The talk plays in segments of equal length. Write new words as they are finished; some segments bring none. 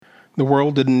The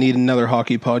world didn't need another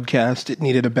hockey podcast. It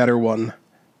needed a better one.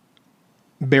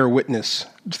 Bear witness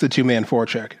to the two-man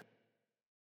forecheck.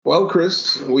 Well,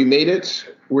 Chris, we made it.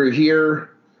 We're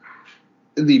here.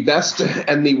 The best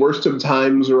and the worst of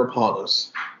times are upon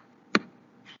us.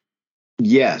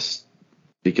 Yes,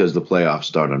 because the playoffs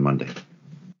start on Monday.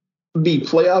 The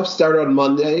playoffs start on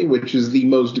Monday, which is the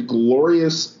most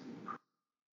glorious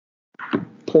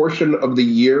portion of the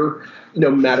year, no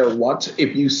matter what.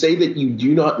 If you say that you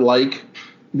do not like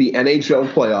the NHL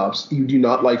playoffs, you do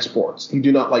not like sports. You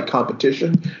do not like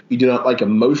competition. You do not like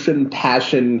emotion,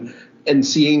 passion, and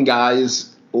seeing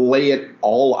guys lay it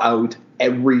all out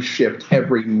every shift,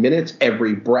 every minute,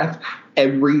 every breath,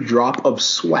 every drop of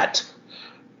sweat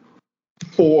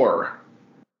for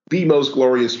the most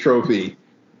glorious trophy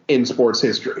in sports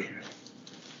history.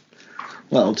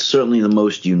 Well, it's certainly the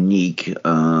most unique.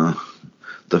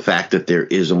 The fact that there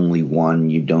is only one,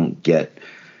 you don't get,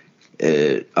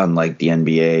 unlike the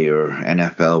NBA or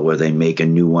NFL where they make a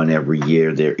new one every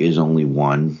year, there is only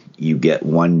one. You get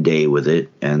one day with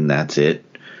it, and that's it.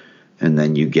 And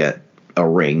then you get a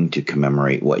ring to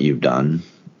commemorate what you've done.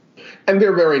 And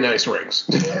they're very nice rings.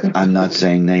 I'm not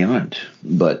saying they aren't,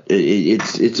 but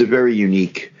it's a very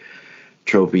unique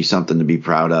trophy, something to be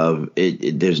proud of.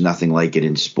 There's nothing like it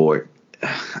in sport.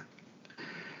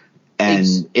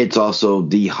 And it's also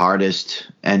the hardest,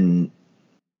 and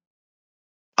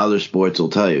other sports will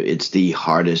tell you, it's the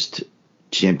hardest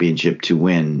championship to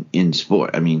win in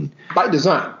sport. I mean, by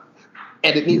design.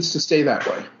 And it needs to stay that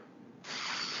way.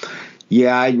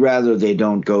 Yeah, I'd rather they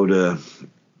don't go to.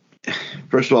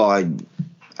 First of all,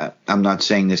 I'm not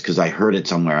saying this because I heard it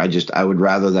somewhere. I would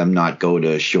rather them not go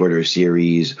to a shorter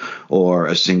series or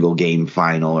a single game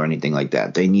final or anything like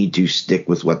that. They need to stick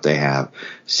with what they have.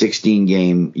 16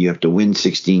 game, you have to win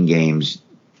 16 games,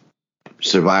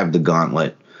 survive the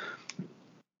gauntlet,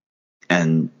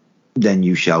 and then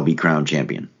you shall be crowned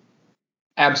champion.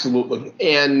 Absolutely.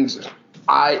 And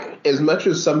as much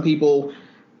as some people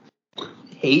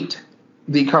hate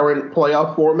the current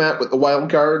playoff format with the wild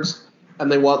cards,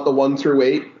 and they want the 1 through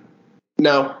 8.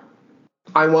 No,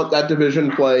 I want that division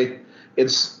play.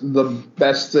 It's the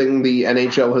best thing the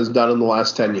NHL has done in the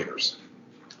last 10 years.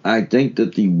 I think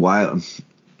that the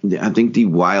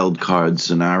wild card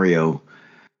scenario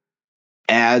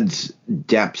adds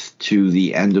depth to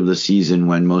the end of the season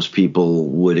when most people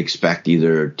would expect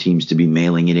either teams to be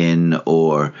mailing it in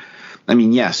or, I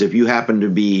mean, yes, if you happen to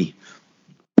be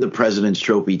the President's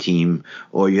Trophy team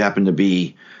or you happen to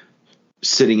be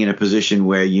sitting in a position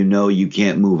where you know you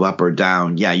can't move up or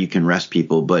down, yeah, you can rest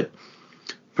people. But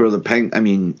for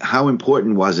the how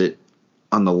important was it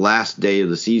on the last day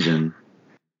of the season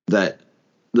that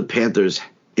the Panthers,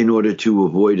 in order to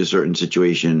avoid a certain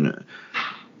situation,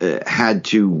 had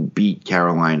to beat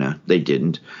Carolina? They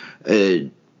didn't.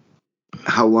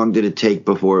 How long did it take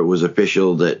before it was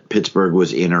official that Pittsburgh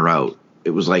was in or out? It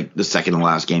was like the second to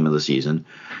last game of the season.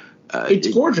 It's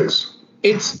gorgeous.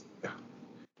 It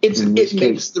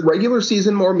makes the regular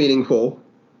season more meaningful.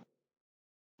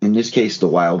 In this case, the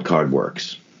wild card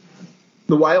works.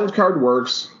 The wild card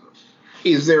works.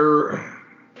 Is there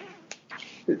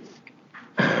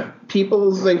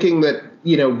people thinking that,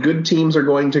 good teams are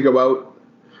going to go out,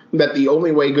 that the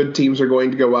only way good teams are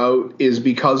going to go out is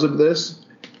because of this?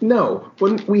 No.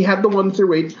 When we had the 1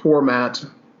 through 8 format,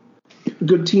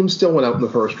 good teams still went out in the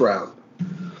first round.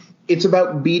 It's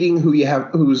about beating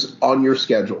who's on your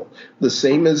schedule, the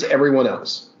same as everyone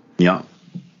else. Yeah.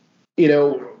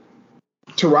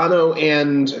 Toronto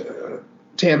and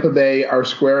Tampa Bay are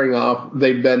squaring off.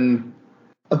 They've been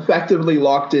effectively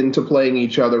locked into playing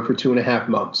each other for 2.5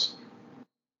 months.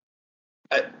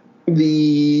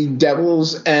 The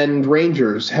Devils and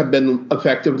Rangers have been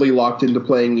effectively locked into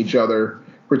playing each other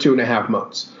for 2.5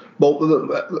 months. Both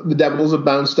of the Devils have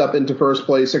bounced up into first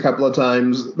place a couple of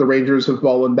times. The Rangers have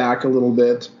fallen back a little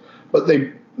bit, but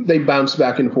they bounce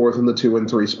back and forth in the 2 and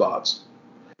 3 spots.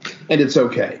 And it's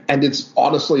okay. And it's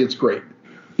great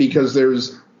because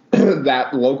there's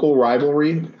that local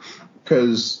rivalry,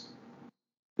 because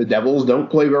the Devils don't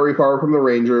play very far from the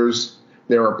Rangers.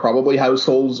 There are probably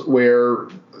households where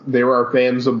there are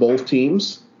fans of both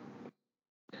teams.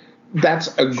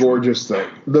 That's a gorgeous thing.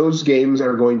 Those games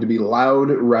are going to be loud,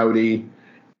 rowdy,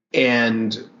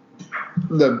 and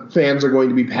the fans are going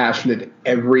to be passionate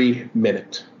every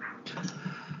minute.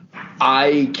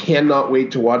 I cannot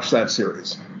wait to watch that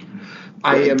series.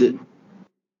 I am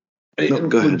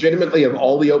legitimately, of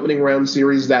all the opening round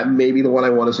series, that may be the one I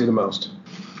want to see the most.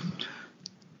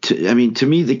 To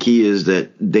me, the key is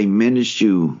that they managed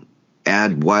to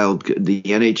add the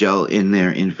NHL in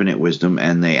their infinite wisdom,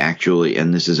 and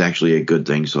this is actually a good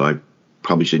thing, so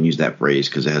probably shouldn't use that phrase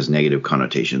because it has negative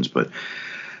connotations, but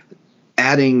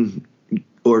adding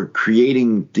or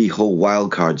creating the whole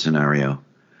wild card scenario,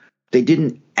 they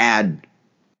didn't add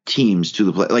teams to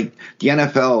the play. Like the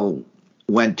NFL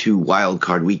went to wild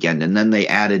card weekend and then they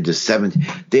added the seventh.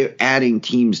 They're adding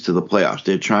teams to the playoffs.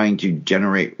 They're trying to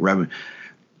generate revenue.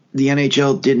 The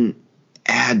NHL didn't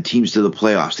add teams to the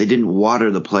playoffs. They didn't water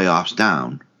the playoffs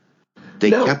down. They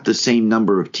kept the same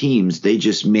number of teams. They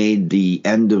just made the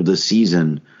end of the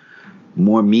season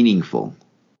more meaningful.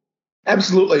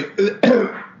 Absolutely.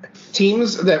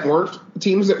 Teams that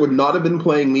would not have been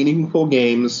playing meaningful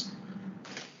games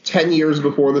 10 years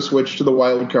before the switch to the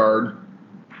wild card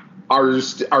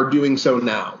are doing so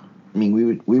now. I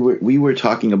mean, we were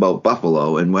talking about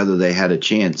Buffalo and whether they had a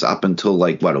chance up until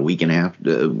like a week and a half,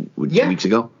 2 weeks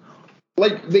ago.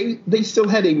 Like they still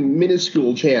had a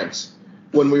minuscule chance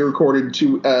when we recorded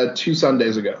two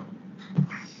Sundays ago.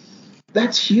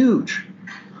 That's huge.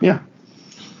 Yeah.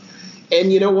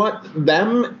 And you know what?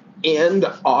 Them and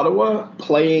Ottawa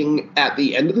playing at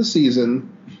the end of the season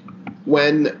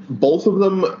when both of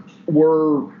them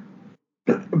were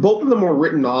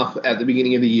written off at the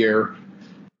beginning of the year.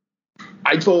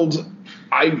 Right on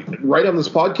this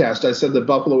podcast, I said that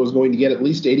Buffalo was going to get at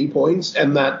least 80 points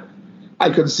and that I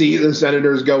could see the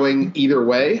Senators going either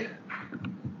way.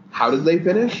 How did they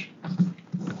finish?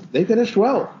 They finished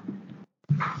well.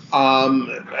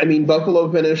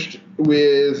 Buffalo finished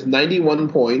with 91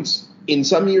 points. In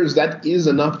some years, that is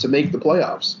enough to make the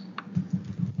playoffs.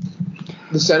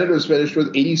 The Senators finished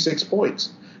with 86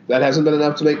 points. That hasn't been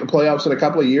enough to make the playoffs in a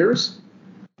couple of years,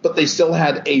 but they still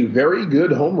had a very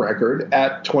good home record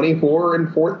at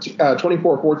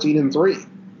 24-14-3.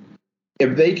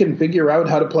 If they can figure out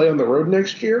how to play on the road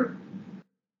next year,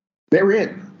 they're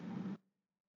in.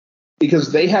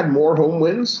 Because they had more home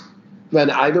wins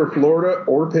than either Florida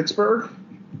or Pittsburgh.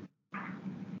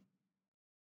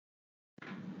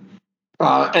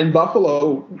 And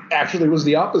Buffalo actually was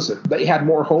the opposite. They had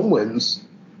more home wins.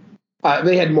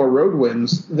 They had more road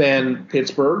wins than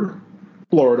Pittsburgh,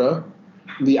 Florida,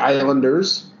 the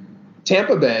Islanders,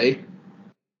 Tampa Bay,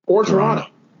 or Toronto.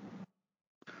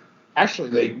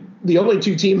 Actually, the only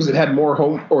two teams that had more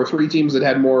home, or three teams that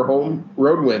had more home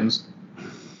road wins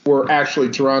were actually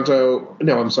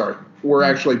were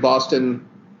actually Boston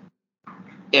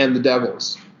and the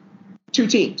Devils. Two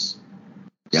teams.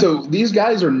 Yeah. So these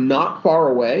guys are not far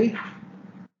away,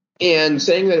 and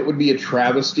saying that it would be a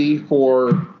travesty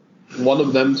for one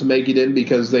of them to make it in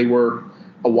because they were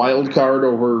a wild card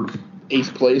over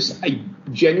 8th place, I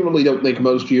genuinely don't think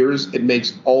most years it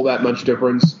makes all that much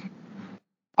difference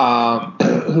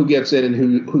who gets in and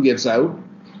who gets out.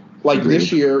 Like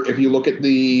this year, if you look at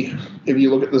the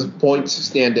points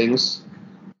standings,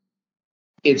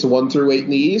 it's 1 through 8 in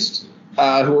the East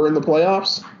who are in the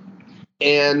playoffs,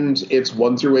 and it's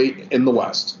 1 through 8 in the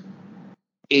West.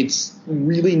 It's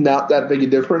really not that big a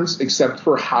difference, except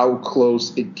for how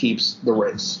close it keeps the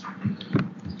race.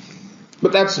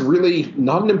 But that's really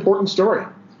not an important story,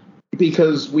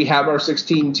 because we have our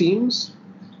 16 teams,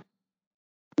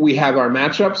 we have our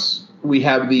matchups, we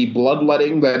have the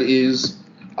bloodletting that is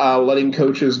letting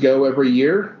coaches go every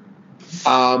year.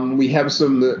 We have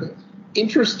some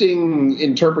interesting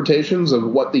interpretations of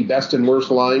what the best and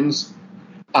worst lines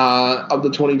of the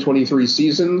 2023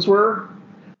 seasons were.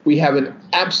 We have an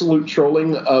absolute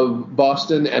trolling of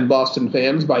Boston and Boston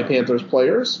fans by Panthers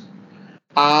players.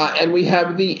 And we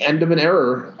have the end of an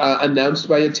era announced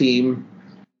by a team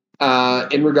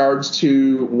in regards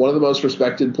to one of the most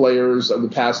respected players of the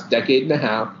past decade and a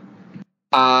half.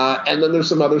 And then there's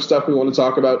some other stuff we want to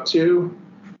talk about too.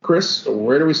 Chris,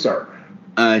 where do we start?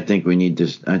 I think we need to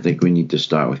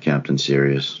start with Captain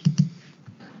Serious.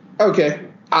 Okay.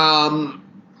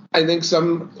 I think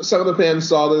some of the fans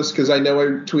saw this because I know I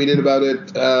tweeted about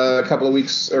it a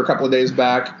couple of days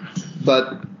back.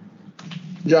 But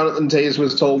Jonathan Toews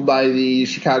was told by the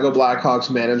Chicago Blackhawks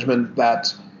management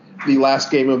that the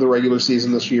last game of the regular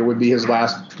season this year would be his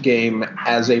last game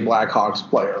as a Blackhawks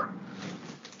player.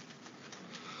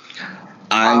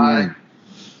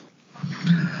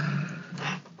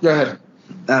 Go ahead.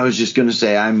 I was just going to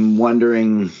say, I'm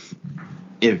wondering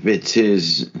if it's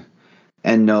his.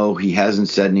 And no, he hasn't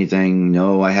said anything.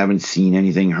 No, I haven't seen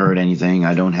anything, heard anything.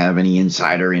 I don't have any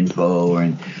insider info.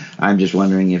 And I'm just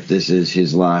wondering if this is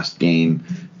his last game,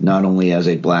 not only as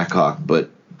a Blackhawk,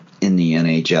 but in the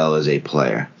NHL as a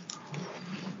player.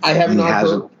 I have not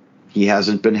heard. He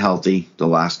hasn't been healthy the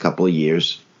last couple of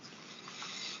years.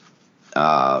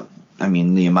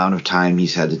 The amount of time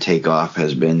he's had to take off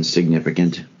has been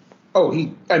significant. Oh,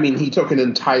 he took an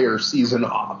entire season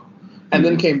off and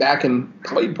then came back and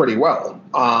played pretty well.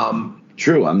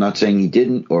 True, I'm not saying he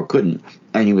didn't or couldn't,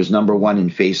 and he was number one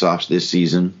in faceoffs this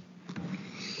season.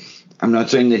 I'm not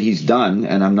saying that he's done,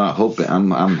 and I'm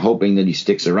hoping that he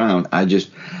sticks around. I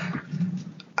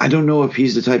don't know if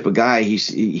he's the type of guy. He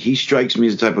strikes me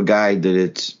as the type of guy that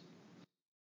it's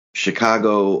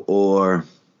Chicago or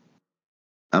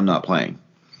I'm not playing.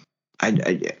 I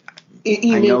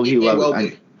know he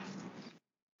loves.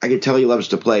 I could tell he loves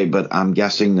to play, but I'm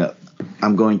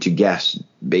going to guess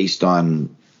based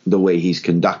on the way he's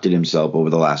conducted himself over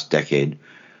the last decade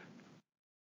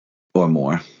or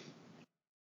more,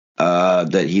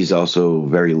 that he's also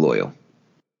very loyal.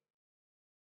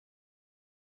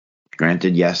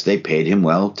 Granted, yes, they paid him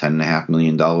well, $10.5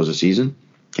 million a season.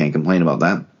 Can't complain about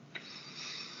that.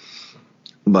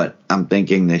 But I'm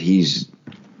thinking that he's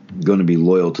going to be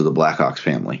loyal to the Blackhawks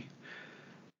family.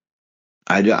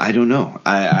 I don't know.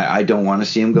 I don't want to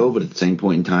see him go, but at the same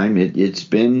point in time, it's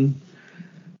been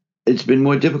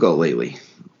more difficult lately.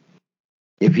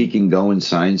 If he can go and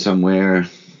sign somewhere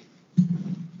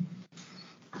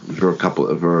for a couple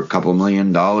 $1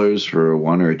 million for a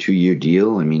 1 or 2 year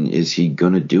deal, I mean, is he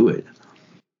going to do it?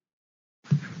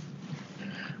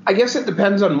 I guess it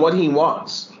depends on what he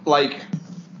wants. Like,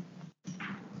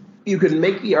 you can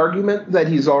make the argument that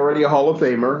he's already a Hall of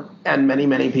Famer, and many,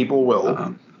 many people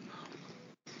will.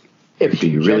 If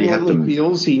he really genuinely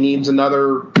feels he needs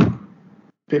another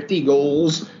 50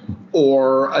 goals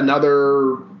or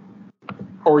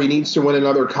he needs to win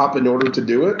another cup in order to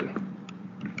do it,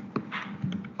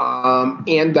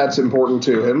 and that's important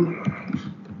to him.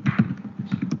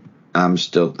 I'm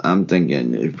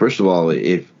thinking, first of all,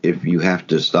 if you have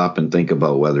to stop and think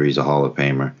about whether he's a Hall of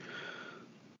Famer,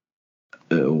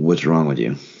 what's wrong with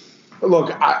you?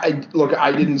 Look,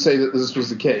 I didn't say that this was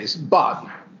the case, but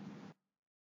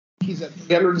he's at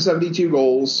 372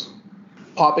 goals,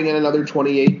 popping in another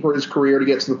 28 for his career to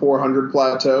get to the 400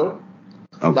 plateau.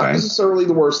 Okay. Not necessarily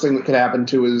the worst thing that could happen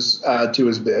to his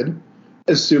bid,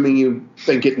 assuming you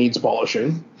think it needs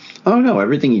polishing. Oh, no,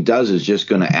 everything he does is just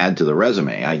going to add to the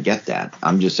resume. I get that.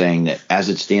 I'm just saying that as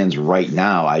it stands right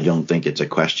now, I don't think it's a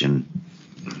question.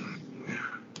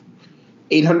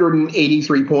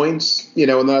 883 points,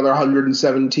 another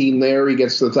 117 there, he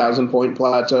gets to the 1,000-point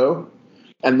plateau.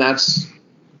 And that's,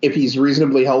 if he's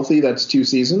reasonably healthy, that's 2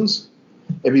 seasons.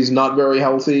 If he's not very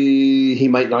healthy, he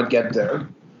might not get there.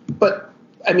 But,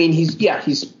 I mean, he's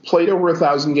played over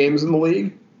 1,000 games in the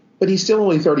league, but he's still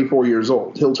only 34 years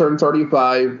old. He'll turn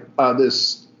 35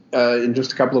 in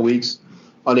just a couple of weeks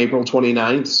on April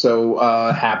 29th. So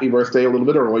happy birthday a little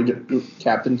bit early,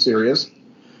 Captain Sirius.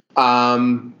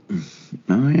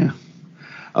 Oh, yeah.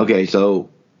 Okay, so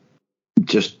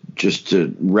just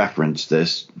to reference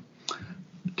this,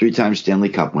 3-time Stanley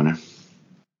Cup winner.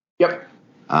 Yep.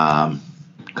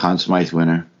 Conn Smythe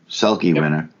winner, Selke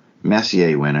winner,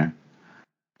 Messier winner.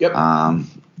 Yep.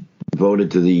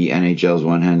 Voted to the NHL's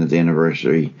 100th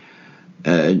anniversary,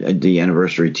 the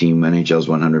anniversary team, NHL's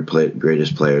 100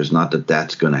 greatest players. Not that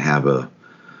that's going to have a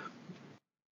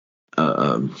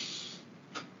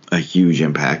huge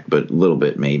impact, but a little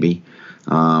bit maybe.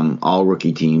 All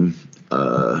rookie team.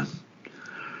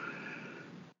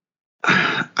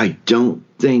 I don't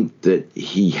think that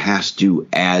he has to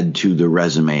add to the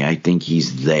resume. I think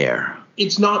he's there.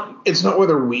 It's not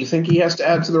whether we think he has to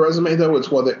add to the resume, though.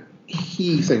 It's whether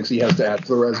he thinks he has to add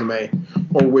to the resume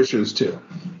or wishes to.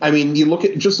 I mean,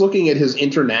 looking at his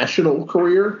international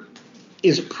career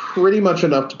is pretty much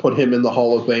enough to put him in the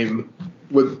Hall of Fame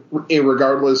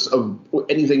regardless of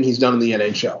anything he's done in the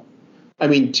NHL. I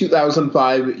mean,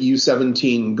 2005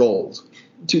 U17 gold,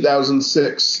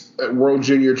 2006 World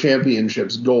Junior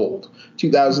Championships gold,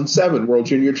 2007 World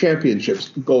Junior Championships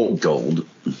gold,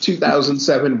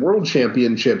 2007 World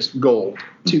Championships gold,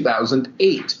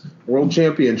 2008 World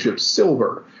Championships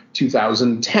silver,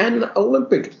 2010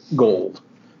 Olympic gold,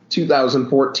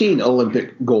 2014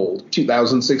 Olympic gold,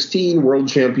 2016 World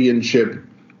Championship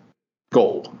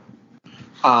gold.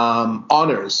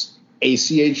 Honors,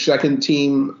 ACH second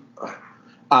team,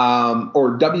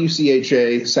 or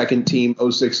WCHA second team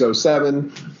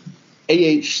 0607,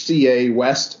 AHCA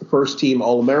West first team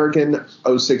All-American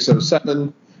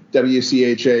 0607,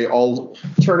 WCHA All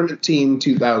Tournament Team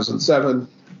 2007,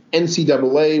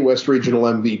 NCAA West Regional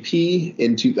MVP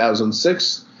in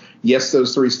 2006. Yes,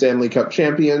 those 3 Stanley Cup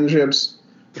championships.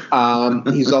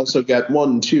 He's also got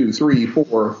 1, 2, 3,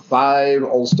 4, 5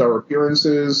 All-Star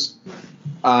appearances.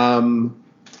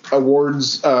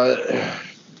 Awards,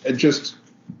 just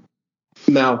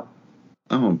now.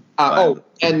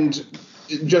 And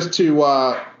just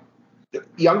to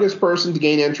youngest person to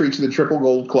gain entry to the Triple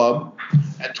Gold Club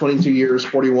at 22 years,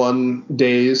 41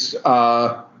 days.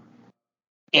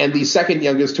 and the second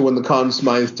youngest to win the Conn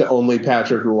Smythe to only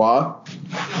Patrick Roy.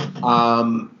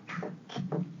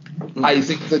 I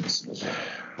think that,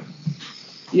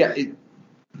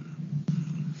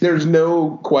 there's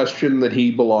no question that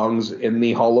he belongs in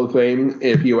the Hall of Fame,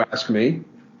 if you ask me.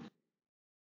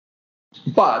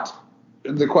 But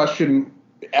the question,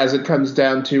 as it comes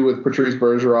down to with Patrice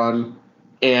Bergeron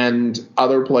and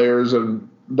other players of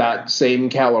that same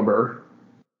caliber,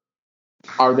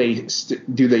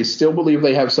 do they still believe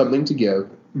they have something to give?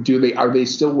 Are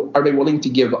they willing to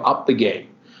give up the game?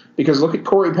 Because look at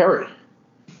Corey Perry.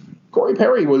 Corey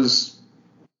Perry was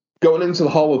going into the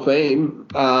Hall of Fame,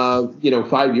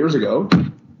 5 years ago.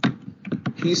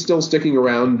 He's still sticking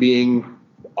around, being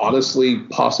honestly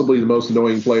possibly the most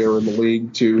annoying player in the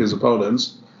league to his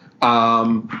opponents.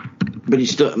 But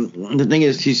the thing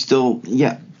is, he's still,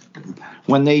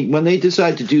 when they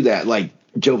decide to do that, like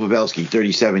Joe Pavelski,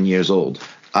 37 years old,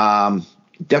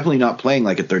 definitely not playing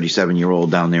like a 37-year-old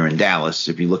down there in Dallas,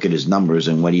 if you look at his numbers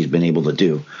and what he's been able to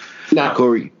do. No.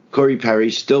 Corey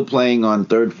Perry still playing on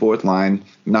third, fourth line,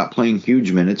 not playing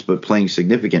huge minutes, but playing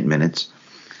significant minutes.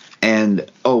 And,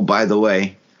 by the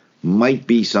way, might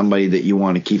be somebody that you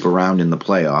want to keep around in the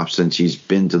playoffs, since he's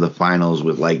been to the finals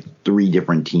with like 3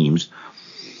 different teams.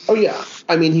 Oh, yeah.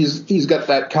 I mean, he's got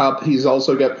that cup. He's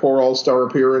also got 4 All-Star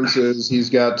appearances. He's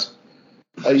got,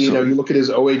 you look at his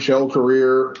OHL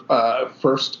career,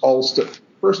 first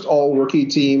all-rookie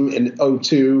team in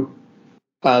 2002,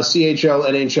 CHL,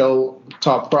 NHL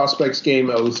top prospects game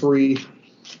 2003,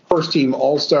 first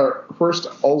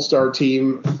All-Star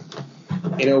team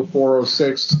in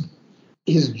 04-06.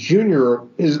 His junior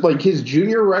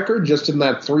record just in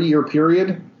that 3-year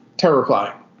period,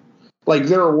 terrifying. Like,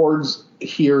 there are awards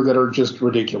here that are just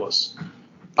ridiculous.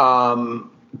 Go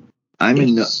ahead.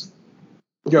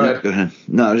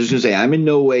 No, I was just going to say, I'm in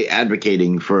no way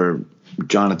advocating for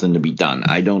Jonathan to be done.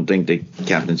 I don't think that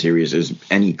Captain Serious is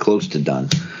any close to done.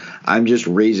 I'm just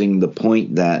raising the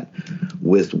point that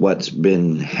with what's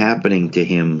been happening to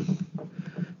him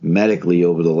medically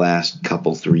over the last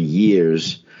 3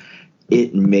 years,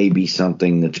 it may be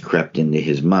something that's crept into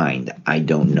his mind. I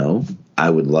don't know. I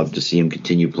would love to see him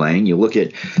continue playing. You look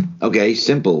at,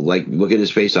 simple, like look at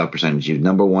his faceoff percentage. He's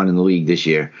number 1 in the league this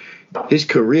year. His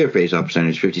career faceoff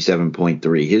percentage,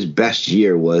 57.3. His best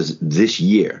year was this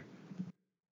year.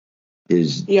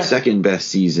 His second best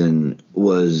season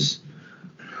was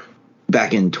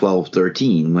back in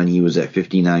 12-13 when he was at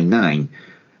 59.9.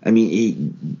 I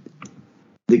mean,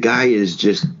 the guy is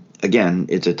just, again,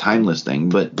 it's a timeless thing,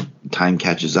 but time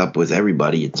catches up with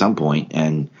everybody at some point,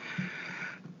 and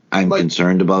I'm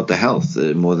concerned about the health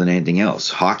more than anything else.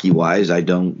 Hockey-wise, I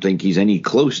don't think he's any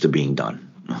close to being done.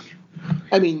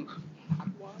 I mean,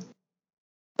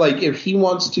 like, if he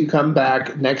wants to come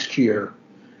back next year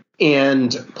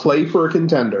and play for a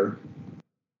contender,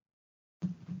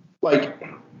 like,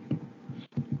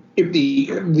 if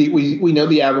we know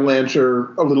the Avalanche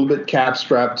are a little bit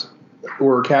cap-strapped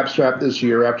this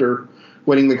year after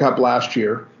winning the Cup last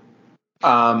year.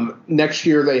 Next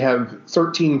year they have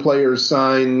 13 players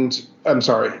signed.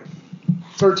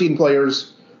 13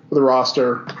 players for the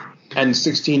roster and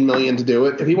 $16 million to do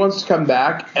it. If he wants to come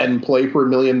back and play for $1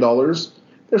 million,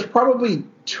 there's probably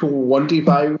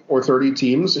 25 or 30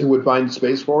 teams who would find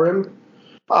space for him.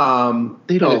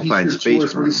 They'd all find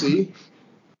space for him.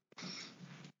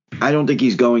 I don't think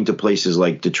he's going to places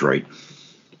like Detroit.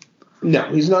 No,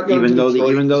 he's not going to Detroit.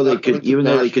 Even though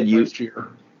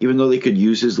they could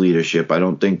use his leadership, I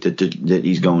don't think that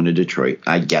he's going to Detroit.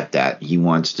 I get that. He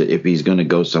wants to, if he's going to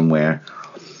go somewhere.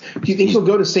 Do you think he'll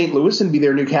go to St. Louis and be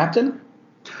their new captain?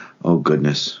 Oh,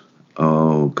 goodness.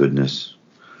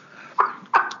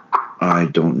 I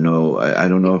don't know. I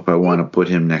don't know if I want to put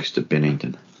him next to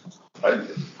Binnington.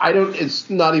 It's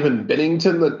not even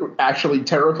Binnington that actually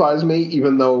terrifies me,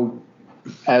 even though,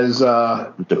 as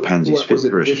depends. He's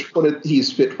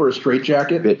fit for a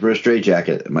straitjacket. Fit for a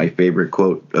straitjacket. My favorite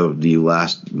quote of the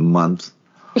last month.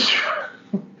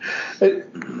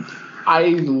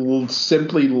 I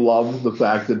simply love the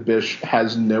fact that Bish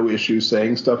has no issue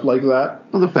saying stuff like that.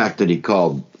 Well, the fact that he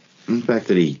told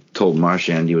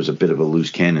Marchand he was a bit of a loose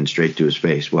cannon straight to his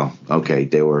face. Well, okay,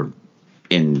 they were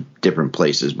in different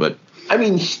places, but I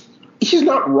mean, he's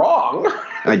not wrong.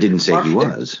 I didn't say he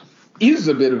was. He's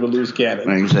a bit of a loose cannon.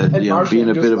 Like I said, being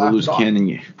a bit of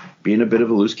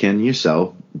a loose cannon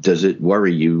yourself, does it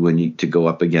worry you to go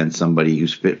up against somebody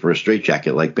who's fit for a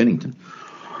straitjacket like Binnington?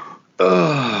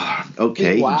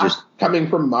 Okay. His laugh coming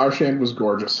from Marchand was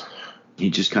gorgeous. He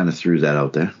just kind of threw that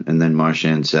out there, and then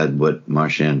Marchand said what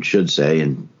Marchand should say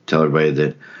and tell everybody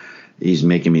that he's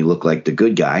making me look like the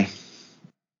good guy.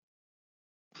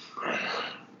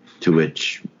 To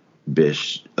which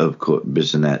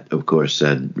Bissonnette, of course,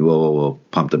 said, whoa,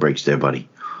 pump the brakes there, buddy.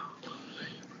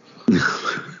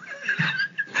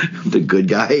 The good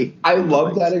guy. I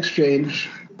love that exchange.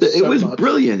 It was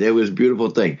brilliant. It was a beautiful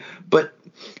thing. But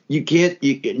you can't.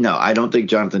 No, I don't think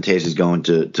Jonathan Toews is going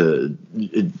to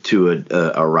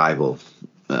a rival.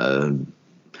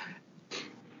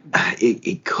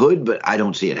 It could, but I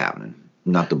don't see it happening.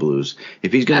 Not the Blues.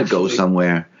 If he's going to go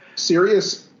somewhere,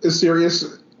 serious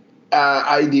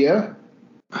idea.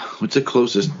 What's the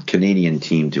closest Canadian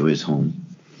team to his home?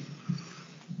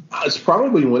 It's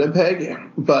probably Winnipeg,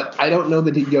 but I don't know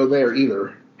that he'd go there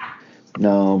either.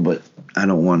 No, but I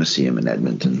don't want to see him in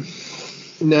Edmonton.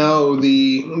 No,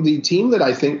 the team that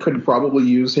I think could probably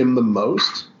use him the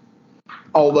most,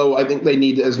 although I think they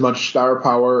need as much star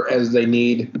power as they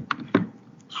need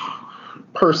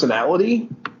personality.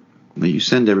 Well, you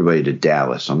send everybody to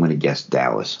Dallas. I'm going to guess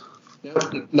Dallas. No,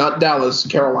 not Dallas,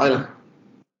 Carolina.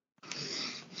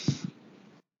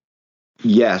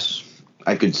 Yes,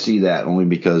 I could see that only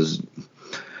because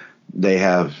they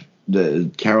have the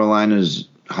Carolina's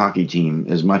hockey team.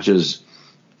 As much as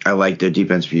I liked their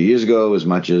defense a few years ago, as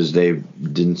much as they've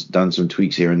done some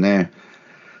tweaks here and there,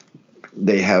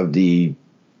 they have the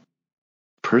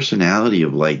personality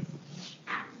of like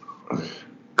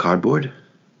cardboard.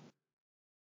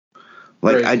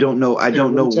 Like right. I don't know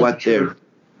what they're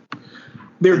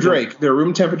Drake. They're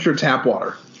room temperature tap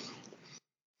water.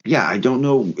 Yeah, I don't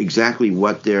know exactly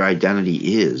what their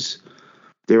identity is.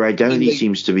 Their identity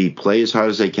seems to be play as hard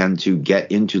as they can to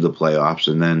get into the playoffs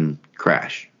and then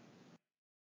crash.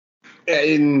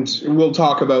 And we'll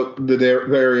talk about the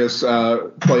various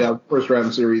playoff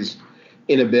first-round series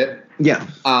in a bit. Yeah.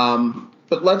 But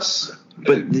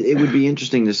it would be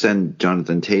interesting to send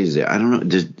Jonathan Toews there. I don't know.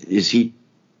 Is he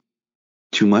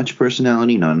too much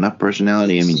personality? Not enough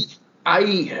personality? I mean,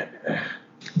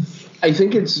 I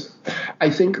think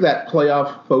that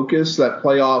playoff focus, that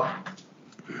playoff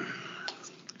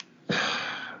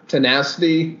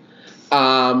tenacity,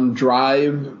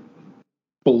 drive,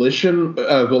 volition,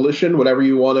 whatever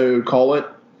you want to call it,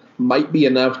 might be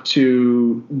enough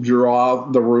to draw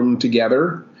the room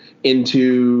together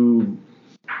into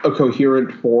a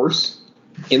coherent force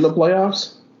in the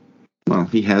playoffs. Well,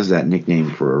 he has that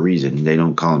nickname for a reason. They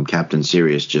don't call him Captain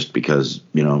Serious just because,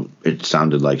 it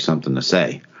sounded like something to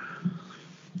say.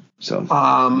 So,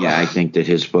 yeah, I think that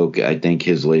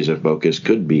his laser focus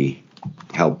could be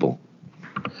helpful.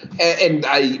 And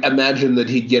I imagine that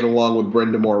he'd get along with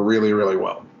Brind'Amour really, really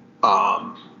well.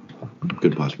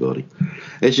 Good possibility.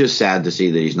 It's just sad to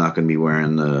see that he's not going to be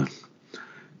wearing the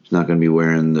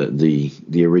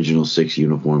original 6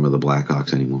 uniform of the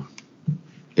Blackhawks anymore.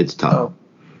 It's tough.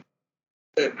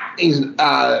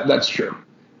 That's true.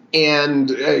 And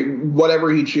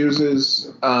whatever he chooses,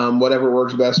 whatever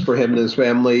works best for him and his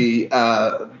family,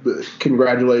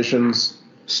 congratulations.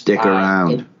 Stick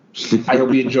around. I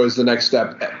hope he enjoys the next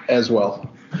step as well.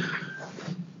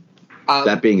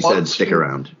 That being said, stick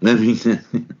around. Want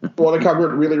to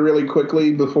cover it really, really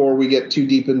quickly before we get too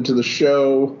deep into the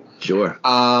show? Sure.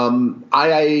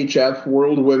 IIHF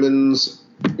World Women's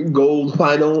Gold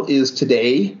Final is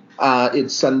today.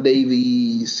 It's Sunday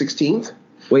the 16th.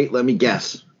 Wait, let me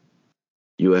guess.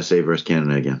 USA versus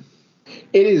Canada again.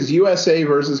 It is USA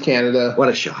versus Canada. What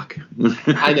a shock.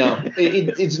 I know.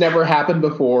 It's never happened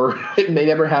before. It may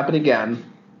never happen again.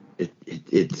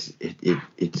 It's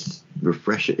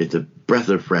refreshing. It's a breath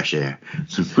of fresh air.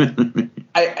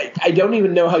 I don't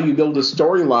even know how you build a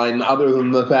storyline other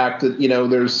than the fact that,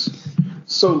 there's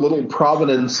so little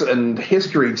provenance and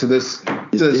history to this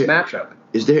matchup.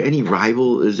 Is there any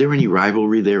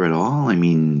rivalry there at all? I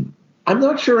mean, I'm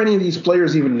not sure any of these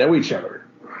players even know each other.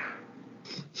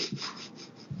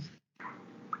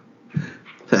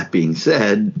 That being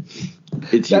said,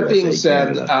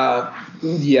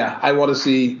 yeah, I want to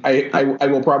see. I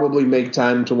will probably make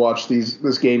time to watch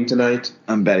this game tonight.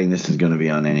 I'm betting this is going to be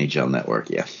on NHL Network.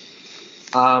 Yeah.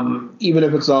 Even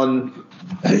if it's on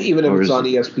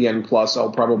ESPN Plus,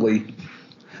 I'll probably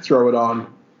throw it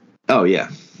on. Oh yeah,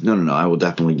 no. I will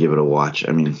definitely give it a watch.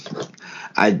 I mean,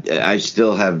 I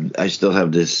still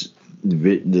have this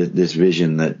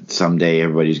vision that someday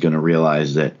everybody's going to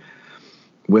realize that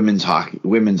women's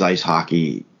ice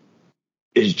hockey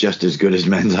is just as good as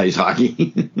men's ice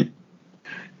hockey.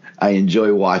 I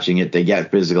enjoy watching it. They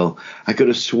get physical. I could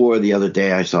have swore the other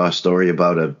day I saw a story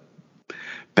about a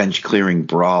bench clearing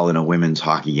brawl in a women's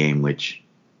hockey game, which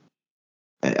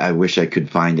I wish I could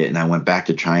find it. And I went back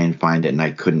to try and find it and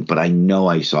I couldn't, but I know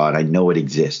I saw it. I know it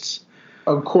exists.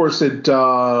 Of course it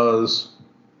does.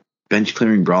 Bench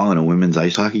clearing brawl in a women's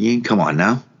ice hockey game? Come on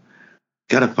now.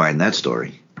 Gotta find that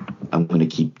story. I'm going to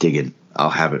keep digging. I'll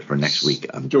have it for next week.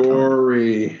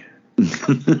 Story.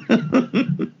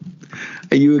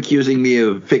 Are you accusing me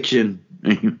of fiction?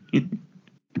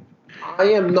 I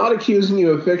am not accusing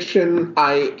you of fiction.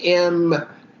 I am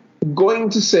going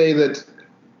to say that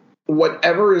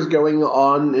whatever is going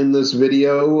on in this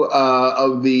video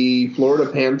of the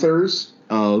Florida Panthers.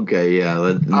 Oh, okay, yeah.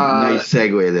 Nice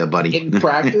segue there, buddy. In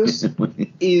practice,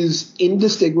 is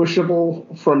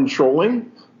indistinguishable from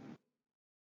trolling.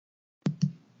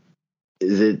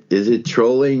 Is it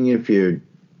trolling if you're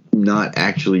not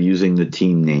actually using the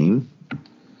team name?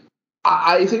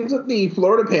 I think that the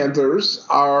Florida Panthers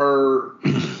are.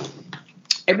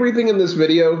 Everything in this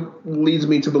video leads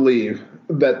me to believe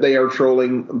that they are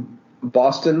trolling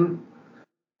Boston,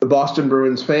 the Boston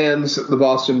Bruins fans, the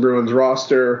Boston Bruins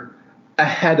roster,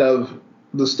 ahead of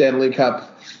the Stanley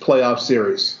Cup playoff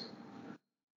series.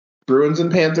 Bruins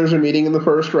and Panthers are meeting in the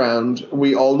first round.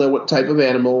 We all know what type of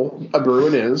animal a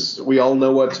Bruin is. We all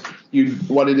know what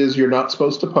it is you're not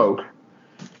supposed to poke.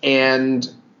 And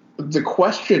the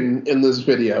question in this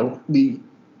video, the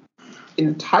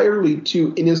entirely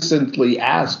too innocently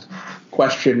asked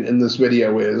question in this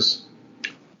video is,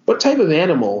 what type of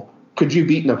animal could you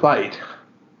beat in a fight?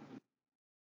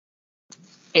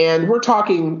 And we're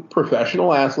talking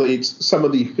professional athletes, some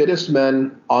of the fittest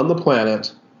men on the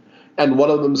planet, and one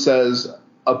of them says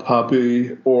a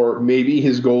puppy or maybe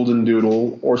his golden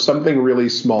doodle or something really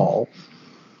small.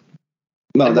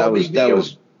 Well, that was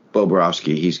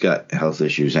Bobrovsky. He's got health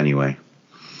issues anyway.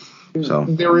 So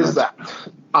there is that.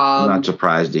 I'm not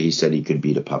surprised that he said he could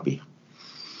beat a puppy.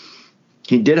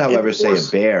 He did, however, say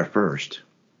a bear first.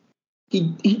 He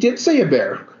did say a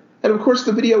bear. And, of course,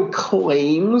 the video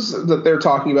claims that they're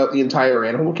talking about the entire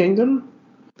animal kingdom.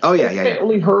 Oh, yeah, I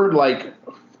only heard,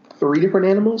 3 different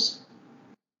animals.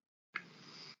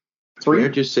 3?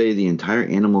 Fair to say the entire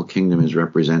animal kingdom is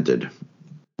represented.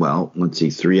 Well, let's see,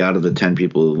 3 out of the 10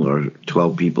 people or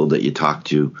 12 people that you talked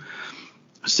to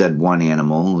said one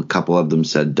animal. A couple of them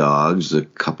said dogs. A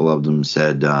couple of them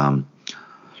said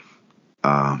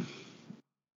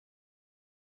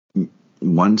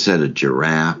one said a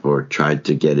giraffe, or tried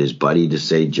to get his buddy to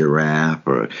say giraffe,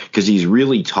 or because he's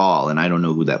really tall, and I don't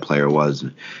know who that player was.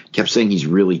 Kept saying he's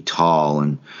really tall,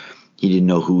 and he didn't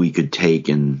know who he could take,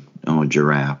 and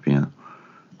giraffe, yeah.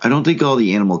 I don't think all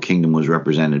the animal kingdom was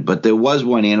represented, but there was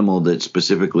one animal that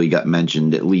specifically got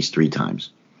mentioned at least 3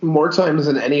 times. More times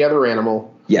than any other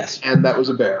animal. Yes. And that was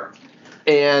a bear.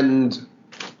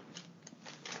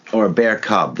 Or a bear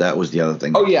cub. That was the other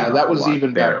thing. Oh, yeah, that was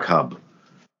even better. Bear cub.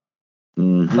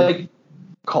 Mm-hmm.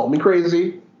 Call me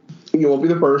crazy. You won't be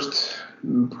the first.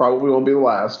 Probably won't be the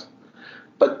last.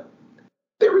 But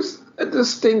there was a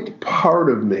distinct part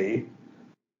of me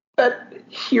that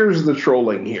hears the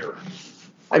trolling here.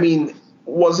 I mean,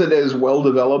 was it as well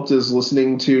developed as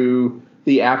listening to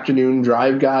the afternoon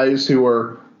drive guys who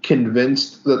are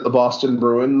convinced that the Boston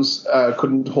Bruins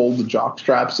couldn't hold the jock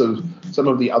straps of some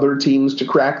of the other teams to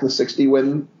crack the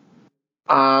 60-win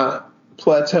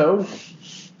plateau?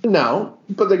 No.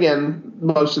 But again,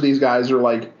 most of these guys are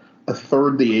a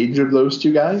third the age of those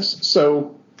 2 guys.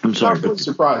 So I'm sorry, not really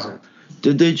surprising.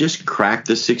 Did they just crack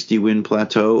the 60-win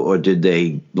plateau, or did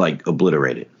they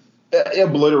obliterate it?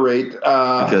 Obliterate.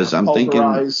 Because I'm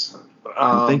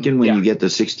thinking when you get to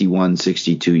 61,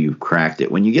 62, you've cracked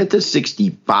it. When you get to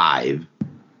 65,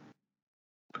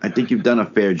 I think you've done a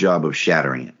fair job of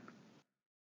shattering it.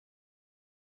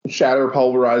 Shatter,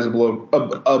 pulverize,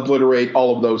 obliterate,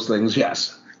 all of those things,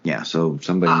 yes. Yeah, so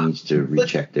somebody needs to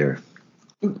recheck there.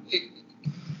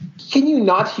 Can you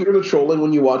not hear the trolling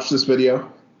when you watch this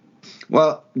video?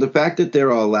 Well, the fact that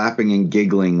they're all laughing and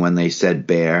giggling when they said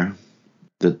bear,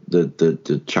 the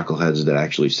chuckleheads that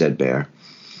actually said bear,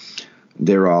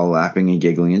 they're all laughing and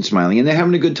giggling and smiling, and they're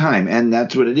having a good time, and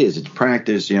that's what it is. It's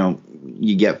practice,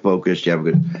 you get focused, you have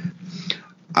a good...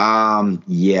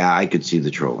 yeah, I could see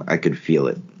the troll. I could feel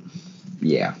it.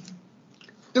 Yeah.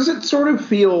 Does it sort of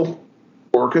feel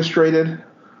orchestrated?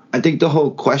 I think the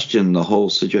whole question, the whole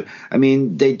situation... I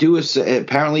mean, they do...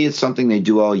 apparently it's something they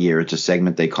do all year. It's a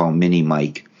segment they call Mini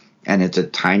Mic, and it's a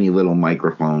tiny little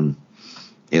microphone.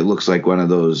 It looks like one of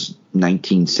those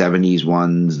 1970s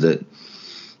ones that,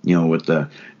 with the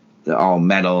all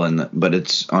metal, but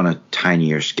it's on a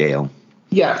tinier scale.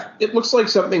 Yeah, it looks like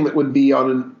something that would be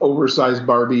on an oversized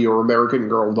Barbie or American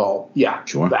Girl doll. Yeah,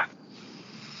 sure. That.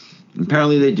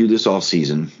 Apparently they do this all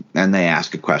season, and they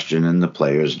ask a question, and the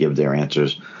players give their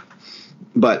answers.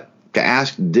 But to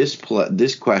ask this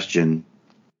question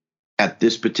at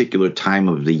this particular time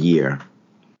of the year,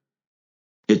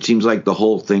 it seems like the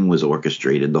whole thing was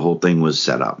orchestrated. The whole thing was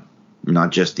set up,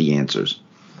 not just the answers.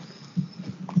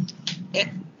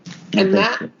 And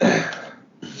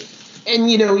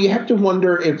and you have to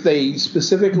wonder if they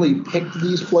specifically picked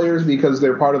these players because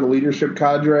they're part of the leadership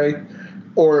cadre,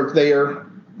 or if they are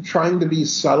trying to be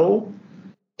subtle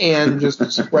and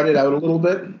just spread it out a little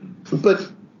bit.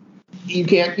 But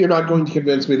you're not going to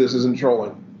convince me this isn't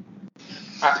trolling.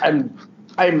 I'm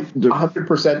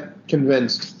 100%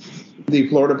 convinced the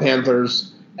Florida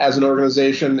Panthers, as an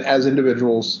organization, as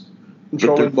individuals,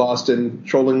 trolling Boston,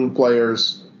 trolling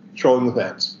players, trolling the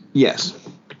fans. Yes,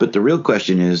 but the real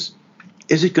question is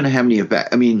it going to have any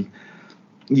effect? I mean,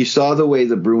 you saw the way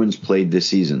the Bruins played this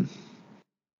season.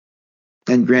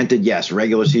 And granted, yes,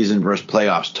 regular season versus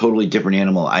playoffs, totally different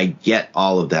animal. I get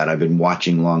all of that. I've been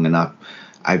watching long enough.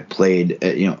 I've played,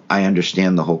 I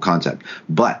understand the whole concept.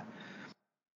 But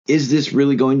is this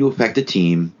really going to affect a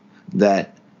team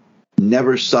that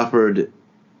never suffered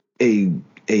a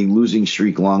losing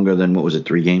streak longer than,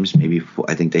 3 games? Maybe 4,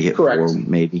 I think they hit Correct. 4,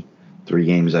 maybe 3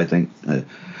 games, I think.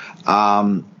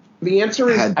 The answer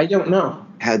is I don't know.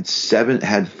 Had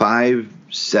 5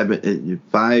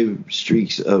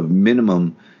 streaks of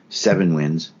minimum 7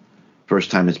 wins. First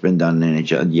time it's been done in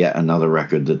NHL. Yet another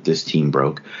record that this team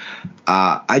broke.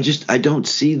 I don't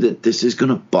see that this is going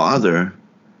to bother.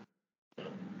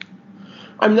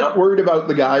 I'm not worried about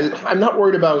the guys. I'm not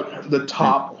worried about the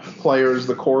top players,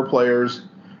 the core players,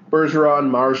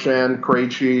 Bergeron, Marchand,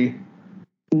 Krejci.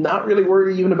 Not really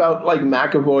worried even about like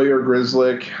McAvoy or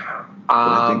Grzelcyk.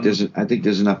 I think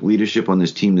there's enough leadership on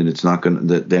this team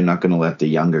that they're not going to let the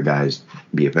younger guys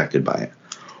be affected by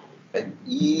it.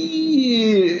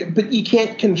 Yeah, but you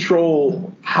can't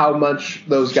control how much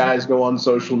those guys go on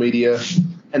social media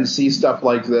and see stuff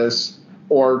like this,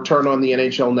 or turn on the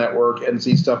NHL Network and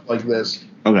see stuff like this.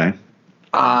 Okay.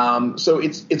 So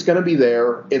it's going to be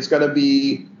there. It's going to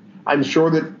be. I'm sure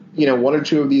that 1 or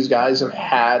 2 of these guys have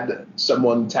had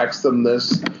someone text them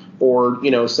this, or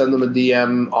send them a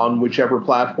DM on whichever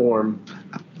platform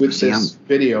with this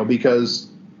video, because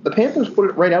the Panthers put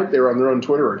it right out there on their own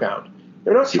Twitter account.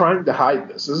 They're not trying to hide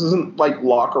this. This isn't like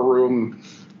locker room.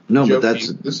 No, joking.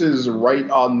 but this is right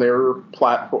on their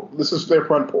platform. This is their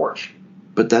front porch.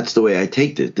 But that's the way I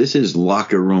take this. This is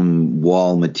locker room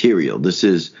wall material. This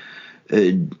is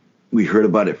we heard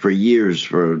about it for years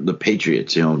for the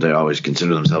Patriots. They always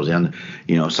consider themselves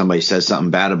somebody says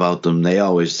something bad about them. They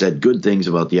always said good things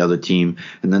about the other team,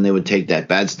 and then they would take that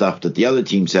bad stuff that the other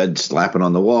team said, slap it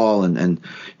on the wall, and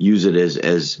use it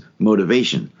as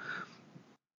motivation.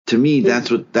 To me,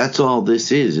 that's all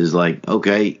this is like,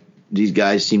 okay, these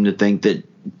guys seem to think that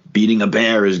beating a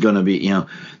bear is going to be,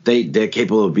 they're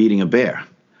capable of beating a bear.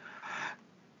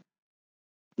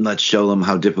 Let's show them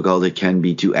how difficult it can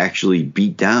be to actually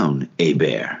beat down a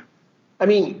bear. I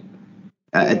mean,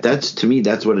 that's to me,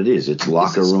 that's what it is. It's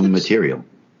locker room material.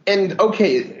 And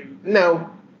okay,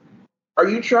 now, are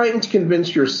you trying to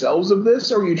convince yourselves of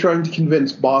this, or are you trying to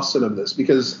convince Boston of this?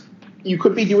 Because you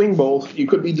could be doing both. You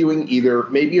could be doing either.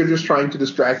 Maybe you're just trying to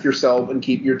distract yourself and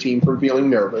keep your team from feeling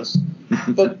nervous.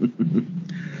 But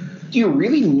do you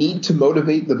really need to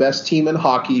motivate the best team in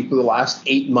hockey for the last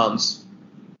 8 months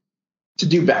to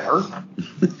do better?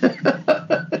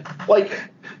 Like,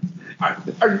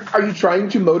 are you trying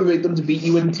to motivate them to beat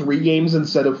you in 3 games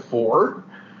instead of 4?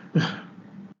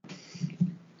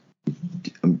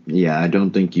 Yeah, I don't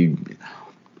think you.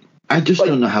 I just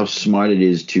don't know how smart it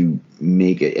is to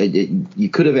make it. You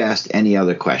could have asked any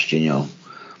other question,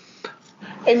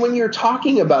 And when you're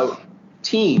talking about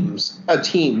teams, a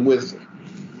team with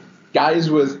guys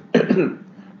with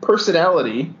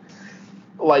personality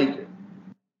like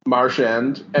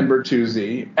Marchand and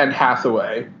Bertuzzi and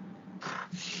Hathaway,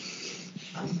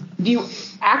 do you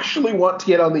actually want to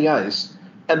get on the ice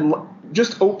and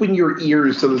just open your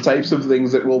ears to the types of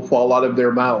things that will fall out of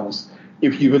their mouths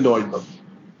if you've annoyed them?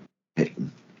 Hey,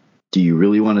 do you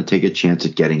really want to take a chance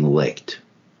at getting licked?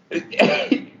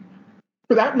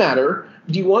 For that matter,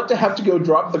 do you want to have to go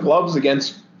drop the gloves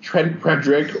against Trent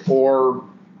Frederick or,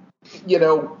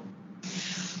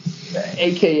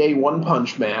 a.k.a. One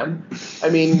Punch Man? I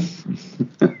mean...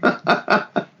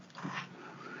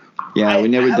 Yeah, we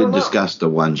never did discuss the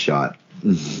one shot.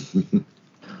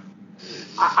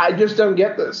 I just don't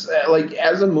get this. Like,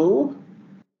 as a move,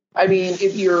 I mean,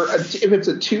 if it's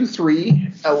a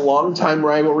 2-3, a long-time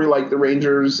rivalry like the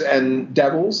Rangers and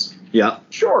Devils, yeah,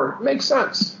 sure, makes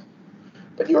sense.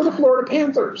 But you're the Florida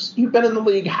Panthers. You've been in the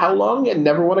league how long and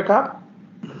never won a cup?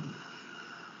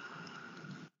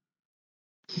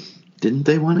 Didn't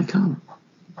they win a cup?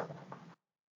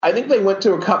 I think they went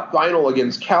to a cup final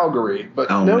against Calgary, but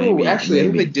maybe. I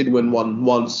think they did win one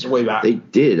once way back. They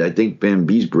did. I think Van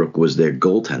Beesbrook was their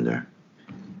goaltender.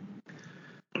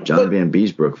 Van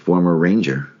Beesbrook, former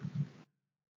Ranger.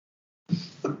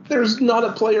 there's not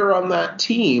a player on that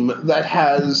team that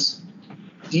has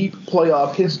deep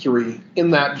playoff history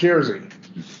in that jersey.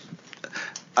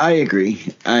 I agree.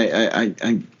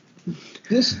 I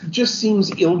This just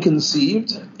seems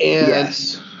ill-conceived, and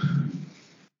yes.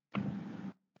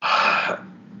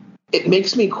 it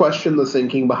makes me question the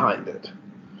thinking behind it.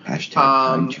 Hashtag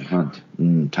time to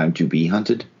hunt. Time to be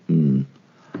hunted.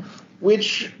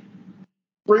 Which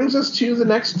brings us to the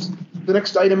next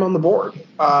item on the board.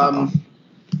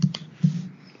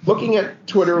 Looking at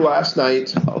Twitter last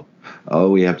night. Oh,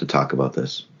 we have to talk about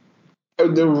this.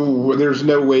 There's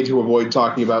no way to avoid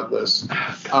talking about this.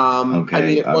 Okay, I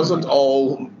mean, it wasn't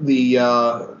all the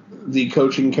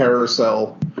coaching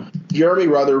carousel. Jeremy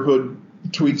Rutherford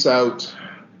tweets out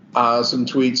some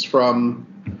tweets from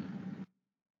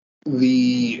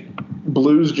the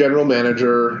Blues general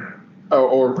manager,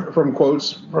 or from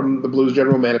quotes from the Blues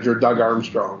general manager, Doug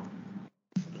Armstrong.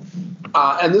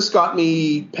 And this got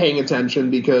me paying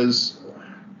attention because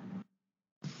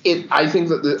I think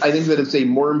that it's a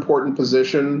more important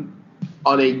position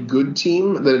on a good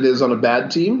team than it is on a bad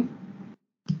team.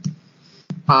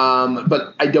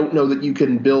 But I don't know that you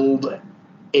can build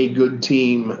a good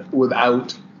team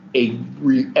without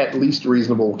at least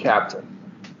reasonable captain.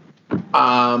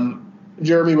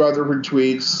 Jeremy Rutherford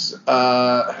tweets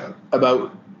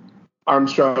about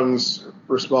Armstrong's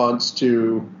response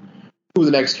to who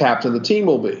the next captain of the team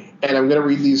will be. And I'm going to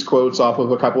read these quotes off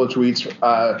of a couple of tweets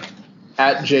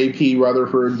at JP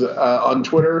Rutherford on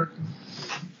Twitter.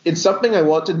 It's something I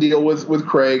want to deal with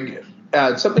Craig.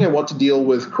 It's something I want to deal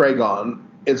with Craig on.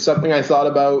 It's something I thought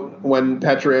about when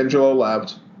Pietrangelo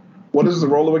left. What is the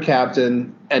role of a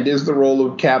captain, and is the role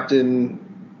of captain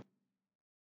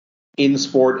in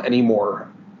sport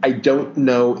anymore? I don't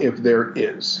know if there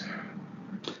is.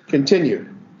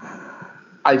 Continued.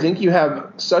 I think you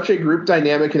have such a group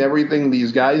dynamic in everything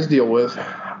these guys deal with.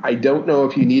 I don't know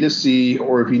if you need a C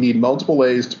or if you need multiple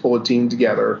A's to pull a team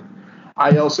together.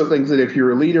 I also think that if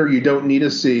you're a leader, you don't need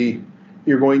a C.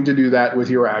 You're going to do that with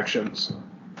your actions.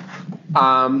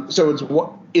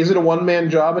 So is it a one-man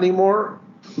job anymore?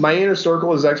 My inner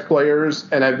circle is ex-players,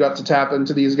 and I've got to tap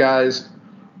into these guys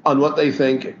on what they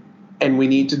think and we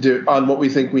need to do, on what we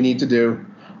think we need to do.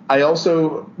 I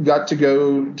also got to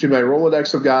go to my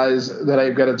Rolodex of guys that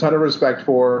I've got a ton of respect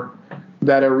for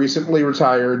that are recently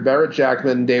retired: Barrett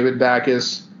Jackman, David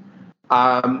Backes.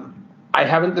 I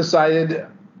haven't decided,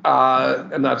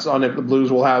 and that's on if the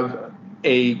Blues will have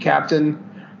a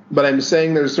captain, but I'm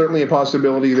saying there's certainly a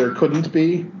possibility there couldn't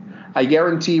be. I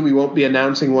guarantee we won't be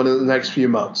announcing one in the next few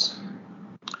months.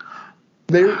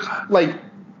 There's,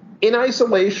 in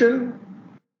isolation,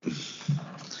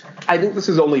 I think this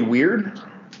is only weird.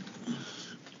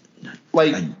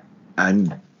 I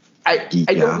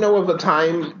don't know of a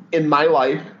time in my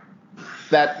life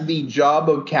that the job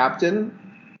of captain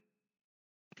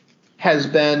has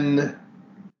been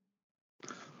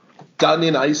done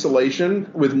in isolation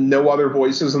with no other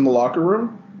voices in the locker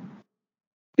room.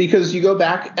 Because you go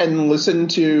back and listen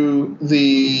to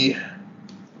the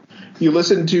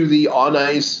on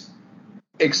ice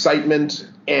excitement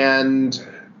and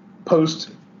post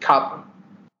cup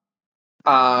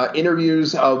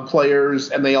interviews of players,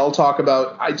 and they all talk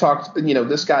about,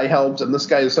 this guy helped, and this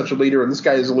guy is such a leader, and this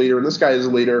guy is a leader, and this guy is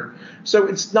a leader. So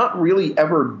it's not really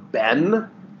ever been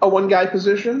a one guy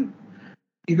position.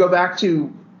 You go back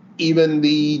to even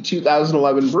the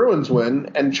 2011 Bruins win,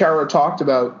 and Chara talked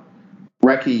about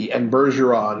Recchi and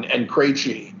Bergeron and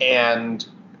Krejci, and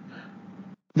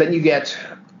then you get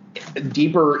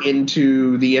deeper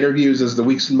into the interviews as the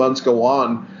weeks and months go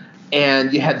on,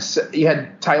 and you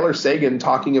had Tyler Seguin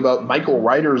talking about Michael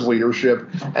Ryder's leadership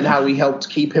and how he helped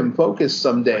keep him focused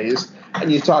some days,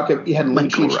 and you had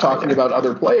Lucic talking about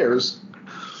other players.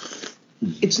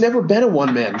 It's never been a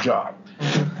one-man job.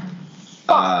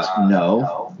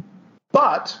 No.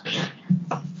 But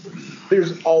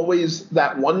there's always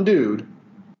that one dude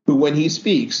who, when he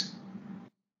speaks,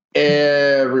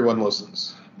 everyone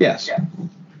listens. Yes.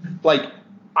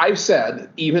 I've said,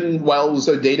 even while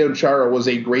Zdeno Chara was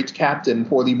a great captain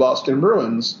for the Boston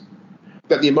Bruins,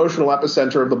 that the emotional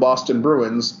epicenter of the Boston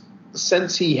Bruins,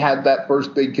 since he had that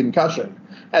first big concussion,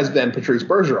 has been Patrice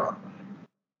Bergeron.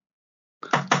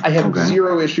 I have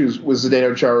zero issues with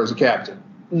Zdeno Chara as a captain.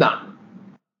 None.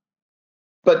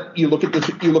 But you look at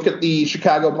the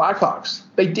Chicago Blackhawks.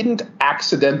 They didn't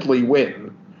accidentally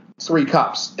win 3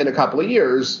 cups in a couple of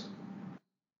years.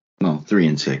 Well, 3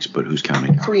 and 6, but who's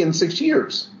counting? 3 and 6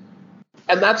 years.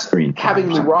 And that's having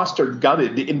the roster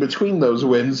gutted in between those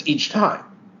wins each time.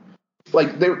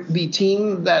 The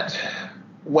team that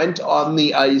went on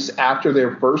the ice after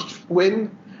their first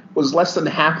win was less than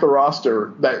half the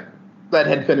roster that that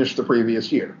had finished the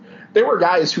previous year. There were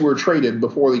guys who were traded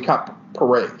before the Cup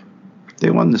parade. They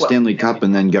won the Stanley Cup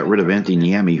and then got rid of Anthony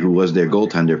Niemi, who was their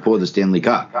goaltender for the Stanley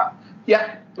Cup.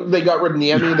 Yeah, they got rid of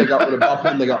Niemi, they got rid of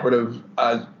Bufflin, they got rid of,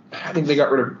 I think they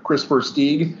got rid of Chris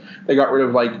Versteeg. They got rid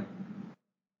of, like,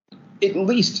 at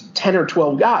least 10 or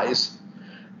 12 guys.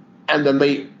 And then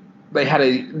they had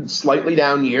a slightly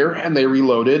down year, and they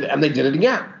reloaded, and they did it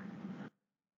again.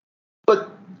 But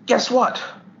guess what?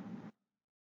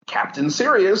 Captain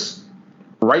Sirius,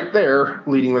 right there,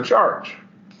 leading the charge.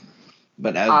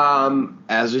 But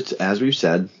as we've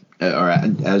said, or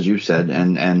as you said,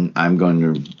 and I'm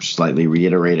going to slightly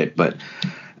reiterate it, but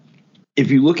if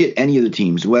you look at any of the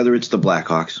teams, whether it's the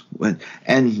Blackhawks,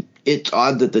 and it's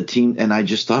odd that the team, and I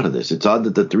just thought of this, it's odd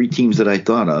that the 3 teams that I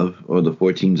thought of, or the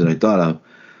 4 teams that I thought of,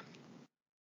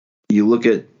 you look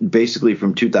at basically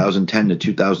from 2010 to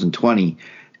 2020,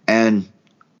 and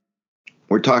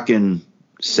we're talking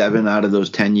 7 out of those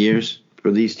 10 years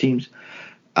for these teams.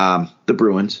 The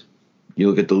Bruins, you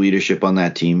look at the leadership on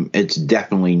that team, it's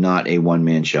definitely not a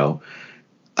one-man show.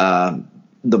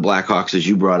 The Blackhawks, as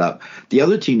you brought up. The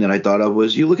other team that I thought of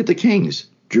was, you look at the Kings.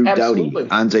 Drew Doughty,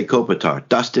 Anze Kopitar,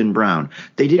 Dustin Brown.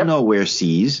 They didn't all wear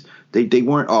C's. They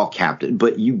weren't all captain.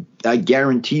 But I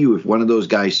guarantee you, if one of those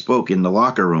guys spoke in the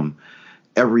locker room,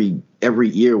 every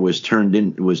ear was tuned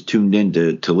in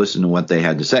to listen to what they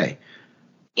had to say.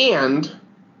 And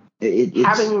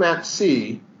having that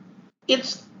C,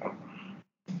 it's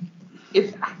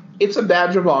a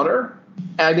badge of honor,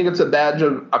 and I think it's a badge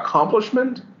of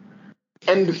accomplishment.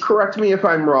 And correct me if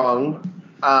I'm wrong,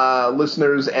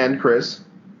 listeners and Chris,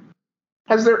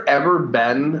 has there ever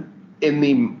been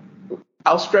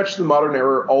I'll stretch the modern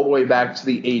era all the way back to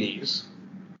the 80s,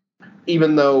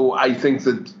 even though I think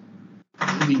that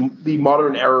the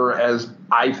modern era, as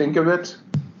I think of it,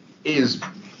 is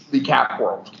the Cap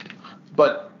world.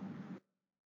 But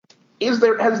has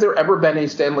there ever been a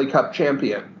Stanley Cup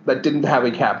champion that didn't have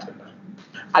a captain?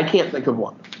 I can't think of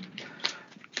one.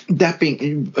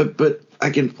 But I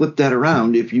can flip that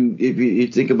around. If you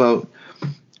think about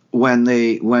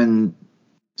when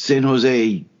San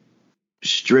Jose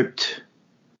stripped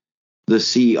the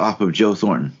C off of Joe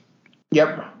Thornton.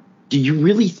 Yep. Do you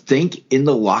really think in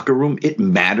the locker room it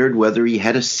mattered whether he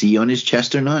had a C on his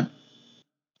chest or not?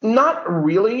 Not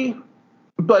really,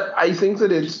 but I think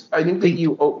that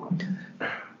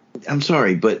I'm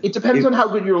sorry, but it depends on how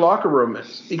good your locker room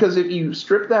is. Because if you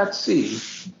strip that C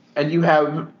and you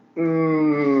have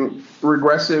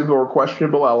regressive or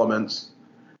questionable elements,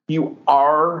 you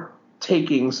are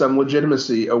taking some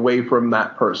legitimacy away from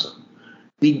that person.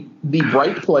 The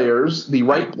right players,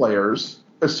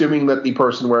 assuming that the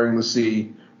person wearing the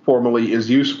C formally is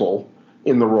useful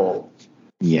in the role,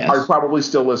 yes, are probably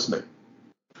still listening.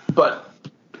 But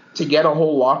to get a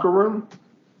whole locker room,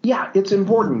 yeah, it's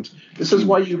important. This is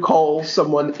why you call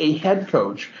someone a head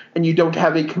coach and you don't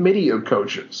have a committee of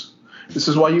coaches. This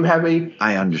is why you have a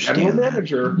general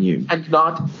manager and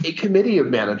not a committee of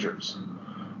managers.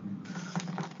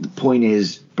 The point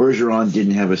is, Bergeron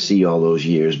didn't have a C all those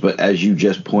years, but as you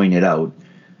just pointed out,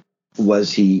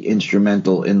 was he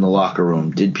instrumental in the locker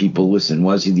room? Did people listen?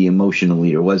 Was he the emotional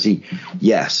leader? Was he?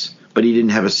 Yes, but he didn't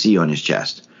have a C on his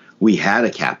chest. We had a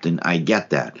captain. I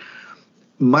get that.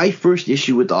 My first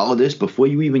issue with all of this, before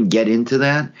you even get into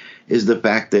that, is the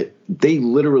fact that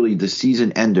the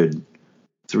season ended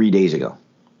 3 days ago.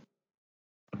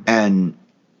 And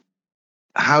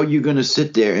how you going to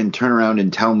sit there and turn around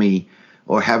and tell me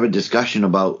or have a discussion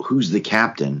about who's the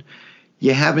captain?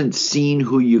 You haven't seen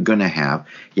who you're going to have.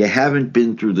 You haven't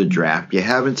been through the draft. You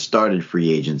haven't started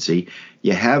free agency.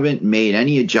 You haven't made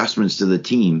any adjustments to the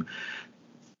team.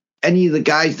 Any of the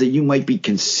guys that you might be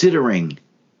considering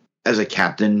as a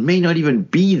captain may not even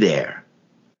be there.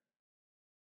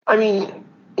 I mean,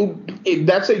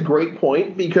 that's a great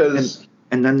point because...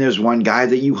 And then there's one guy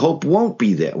that you hope won't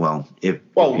be there. Well, if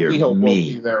you're we hope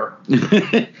me. Won't be there.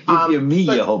 If you're me,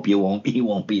 you hope he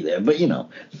won't be there. But, you know.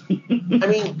 I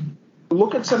mean,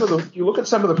 look at some of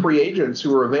the free agents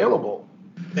who are available.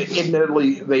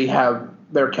 Admittedly, they have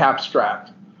their cap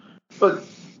strapped. But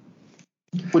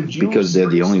would you... Because they're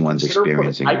the only ones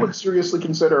experiencing it. I would seriously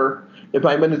consider, if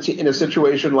I'm in a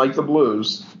situation like the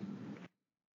Blues,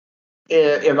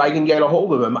 if I can get a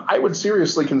hold of him, I would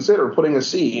seriously consider putting a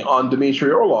C on Dmitry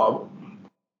Orlov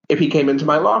if he came into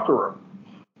my locker room.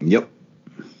 Yep.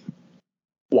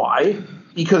 Why?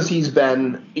 Because he's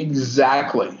been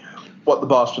exactly what the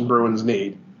Boston Bruins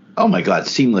need. Oh, my God.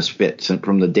 Seamless fit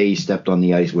from the day he stepped on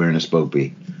the ice wearing a spoke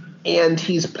bee. And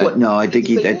he's put... No, I think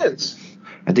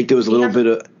I think there was a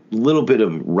little bit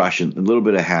of Russian, a little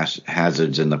bit of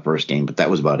hazards in the first game, but that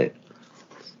was about it.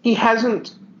 He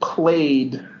hasn't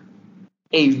played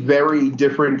a very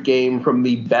different game from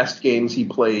the best games he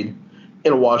played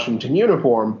in a Washington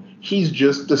uniform. He's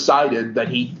just decided that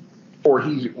he's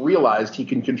realized he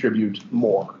can contribute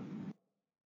more.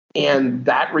 And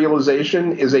that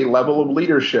realization is a level of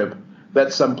leadership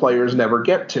that some players never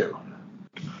get to.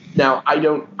 Now,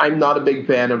 I'm not a big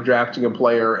fan of drafting a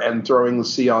player and throwing the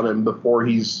C on him before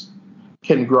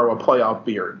can grow a playoff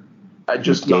beard.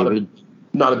 Just not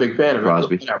a big fan of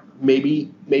Crosby. it. Maybe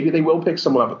they will pick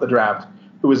someone up at the draft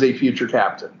who is a future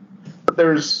captain. But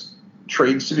there's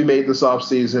trades to be made this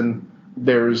offseason.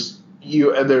 There's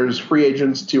free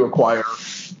agents to acquire.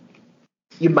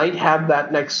 You might have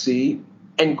that next C,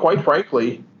 and quite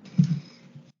frankly,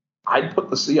 I'd put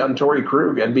the C on Torrey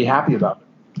Krug and be happy about it.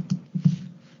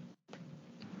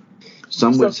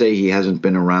 Some would say he hasn't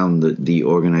been around the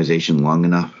organization long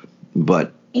enough,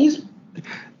 but he's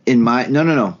in my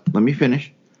no. Let me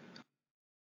finish.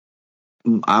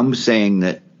 I'm saying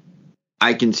that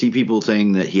I can see people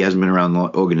saying that he hasn't been around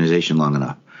the organization long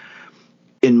enough.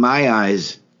 In my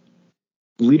eyes,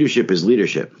 leadership is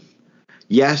leadership.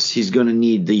 Yes, he's going to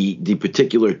need the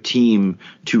particular team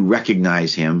to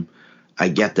recognize him. I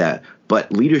get that.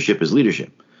 But leadership is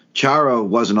leadership. Chara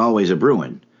wasn't always a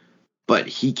Bruin, but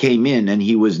he came in and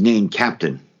he was named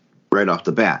captain right off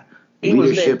the bat. He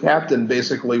was named captain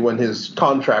basically when his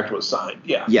contract was signed.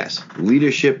 Yeah. Yes,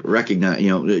 leadership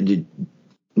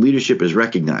leadership is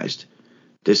recognized.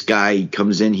 This guy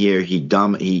comes in here. He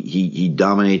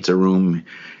dominates a room.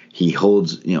 He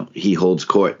holds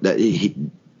court.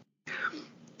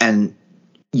 And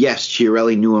yes,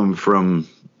 Chiarelli knew him from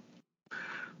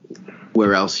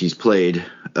where else he's played,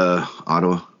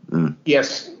 Ottawa.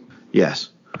 Yes.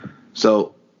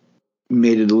 So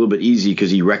made it a little bit easy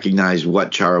because he recognized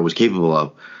what Chara was capable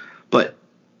of. But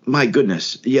my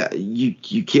goodness, yeah,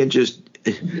 you can't just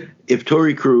if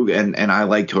Torrey Krug and I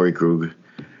like Torrey Krug.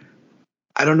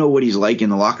 I don't know what he's like in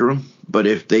the locker room, but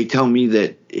if they tell me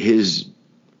that his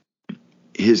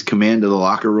command of the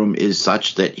locker room is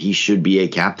such that he should be a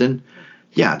captain,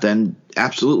 yeah, then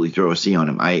absolutely throw a C on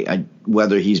him. I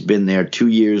whether he's been there 2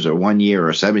 years or 1 year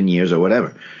or 7 years or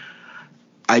whatever.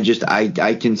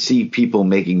 I can see people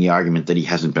making the argument that he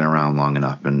hasn't been around long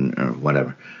enough and or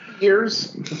whatever.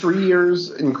 3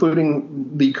 years,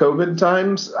 including the COVID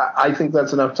times, I think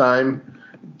that's enough time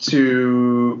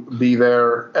to be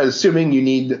there, assuming you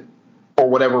need, for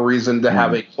whatever reason, to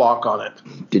have a clock on it.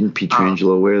 Didn't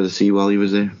Pietrangelo wear the C while he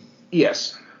was there?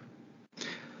 Yes.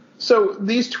 So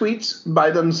these tweets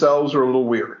by themselves are a little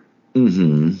weird.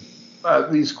 Mm-hmm.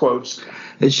 These quotes.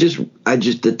 It's just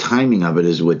the timing of it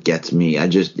is what gets me.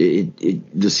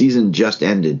 The season just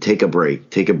ended. Take a break.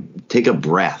 Take a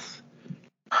breath.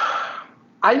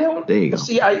 There you go.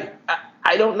 See. I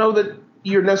don't know that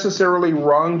you're necessarily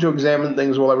wrong to examine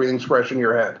things while everything's fresh in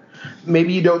your head.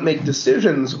 Maybe you don't make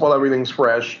decisions while everything's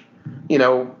fresh,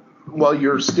 while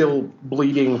you're still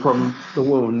bleeding from the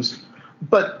wounds,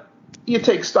 but you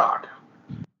take stock.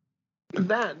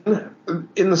 Then,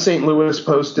 in the St. Louis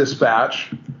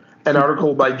Post-Dispatch, an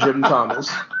article by Jim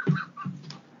Thomas,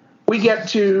 we get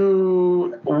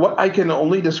to what I can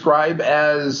only describe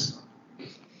as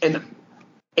a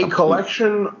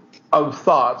collection of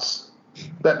thoughts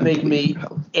that make me,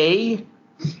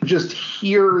 just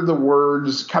hear the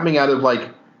words coming out of, like,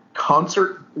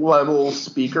 concert-level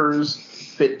speakers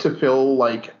fit to fill,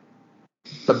 like,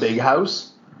 the big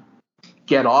house.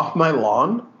 Get off my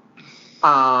lawn.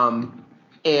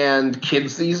 And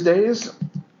kids these days,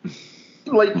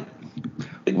 like...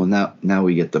 Well, now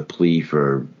we get the plea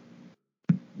for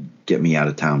get me out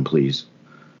of town, please.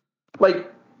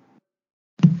 Like,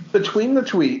 between the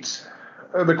tweets,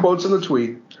 the quotes in the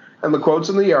tweet, and the quotes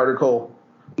in the article,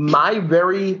 my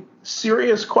very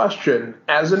serious question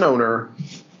as an owner,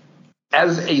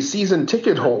 as a season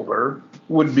ticket holder,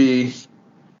 would be,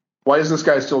 why is this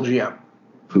guy still GM?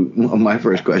 Well, my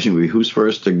first question would be, who's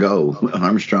first to go,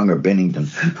 Armstrong or Bennington?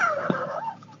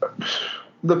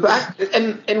 The fact,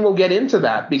 and we'll get into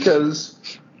that because...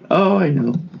 Oh, I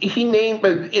know. He named,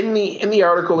 but in the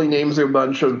article, he names a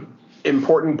bunch of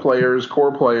important players,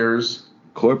 core players.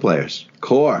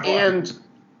 Core. And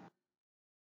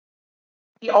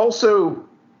he also,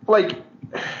 like,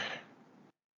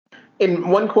 in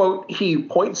one quote, he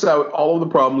points out all of the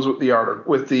problems with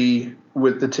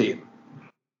the team.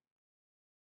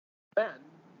 Then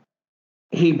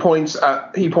he points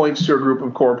to a group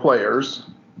of core players.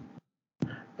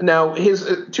 Now,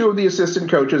 his two of the assistant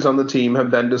coaches on the team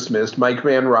have been dismissed, Mike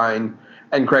Van Ryn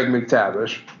and Craig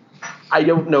McTavish. I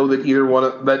don't know that either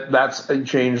one that's a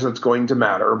change that's going to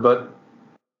matter, but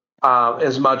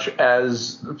as much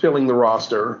as filling the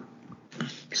roster,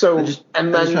 So, I'm just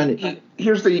trying to.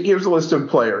 here's the list of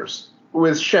players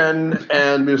with Shen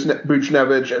and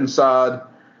Buchnevich and Saad,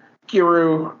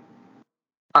 Kiru,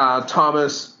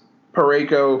 Thomas,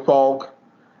 Pareko, Falk,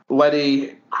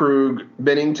 Leddy, Krug,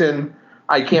 Bennington.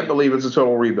 I can't believe it's a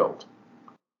total rebuild.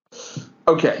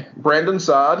 Okay, Brandon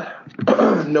Saad,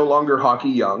 no longer hockey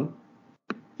young.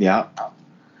 Yeah,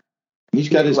 he's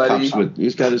got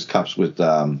his cups with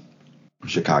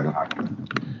Chicago.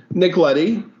 Nick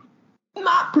Leddy,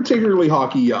 not particularly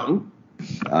hockey young.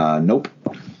 Nope.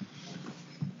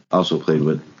 Also played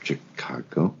with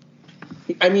Chicago.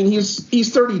 I mean,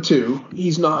 he's 32.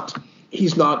 He's not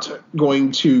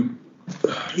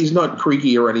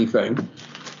creaky or anything.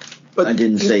 But I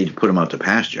didn't say to put him out to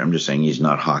pasture. I'm just saying he's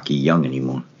not hockey young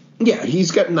anymore. Yeah,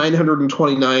 he's got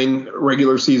 929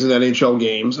 regular season NHL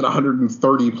games and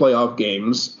 130 playoff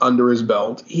games under his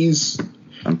belt.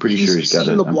 I'm pretty sure he's got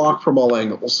seen the block from all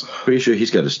angles. Pretty sure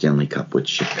he's got a Stanley Cup with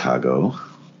Chicago.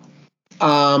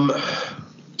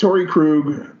 Torrey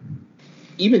Krug,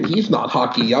 even he's not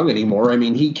hockey young anymore. I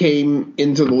mean, he came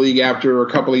into the league after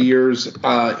a couple of years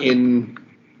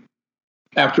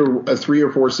after 3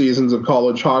 or 4 seasons of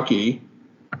college hockey.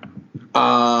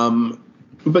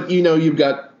 But you've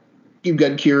got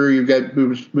Kira, you've got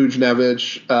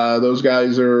Buchnevich. Those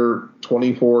guys are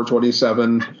 24,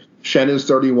 27. Shen is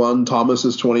 31. Thomas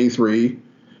is 23.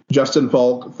 Justin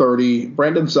Falk, 30.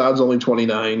 Brandon Saad's only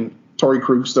 29. Torrey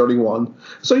Krug's 31.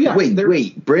 So, yeah. Wait.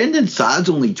 Brandon Saad's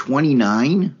only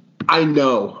 29? I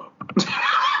know.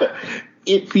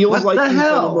 It feels like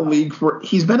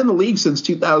he's been in the league since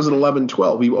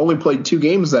 2011-12. He only played 2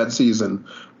 games that season.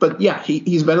 But, yeah,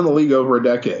 he's been in the league over a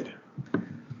decade.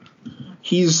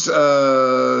 He's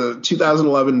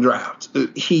 2011 draft.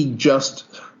 He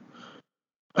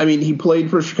played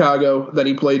for Chicago, then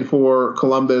he played for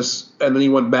Columbus, and then he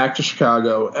went back to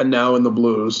Chicago, and now in the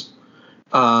Blues.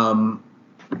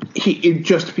 It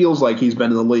just feels like he's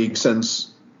been in the league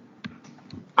since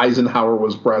Eisenhower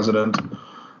was president.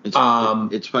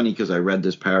 It's funny because I read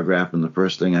this paragraph, and the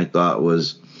first thing I thought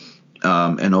was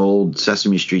an old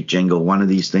Sesame Street jingle. One of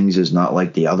these things is not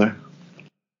like the other.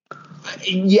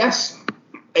 Yes,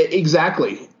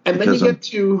 exactly. And then you get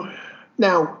to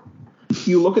now.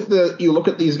 You look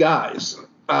at these guys.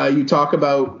 You talk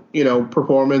about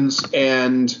performance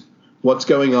and what's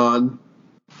going on.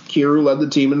 Kiru led the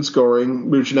team in scoring.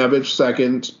 Buchnevich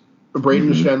second.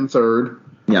 Braden Shen third.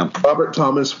 Yeah. Robert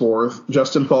Thomas fourth.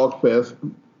 Justin Falk fifth.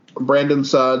 Brandon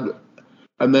Saad,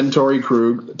 and then Torrey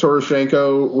Krug.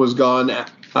 Toroshchenko was gone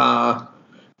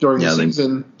during the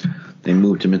season. They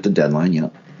moved him at the deadline. Yeah.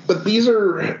 But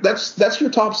that's your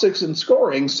top 6 in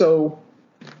scoring, so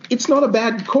it's not a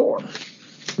bad core.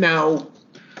 Now,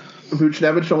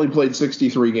 Buchnevich only played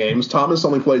 63 games. Thomas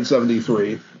only played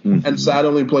 73. And Saad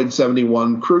only played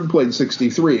 71. Krug played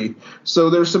 63. So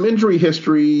there's some injury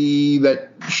history that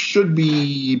should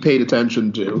be paid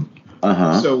attention to.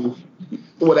 Uh-huh. So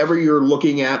whatever you're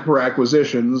looking at for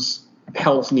acquisitions,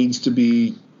 health needs to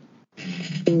be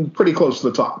pretty close to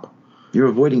the top. You're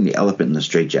avoiding the elephant in the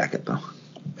straitjacket, though.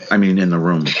 I mean, in the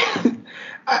room.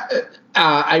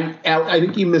 I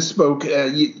think you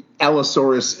misspoke.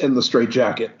 Allosaurus in the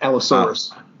straitjacket.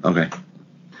 Allosaurus. Oh, okay.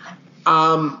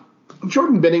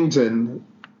 Jordan Bennington.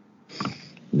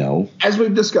 No. As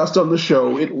we've discussed on the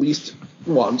show at least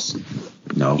once.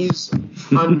 No. He's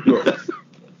ungood.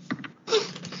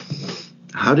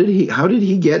 How did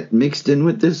he get mixed in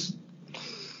with this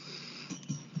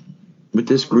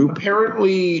group?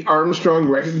 Apparently, Armstrong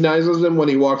recognizes him when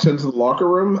he walks into the locker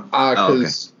room.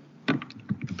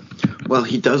 Well,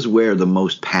 he does wear the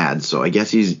most pads, so I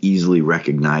guess he's easily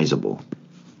recognizable.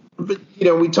 But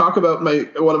we talk about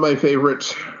one of my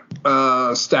favorite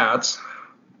stats,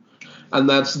 and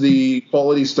that's the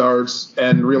quality starts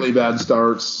and really bad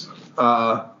starts.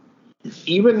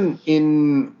 Even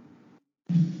in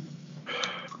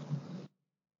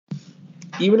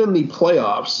the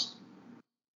playoffs,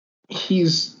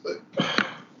 he's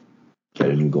get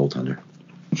a new goaltender.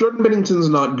 Jordan Bennington's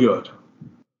not good.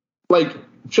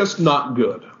 Just not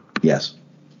good. Yes.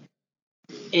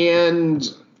 And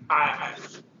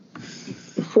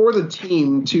for the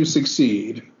team to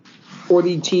succeed, for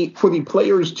the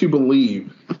players to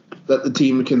believe that the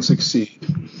team can succeed,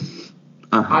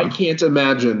 I can't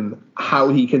imagine how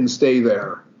he can stay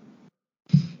there.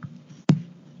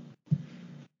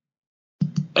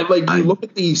 And you look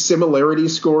at the similarity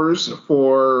scores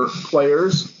for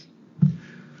players.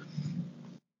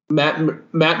 Matt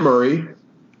Murray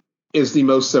is the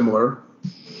most similar.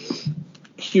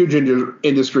 Huge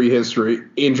injury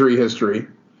history.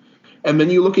 And then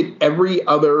you look at every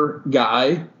other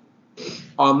guy,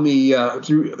 on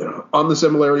the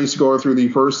similarity score through the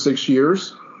first 6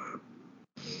 years.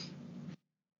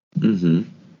 Mm-hmm.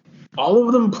 All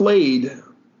of them played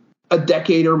a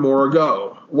decade or more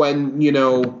ago when,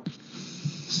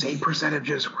 save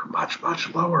percentages were much,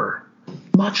 much lower.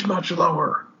 Much, much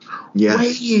lower. Yes.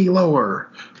 Way lower.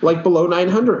 Like below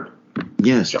 900.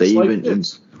 Yes,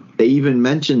 they even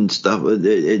mentioned stuff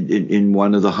in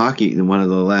one of the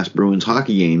last Bruins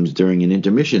hockey games during an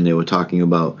intermission. They were talking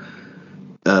about,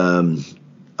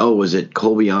 was it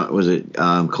Colby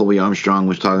Armstrong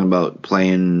was talking about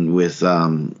playing with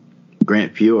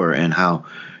Grant Fuhr and how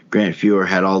Grant Fuhr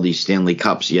had all these Stanley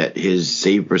Cups, yet his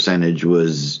save percentage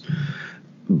was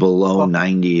below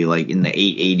 90, like in the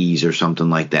 880s or something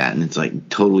like that. And it's like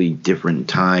totally different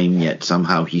time, yet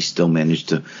somehow he still managed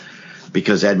to,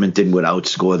 because Edmonton would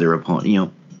outscore their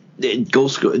opponent.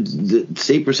 The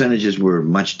save percentages were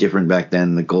much different back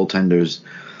then. The goaltenders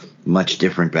much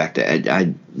different back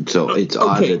then. So it's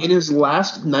odd. Okay, in his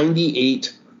last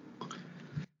 98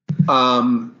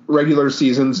 regular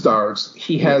season starts,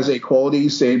 he has a quality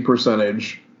save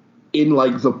percentage in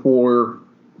like the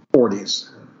 440s.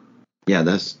 Yeah,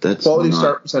 that's quality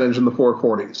start percentage in the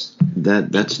 440s.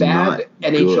 That's not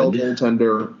NHL good.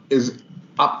 Goaltender is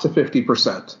up to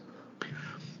 50%.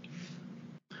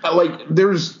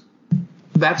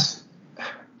 That's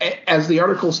as the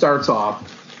article starts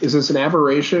off. Is this an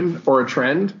aberration or a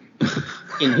trend?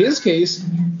 In his case,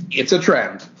 it's a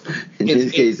trend. In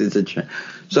his case, it's a trend.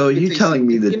 So are you telling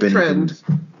me that trend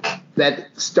that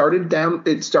started down?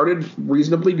 It started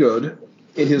reasonably good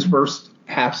in his first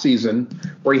half season,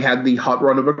 where he had the hot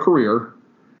run of a career,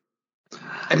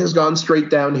 and has gone straight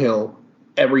downhill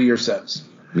every year since.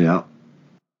 Yeah.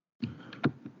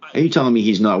 Are you telling me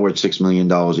he's not worth $6 million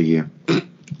a year?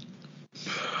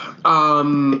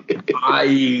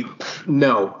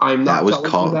 No, I'm not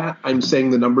telling you that. I'm saying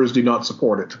the numbers do not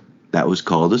support it. That was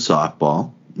called a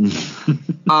softball.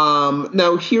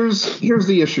 Now here's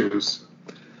the issues.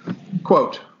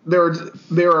 Quote,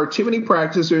 there are too many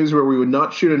practices where we would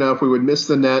not shoot enough, we would miss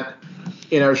the net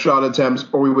in our shot attempts,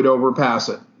 or we would overpass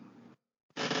it.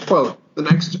 Quote, the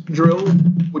next drill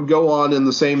would go on and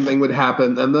the same thing would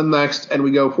happen, and then next, and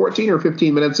we go 14 or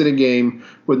 15 minutes in a game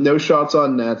with no shots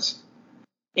on nets,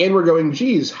 and we're going,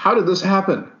 geez, how did this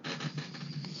happen?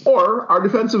 Or our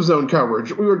defensive zone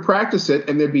coverage. We would practice it,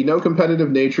 and there'd be no competitive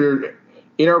nature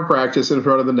in our practice in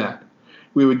front of the net.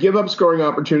 We would give up scoring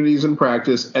opportunities in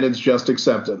practice, and it's just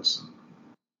acceptance.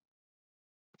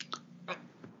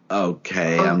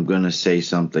 Okay, I'm going to say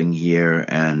something here,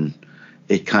 and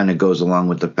it kind of goes along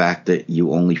with the fact that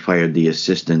you only fired the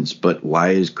assistants, but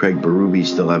why does Craig Berube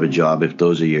still have a job if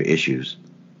those are your issues?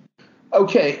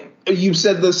 Okay, you've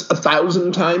said this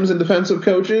 1,000 times in defensive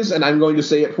coaches, and I'm going to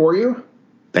say it for you.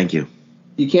 Thank you.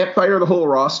 You can't fire the whole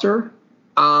roster,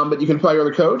 but you can fire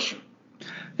the coach.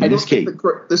 I don't think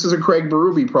this is a Craig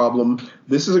Berube problem.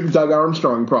 This is a Doug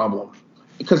Armstrong problem.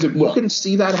 Because if you can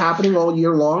see that happening all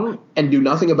year long and do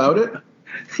nothing about it.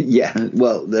 Yeah,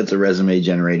 well, that's a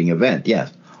resume-generating event,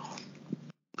 yes.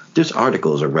 This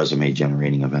article is a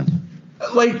resume-generating event.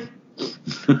 Like,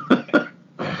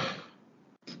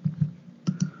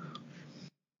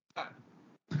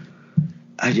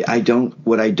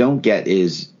 what I don't get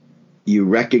is you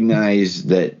recognize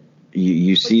that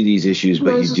you see these issues,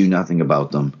 but you do nothing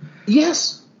about them.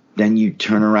 Yes. Then you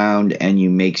turn around and you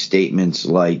make statements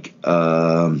like,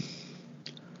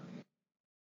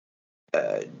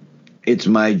 it's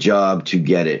my job to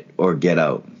get it or get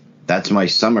out. That's my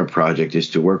summer project,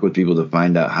 is to work with people to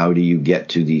find out how do you get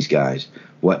to these guys,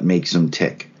 what makes them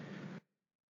tick.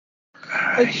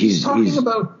 Like he's talking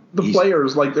about the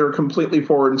players like they're a completely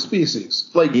foreign species.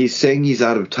 Like he's saying he's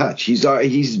out of touch. He's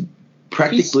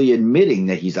practically admitting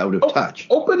that he's out of touch.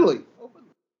 Openly.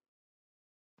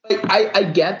 Like, I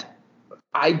get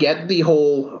the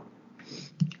whole.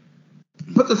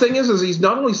 But the thing is he's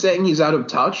not only saying he's out of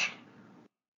touch.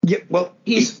 Yeah, well,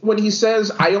 when he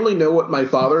says, "I only know what my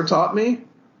father taught me."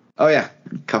 Oh yeah,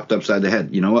 cupped upside the head.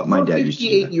 You know what my dad used to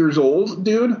do. 58 years old,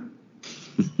 dude.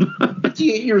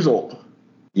 58 years old.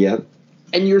 Yeah.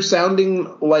 And you're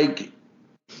sounding like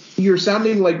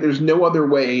there's no other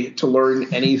way to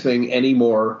learn anything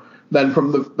anymore than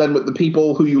with the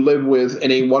people who you live with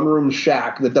in a one-room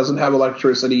shack that doesn't have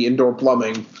electricity, indoor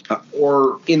plumbing,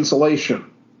 or insulation.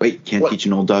 Wait, can't teach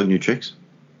an old dog new tricks?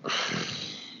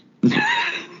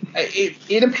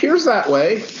 It appears that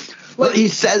way. Well, he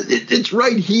says it's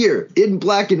right here in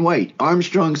black and white.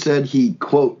 Armstrong said he,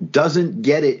 quote, doesn't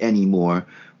get it anymore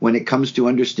when it comes to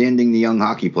understanding the young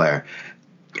hockey player.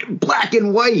 Black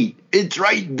and white. It's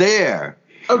right there.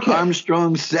 Okay.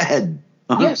 Armstrong said.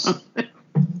 Yes.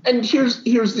 And here's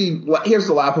the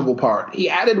laughable part. He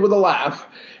added with a laugh,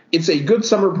 "It's a good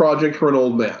summer project for an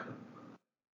old man."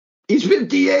 He's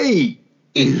 58.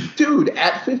 Dude,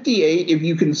 at 58, if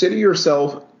you consider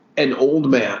yourself an old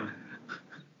man,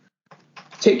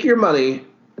 take your money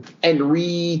and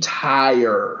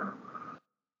retire.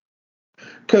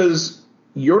 Because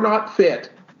you're not fit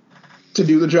to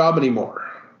do the job anymore.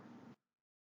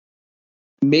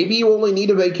 Maybe you only need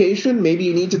a vacation. Maybe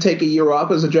you need to take a year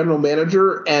off as a general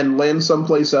manager and land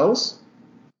someplace else.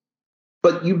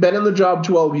 But you've been in the job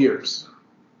 12 years.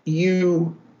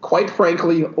 You, quite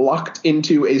frankly, lucked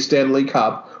into a Stanley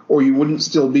Cup, or you wouldn't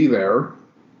still be there.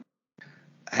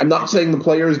 I'm not saying the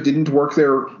players didn't work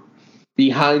their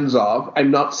behinds off.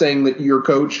 I'm not saying that your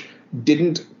coach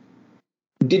didn't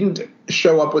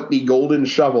show up with the golden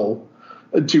shovel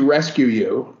to rescue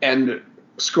you and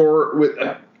score with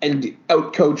and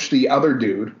outcoach the other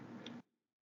dude.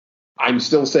 I'm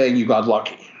still saying you got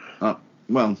lucky.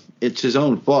 Well, it's his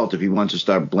own fault if he wants to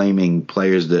start blaming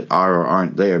players that are or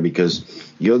aren't there, because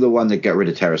you're the one that got rid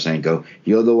of Tarasenko.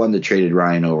 You're the one that traded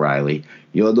Ryan O'Reilly.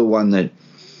 You're the one that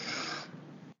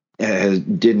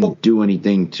didn't do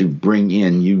anything to bring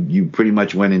in. You pretty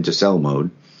much went into sell mode.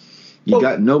 You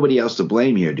got nobody else to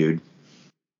blame here, dude.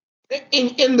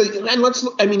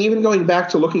 Even going back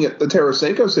to looking at the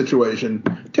Tarasenko situation,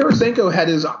 Tarasenko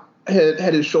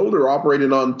had his shoulder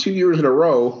operated on 2 years in a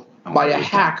row by a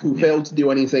hack who failed to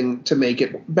do anything to make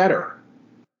it better.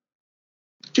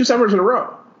 2 summers in a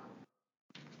row.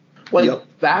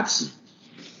 That's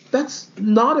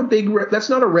not that's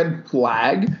not a red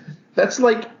flag. That's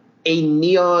like a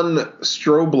neon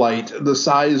strobe light the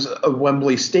size of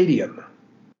Wembley Stadium.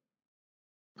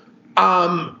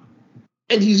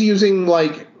 And he's using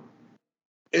like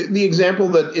the example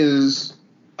that is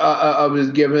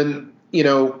given,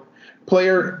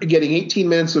 player getting 18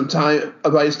 minutes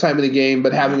of ice time in a game,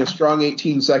 but having a strong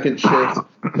 18-second shift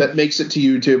that makes it to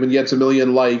YouTube and gets 1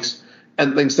 million likes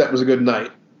and thinks that was a good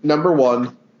night. Number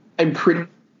one, I'm pretty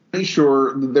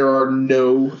sure that there are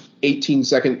no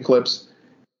 18-second clips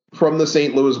from the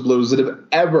St. Louis Blues that have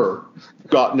ever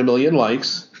gotten 1 million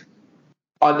likes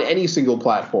on any single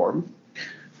platform.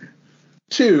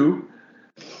 Two,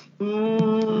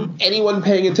 anyone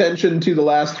paying attention to the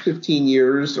last 15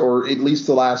 years, or at least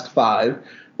the last 5,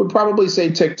 would probably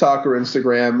say TikTok or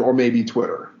Instagram or maybe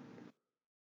Twitter.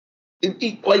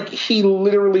 He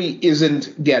literally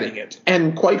isn't getting it.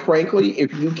 And quite frankly,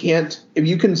 if you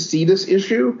can see this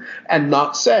issue and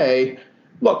not say,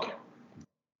 look,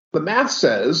 the math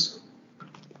says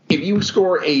if you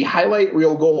score a highlight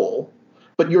reel goal,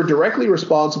 but you're directly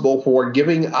responsible for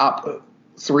giving up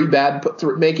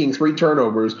making 3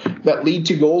 turnovers that lead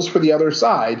to goals for the other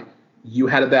side, you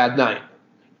had a bad night.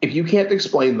 If you can't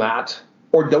explain that,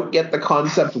 or don't get the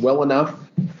concept well enough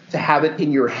to have it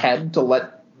in your head to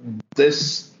let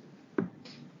this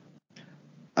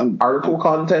article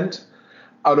content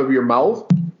out of your mouth,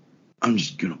 I'm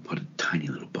just going to put a tiny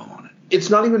little bow on it. It's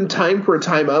not even time for a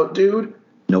timeout, dude.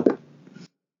 Nope.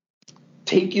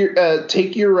 Take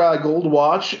your gold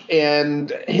watch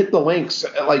and hit the links.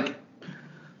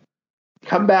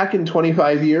 Come back in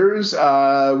 25 years.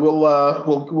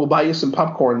 We'll buy you some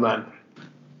popcorn then.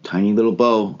 Tiny little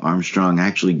bow. Armstrong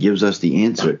actually gives us the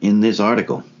answer in this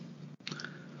article.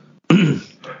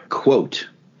 Quote,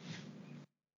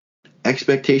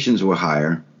 expectations were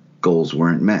higher, goals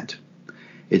weren't met.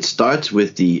 It starts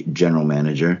with the general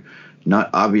manager not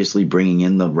obviously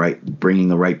bringing the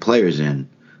right players in,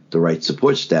 the right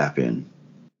support staff in.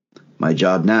 My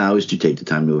job now is to take the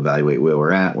time to evaluate where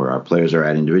we're at, where our players are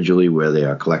at individually, where they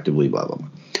are collectively, blah, blah,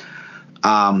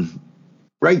 blah.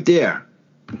 Right there,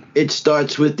 it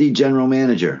starts with the general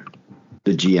manager,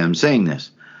 the GM, saying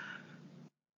this.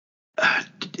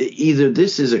 Either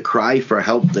this is a cry for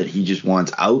help that he just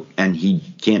wants out and he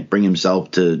can't bring himself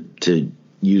to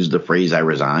use the phrase, I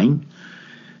resign.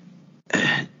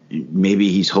 Maybe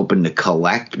he's hoping to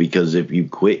collect, because if you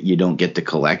quit, you don't get to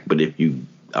collect, but if you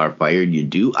are fired, you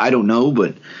do. I don't know,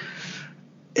 but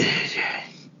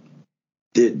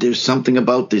there's something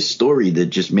about this story that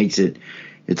just makes it's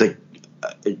like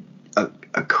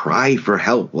a cry for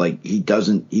help. Like he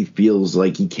feels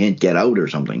like he can't get out or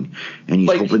something, and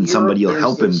he's hoping somebody will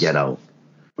help him get out.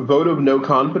 Vote of no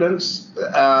confidence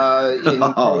in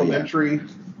parliamentary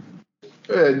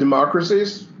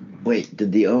democracies. Wait,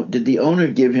 did the owner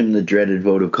give him the dreaded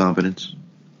vote of confidence?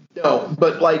 No,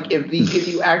 but if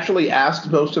you actually asked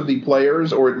most of the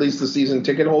players, or at least the season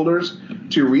ticket holders,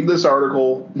 to read this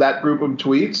article, that group of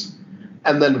tweets,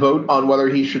 and then vote on whether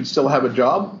he should still have a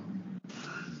job,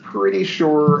 pretty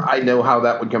sure I know how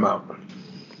that would come out.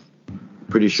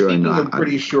 Pretty sure Speaking not. of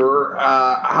pretty sure,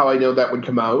 how I know that would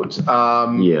come out.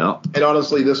 Yeah. And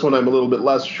honestly, this one I'm a little bit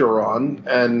less sure on,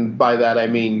 and by that I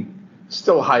mean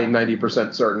still high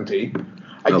 90% certainty.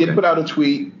 I did put out a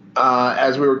tweet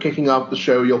as we were kicking off the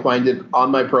show. You'll find it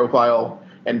on my profile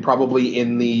and probably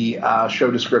in the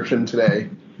show description today.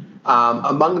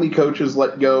 Among the coaches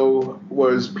let go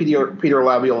was Peter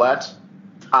Laviolette.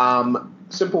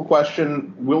 Simple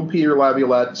question: will Peter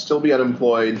Laviolette still be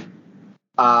unemployed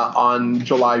on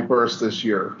July 1st this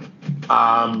year?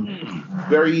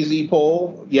 Very easy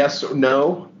poll: yes or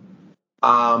no.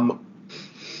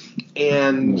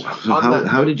 And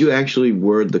how did you actually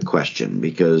word the question?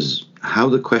 Because how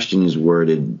the question is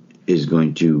worded is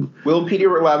going to... Will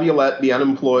Peter Laviolette be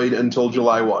unemployed until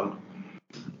July 1?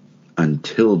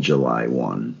 Until July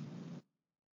 1.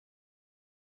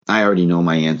 I already know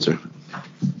my answer.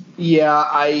 Yeah,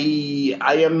 I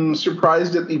am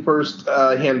surprised at the first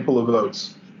handful of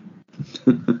votes.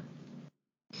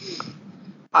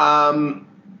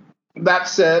 That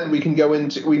said, we can go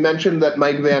into... We mentioned that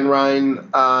Mike Van Ryn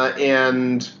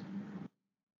and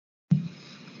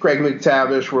Craig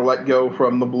McTavish were let go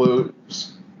from the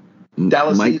Blues.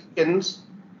 Dallas Eakins.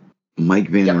 Mike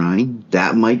Van Ryn?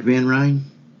 That Mike Van Ryn?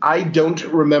 I don't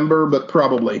remember, but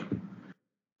probably.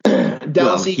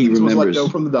 Dallas Eakins was let go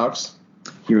from the Ducks.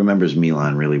 He remembers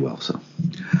Milan really well, so.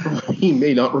 He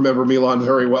may not remember Milan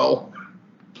very well.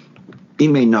 He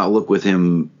may not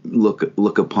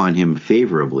look upon him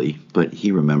favorably, but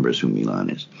he remembers who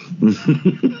Milan is.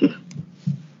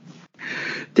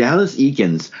 Dallas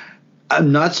Eakins.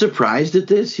 I'm not surprised at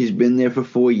this. He's been there for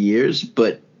 4 years,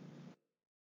 but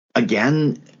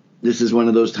again, this is one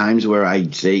of those times where I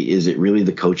say, is it really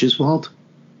the coach's fault?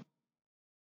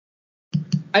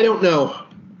 I don't know.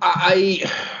 I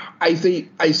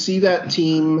see that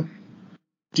team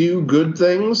do good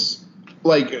things.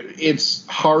 Like, it's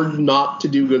hard not to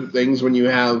do good things when you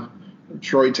have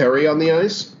Troy Terry on the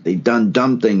ice. They've done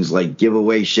dumb things like give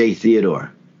away Shea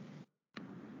Theodore.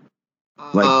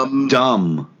 Like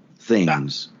dumb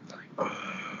things.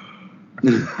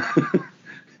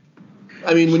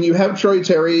 I mean, when you have Troy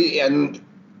Terry and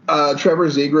Trevor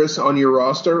Zegras on your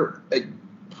roster, it's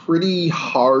pretty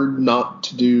hard not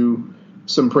to do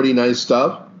some pretty nice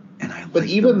stuff. But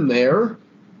even there,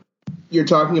 you're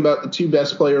talking about the two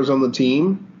best players on the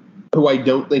team, who I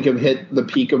don't think have hit the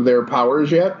peak of their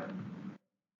powers yet.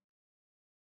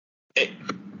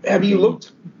 Have you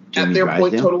looked at their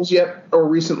point totals yet, or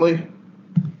recently?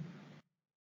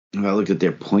 Have I looked at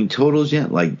their point totals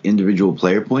yet? Like individual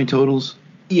player point totals?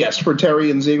 Yes, for Terry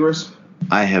and Zegras.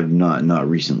 I have not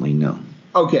recently, no.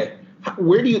 Okay.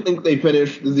 Where do you think they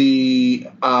finished the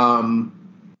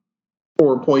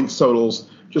 4 points totals?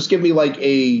 Just give me like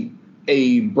a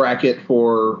bracket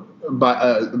for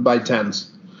by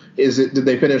tens. Did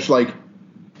they finish like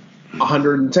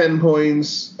 110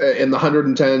 points in the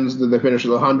 110s? Did they finish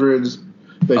in the hundreds?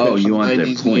 You want their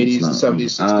points, the 80s, the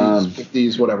 70s, 60s,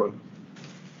 50s, whatever.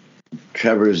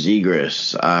 Trevor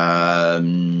Zegras,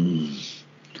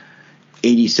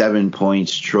 87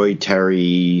 points. Troy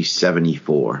Terry,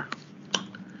 74.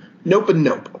 Nope and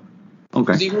nope.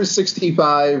 Okay. Zegras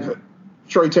 65,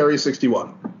 Troy Terry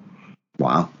 61.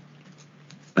 Wow.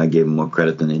 I gave him more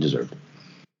credit than they deserved.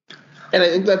 And I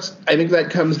think that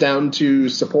comes down to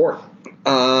support.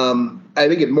 I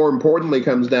think it more importantly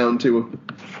comes down to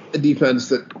a defense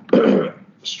that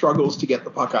struggles to get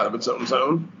the puck out of its own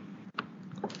zone.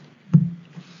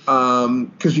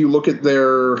 Because you look at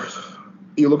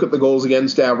the goals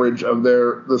against average of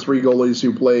the 4 goalies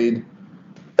who played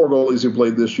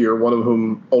this year, one of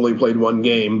whom only played one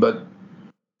game, but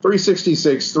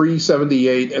 366,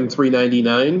 378, and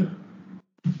 399.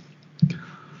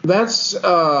 That's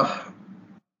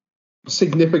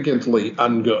significantly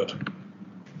ungood.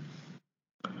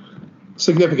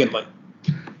 Significantly.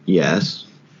 Yes.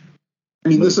 I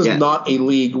mean, this is not a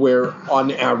league where,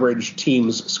 on average,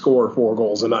 teams score 4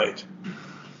 goals a night.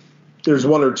 There's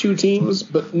 1 or 2 teams,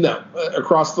 but no.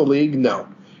 Across the league, no.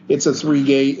 It's a 3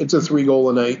 goal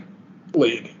a night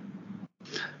league.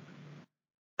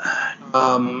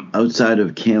 Outside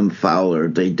of Cam Fowler,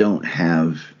 they don't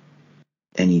have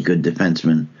any good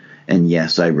defensemen. And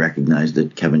yes, I recognize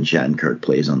that Kevin Shattenkirk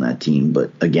plays on that team.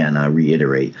 But again, I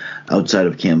reiterate, outside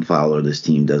of Cam Fowler, this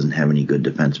team doesn't have any good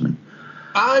defensemen.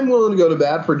 I'm willing to go to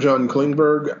bat for John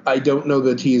Klingberg. I don't know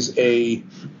that he's a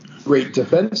great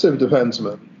defensive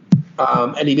defenseman.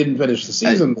 And he didn't finish the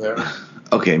season there.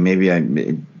 Okay, maybe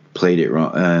I played it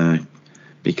wrong.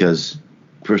 Because,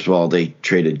 first of all, they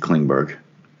traded Klingberg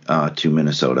to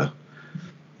Minnesota.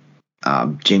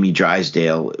 Jamie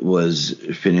Drysdale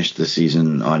finished the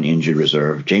season on injured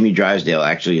reserve. Jamie Drysdale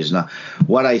actually is not,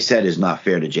 what I said is not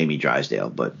fair to Jamie Drysdale,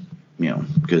 but,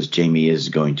 because Jamie is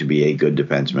going to be a good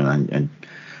defenseman. And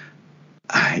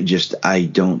I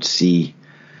don't see,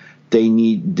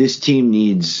 this team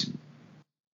needs,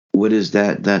 what is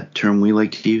that term we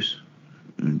like to use?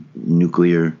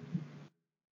 Nuclear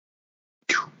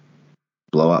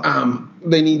blow up.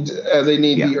 They need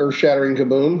the earth-shattering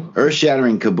kaboom.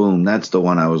 Earth-shattering kaboom. That's the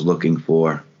one I was looking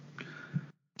for.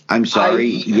 I'm sorry.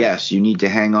 Yes, you need to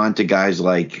hang on to guys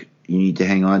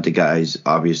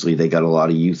Obviously, they got a lot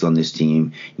of youth on this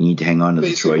team. You need to hang on to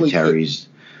the Troy Terrys.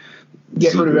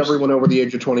 Get rid of everyone over the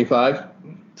age of 25.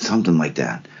 Something like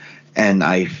that. And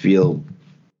I feel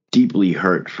deeply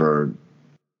hurt for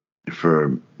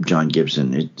John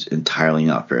Gibson. It's entirely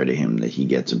not fair to him that he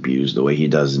gets abused the way he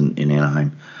does in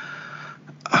Anaheim.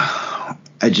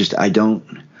 I don't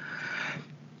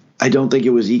think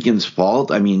it was Eakin's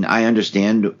fault. I mean, I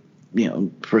understand,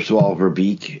 first of all,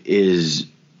 Verbeek is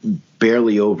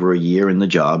barely over a year in the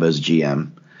job as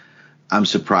GM. I'm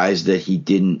surprised that he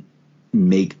didn't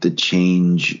make the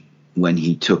change when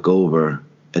he took over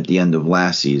at the end of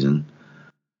last season.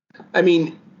 I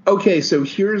mean, okay, so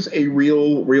here's a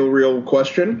real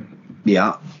question.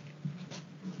 Yeah.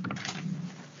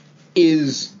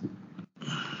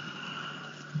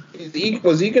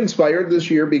 Was Eakin fired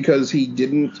this year because he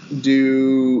didn't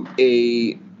do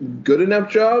a good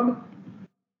enough job,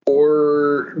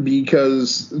 or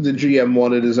because the GM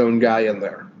wanted his own guy in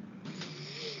there?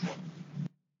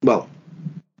 Well,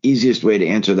 easiest way to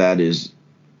answer that is,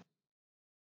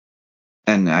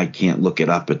 and I can't look it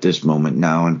up at this moment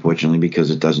now, unfortunately, because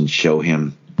it doesn't show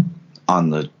him on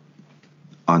the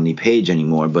page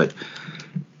anymore, but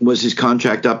was his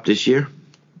contract up this year?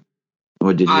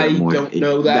 Or did he have more? I don't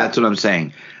know that. That's what I'm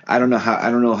saying. I don't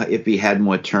know if he had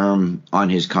more term on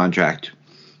his contract,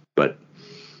 but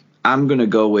I'm going to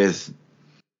go with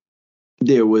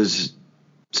there was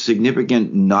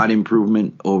significant not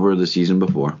improvement over the season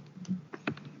before.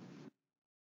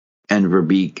 And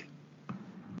Verbeek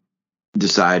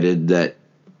decided that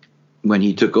when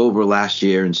he took over last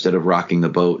year, instead of rocking the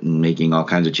boat and making all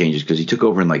kinds of changes, because he took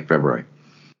over in like February,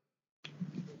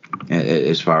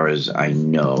 as far as I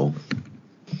know.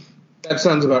 That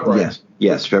sounds about right.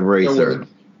 Yes, February 3rd.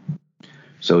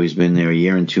 So he's been there a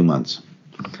year and 2 months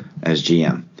as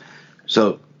GM.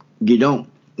 So you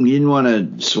didn't want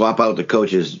to swap out the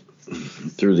coaches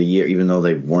through the year, even though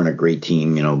they weren't a great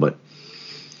team, but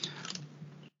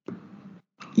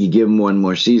you give him one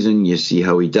more season, you see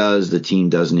how he does, the team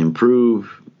doesn't improve.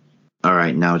 All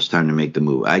right, now it's time to make the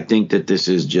move. I think that this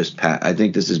is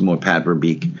more Pat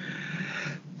Verbeek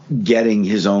getting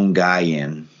his own guy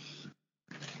in,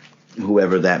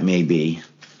 whoever that may be,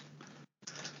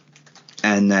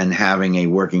 and then having a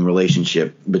working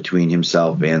relationship between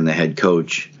himself and the head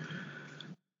coach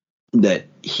that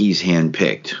he's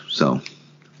handpicked. So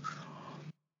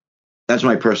that's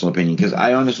my personal opinion, because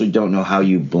I honestly don't know how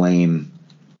you blame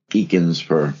Eakins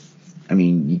for. I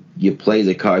mean, you play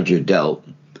the cards you're dealt,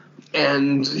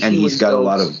 and he's got a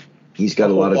lot of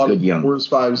good young 4s,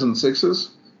 5s, and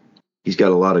 6s. He's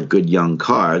got a lot of good young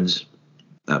cards,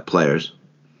 players,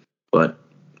 but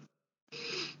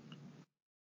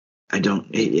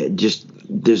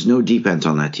there's no defense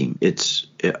on that team. It's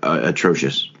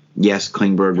atrocious. Yes,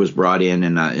 Klingberg was brought in,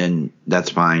 and that's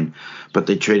fine, but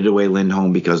they traded away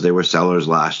Lindholm because they were sellers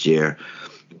last year.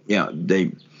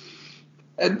 They.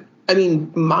 And I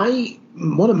mean,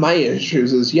 one of my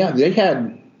issues is they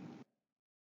had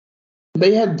 3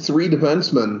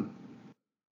 defensemen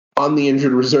on the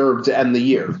injured reserve to end the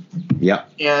year. Yeah.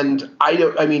 And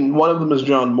one of them is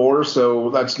John Moore,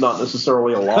 so that's not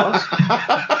necessarily a loss.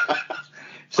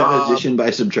 So addition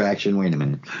by subtraction, wait a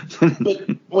minute.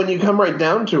 But when you come right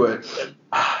down to it,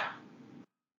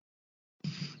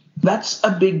 that's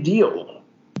a big deal.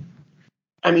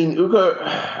 I mean,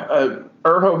 Urho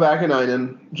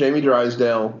Vakanainen, Jamie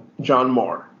Drysdale, John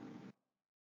Moore.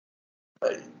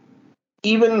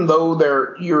 Even though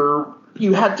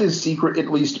you had to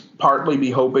at least partly be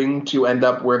hoping to end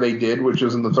up where they did, which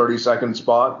is in the 32nd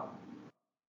spot,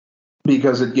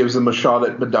 because it gives them a shot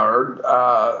at Bedard.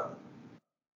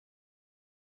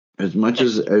 As much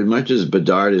as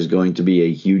Bedard is going to be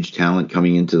a huge talent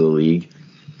coming into the league,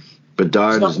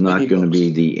 Bedard is not going to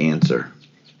be the answer.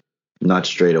 Not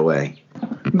straight away.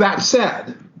 That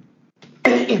said,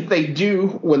 if they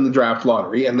do win the draft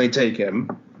lottery and they take him,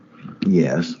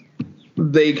 yes,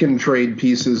 they can trade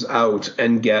pieces out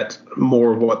and get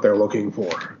more of what they're looking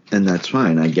for. And that's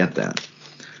fine. I get that.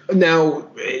 Now,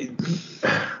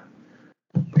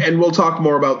 And we'll talk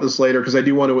more about this later because I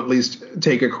do want to at least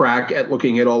take a crack at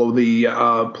looking at all of the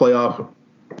playoff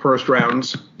first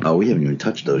rounds. Oh, we haven't even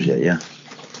touched those yet, yeah.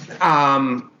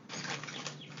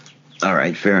 All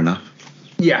right, fair enough.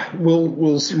 Yeah,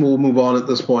 we'll move on at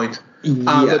this point.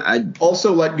 I'd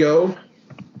also let go,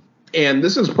 and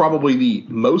this is probably the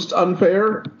most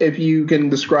unfair, if you can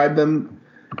describe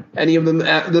any of them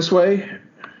this way.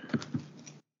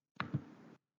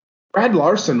 Brad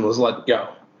Larson was let go.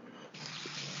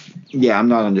 Yeah, I'm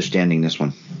not understanding this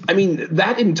one. I mean,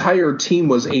 that entire team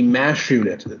was a mash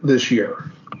unit this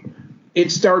year.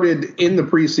 It started in the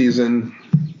preseason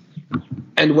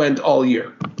and went all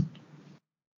year.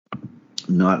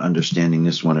 Not understanding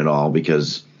this one at all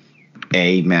because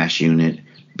A, mash unit,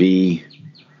 B,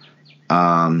 if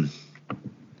I'm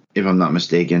not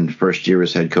mistaken, first year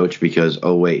as head coach because,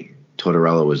 oh, wait,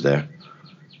 Tortorella was there.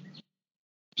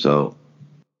 So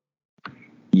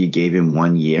you gave him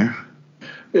 1 year?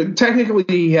 Technically,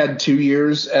 he had 2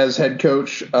 years as head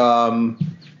coach.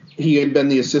 He had been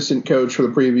the assistant coach for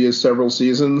the previous several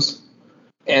seasons.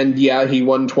 And, yeah, he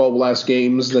won 12 less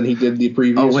games than he did the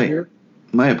previous year.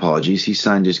 My apologies. He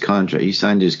signed his contract. He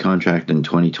signed his contract in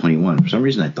 2021. For some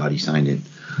reason, I thought he signed it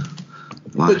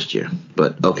last year.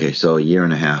 But, okay, so a year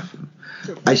and a half.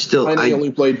 I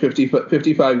only played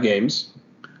 55 games.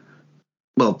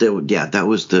 Well, that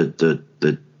was the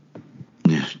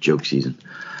joke season.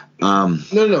 No,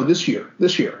 this year.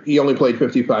 This year. He only played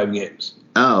 55 games.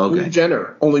 Oh, okay. Boone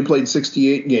Jenner only played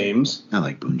 68 games. I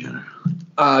like Boone Jenner.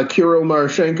 Kirill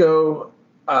Marashenko,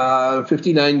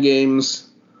 59 games.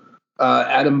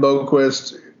 Adam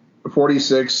Boquist,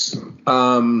 46.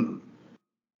 And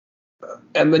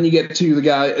then you get to the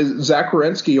guy, Zach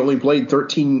Werenski only played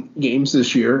 13 games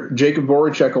this year. Jacob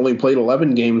Voracek only played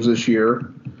 11 games this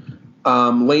year.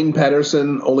 Lane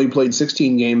Patterson only played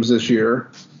 16 games this year.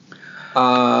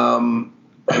 The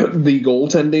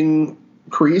goaltending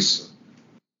crease,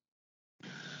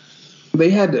 they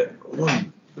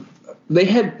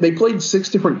played 6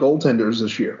 different goaltenders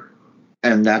this year.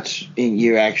 And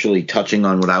you're actually touching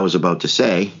on what I was about to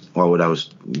say, or what I was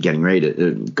getting ready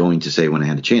to going to say when I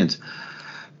had a chance.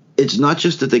 It's not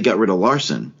just that they got rid of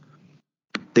Larson;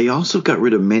 they also got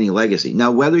rid of Manny Legacy. Now,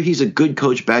 whether he's a good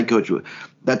coach, bad coach,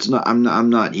 that's not. I'm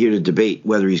not here to debate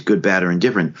whether he's good, bad, or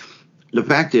indifferent. The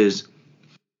fact is,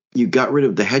 you got rid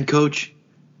of the head coach.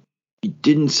 You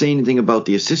didn't say anything about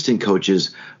the assistant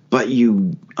coaches, but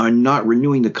you are not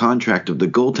renewing the contract of the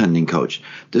goaltending coach.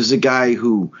 This is a guy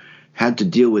who had to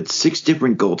deal with 6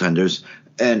 different goaltenders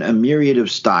and a myriad of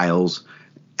styles.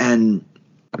 And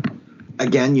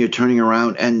again, you're turning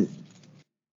around and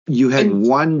you had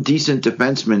one decent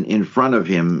defenseman in front of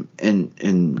him, and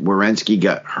Werenski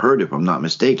got hurt, if I'm not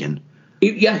mistaken.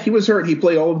 He was hurt. He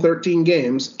played all of 13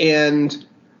 games. And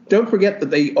don't forget that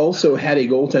they also had a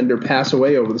goaltender pass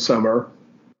away over the summer.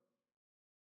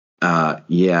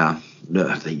 Yeah.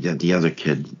 The other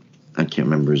kid, I can't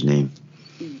remember his name.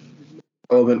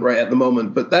 Relevant right at the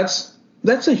moment, but that's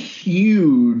a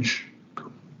huge.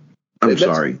 I'm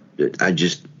sorry. I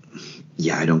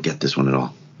don't get this one at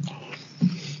all.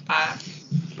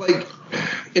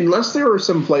 Unless there are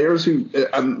some players who,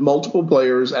 multiple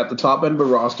players at the top end of the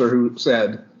roster who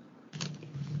said,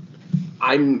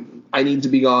 I need to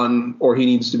be gone, or he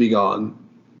needs to be gone.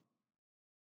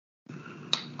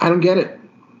 I don't get it.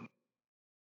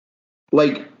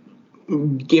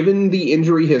 Given the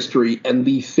injury history and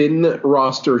the thin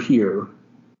roster here,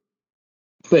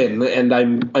 and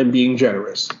I'm being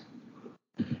generous,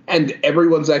 and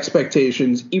everyone's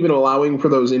expectations, even allowing for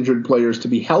those injured players to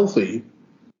be healthy,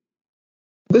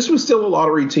 this was still a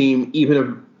lottery team, even if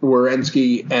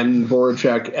Werenski and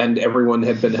Voracek and everyone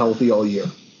had been healthy all year.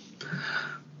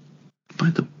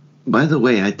 By the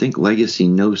way, I think Legacy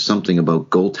knows something about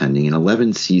goaltending. In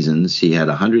 11 seasons, he had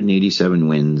 187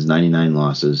 wins, 99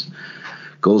 losses.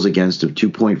 Goals against of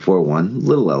 2.41, a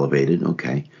little elevated,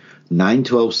 okay.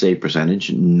 912 save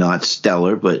percentage, not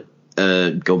stellar, but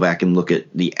go back and look at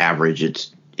the average,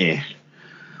 it's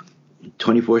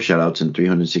 24 shutouts in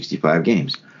 365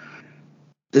 games.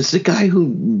 This is a guy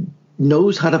who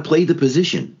knows how to play the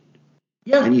position.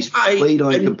 Yeah, and he's played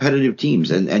on competitive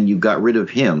teams, and you got rid of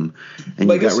him,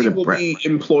 and you got rid of Brad. Will be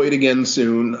employed again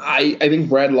soon. I think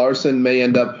Brad Larson may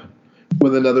end up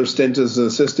with another stint as an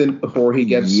assistant before he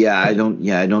gets. I don't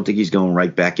think he's going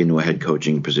right back into a head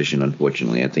coaching position.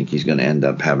 Unfortunately, I think he's going to end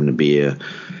up having to be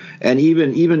and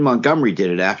even Montgomery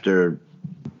did it after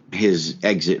his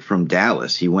exit from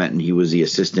Dallas. He went and he was the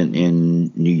assistant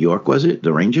in New York. Was it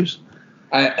the Rangers?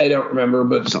 I don't remember,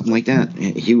 but something like that.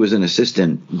 He was an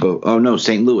assistant.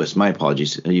 St. Louis. My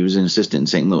apologies. He was an assistant in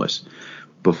St. Louis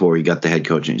before he got the head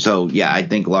coaching. So, yeah, I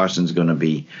think Larson's going to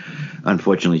be,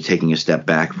 unfortunately, taking a step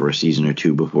back for a season or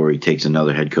two before he takes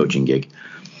another head coaching gig.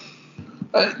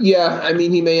 Yeah, I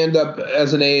mean, he may end up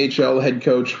as an AHL head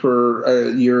coach for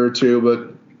a year or two, but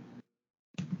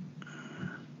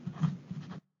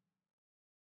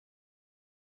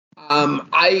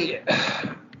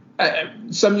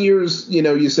some years,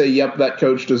 you say, "Yep, that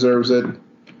coach deserves it."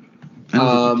 He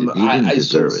didn't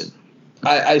deserve it.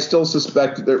 I still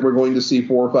suspect that we're going to see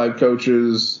 4 or 5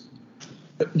 coaches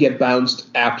get bounced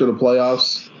after the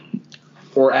playoffs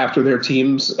or after their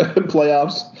team's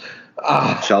playoffs.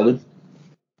 Sheldon,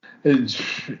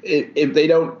 if they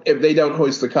don't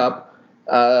hoist the cup,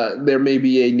 there may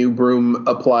be a new broom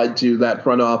applied to that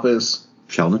front office.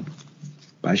 Sheldon.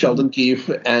 By Sheldon Keefe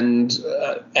and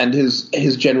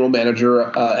his general manager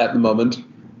at the moment,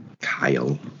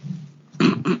 Kyle.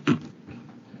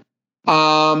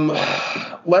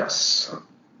 Let's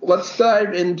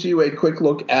dive into a quick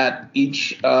look at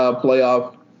each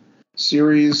playoff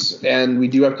series, and we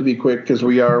do have to be quick because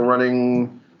we are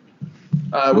running.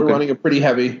 We're running a pretty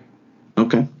heavy.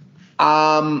 Okay.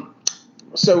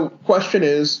 So, question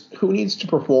is, who needs to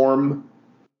perform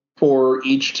for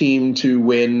each team to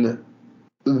win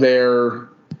their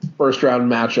first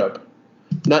round matchup?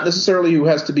 Not necessarily who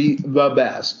has to be the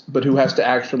best, but who has to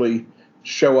actually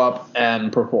show up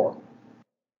and perform.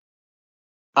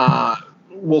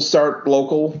 We'll start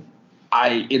local.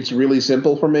 It's really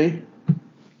simple for me.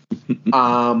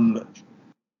 For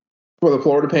the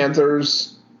Florida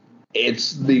Panthers,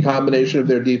 it's the combination of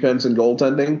their defense and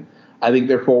goaltending. I think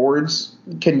their forwards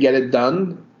can get it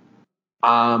done.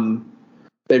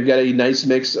 They've got a nice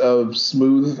mix of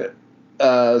smooth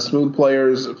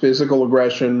players, physical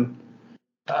aggression.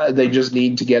 They just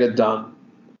need to get it done.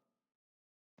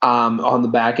 On the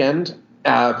back end,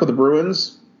 for the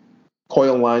Bruins,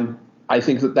 Coyle line. I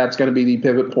think that's going to be the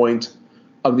pivot point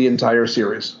of the entire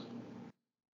series.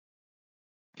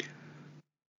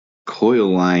 Coyle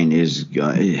line is.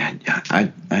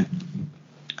 I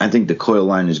think the Coyle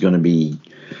line is going to be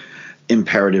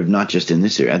imperative, not just in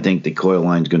this area. I think the Coyle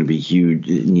line is going to be huge.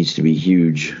 It needs to be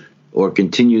huge, or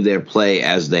continue their play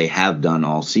as they have done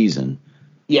all season.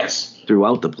 Yes.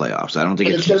 Throughout the playoffs. I don't think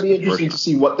it's going to be interesting to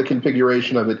see what the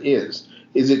configuration of it is.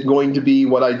 Is it going to be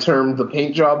what I termed the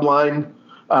paint job line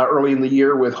early in the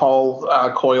year with Hall,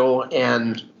 Coyle,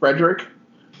 and Frederick?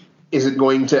 Is it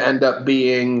going to end up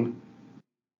being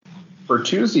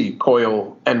Bertuzzi,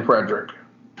 Coyle, and Frederick?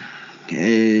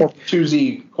 Or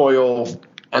Bertuzzi, Coyle,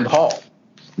 and Hall?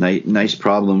 Nice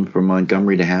problem for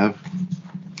Montgomery to have.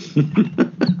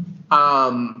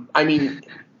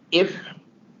 If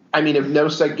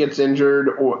Nosek gets injured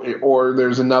or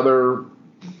there's another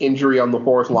injury on the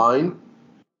fourth line,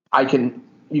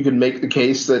 you can make the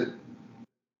case that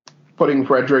putting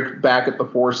Frederick back at the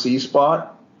 4C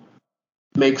spot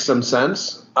makes some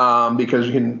sense because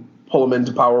you can pull him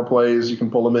into power plays, you can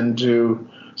pull him into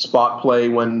spot play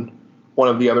when one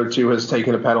of the other two has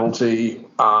taken a penalty.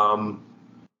 I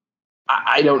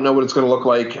don't know what it's going to look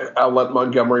like. I'll let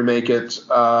Montgomery make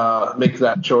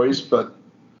that choice, but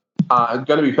it's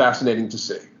going to be fascinating to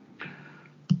see.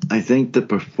 I think the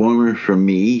performer for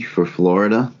me for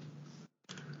Florida,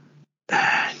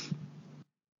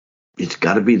 it's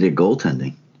got to be their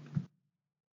goaltending.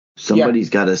 Somebody's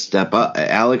got to step up.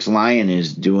 Alex Lyon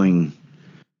is doing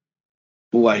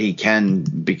what he can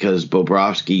because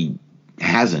Bobrovsky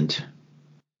hasn't,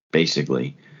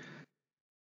 basically.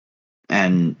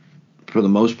 And for the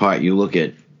most part, you look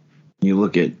at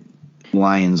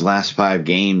Lyon's last 5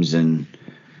 games, and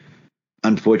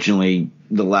unfortunately,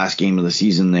 the last game of the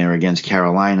season there against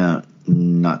Carolina,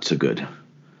 not so good.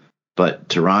 But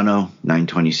Toronto,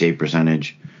 .920 save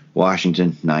percentage.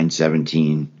 Washington,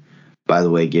 .917. By the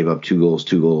way, gave up 2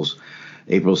 goals.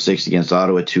 April 6th against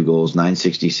Ottawa, 2 goals,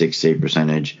 .966 save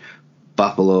percentage.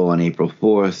 Buffalo on April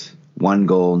 4th, 1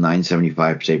 goal,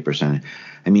 .975 save percentage.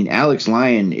 I mean, Alex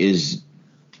Lyon is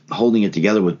holding it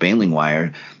together with baling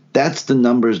wire. That's the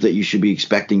numbers that you should be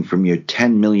expecting from your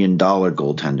 $10 million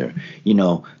goaltender. You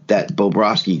know, that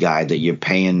Bobrovsky guy that you're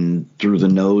paying through the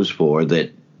nose for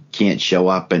that can't show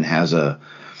up and has a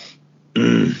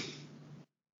in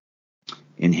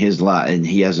his lot, and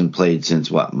he hasn't played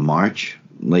since what,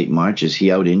 late March? Is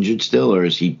he out injured still, or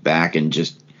is he back and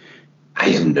just? I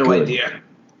have no idea.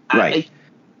 Right.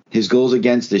 His goals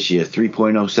against this year,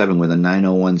 3.07 with a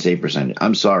 .901 save percentage.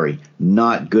 I'm sorry,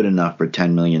 not good enough for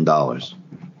 $10 million.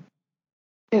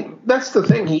 And that's the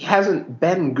thing. He hasn't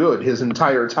been good his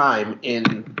entire time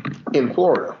in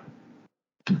Florida.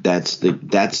 That's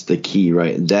the key,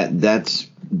 right? That's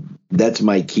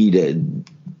my key to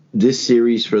this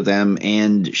series for them.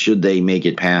 And should they make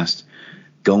it past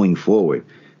going forward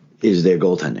is their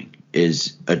goaltending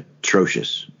is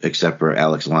atrocious, except for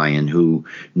Alex Lyon, who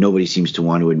nobody seems to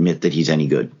want to admit that he's any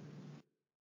good.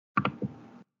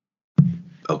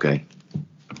 Okay.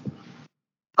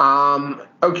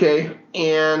 Okay,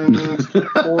 and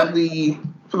for the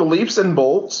Leafs and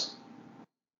Bolts,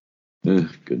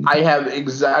 I have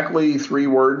exactly 3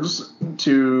 words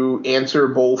to answer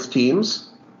both teams.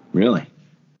 Really?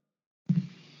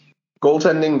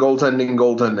 Goaltending, goaltending,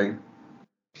 goaltending.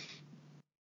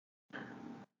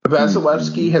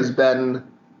 Vasilevsky has been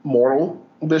mortal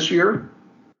this year.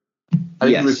 I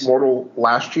think he was mortal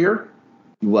last year.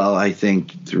 Well, I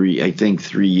think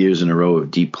 3 years in a row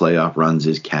of deep playoff runs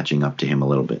is catching up to him a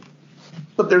little bit.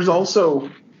 But there's also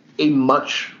a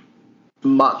much,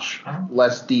 much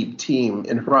less deep team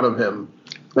in front of him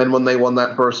than when they won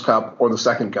that first cup or the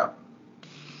second cup.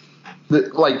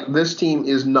 This team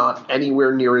is not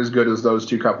anywhere near as good as those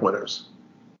 2 cup winners.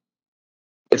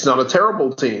 It's not a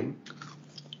terrible team,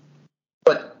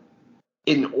 but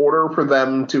in order for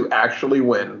them to actually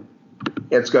win,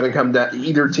 it's going to come down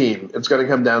it's going to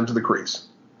come down to the crease.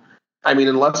 I mean,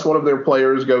 unless one of their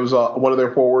players goes off, one of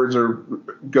their forwards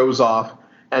goes off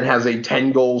and has a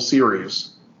 10-goal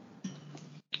series,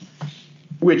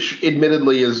 which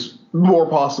admittedly is more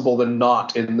possible than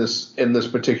not in this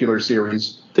particular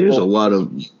series. There's a lot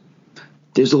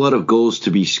of goals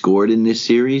to be scored in this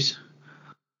series.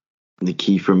 The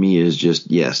key for me is just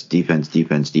defense,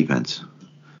 defense, defense.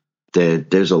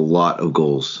 There's a lot of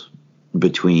goals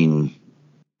between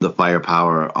the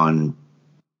firepower on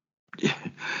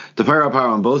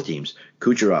both teams.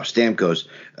 Kucherov, Stamkos,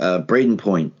 Braden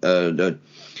Point,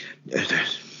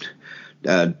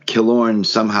 Killorn,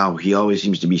 somehow he always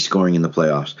seems to be scoring in the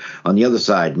playoffs. On the other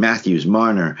side, Matthews,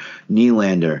 Marner,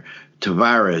 Nylander,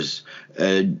 Tavares,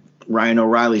 Ryan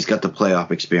O'Reilly's got the playoff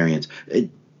experience.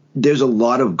 There's a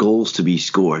lot of goals to be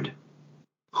scored.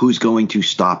 Who's going to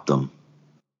stop them?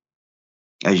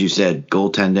 As you said,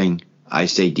 goaltending, I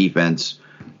say defense,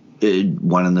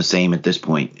 one and the same at this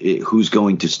point. Who's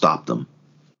going to stop them?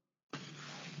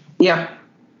 Yeah.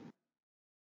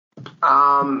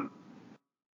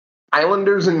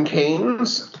 Islanders and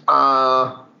Canes.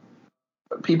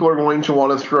 People are going to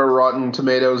want to throw rotten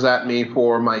tomatoes at me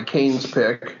for my Canes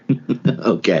pick.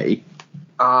 Okay.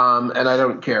 And I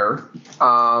don't care.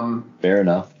 Fair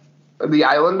enough. The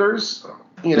Islanders,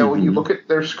 when you look at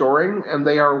their scoring, and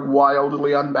they are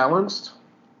wildly unbalanced.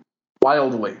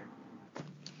 Wildly.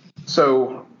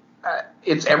 So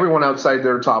it's everyone outside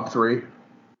their top 3.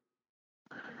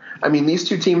 I mean, these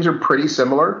 2 teams are pretty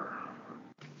similar.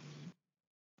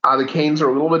 The Canes are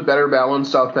a little bit better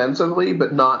balanced offensively,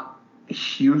 but not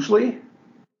hugely.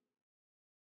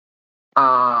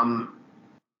 And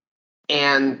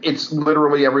it's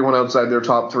literally everyone outside their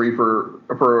top 3 for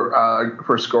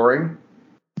scoring.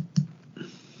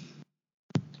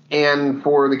 And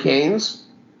for the Canes,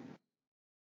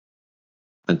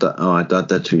 I thought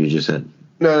that's who you just said.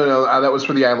 No. That was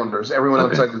for the Islanders. Everyone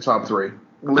outside the top 3.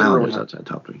 Literally, outside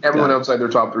top 3. Everyone outside their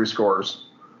top 3 scorers.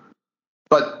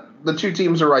 But the 2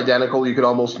 teams are identical. You could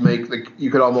almost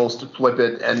flip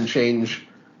it and change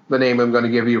the name I'm going to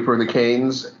give you for the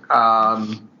Canes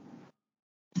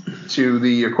to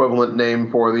the equivalent name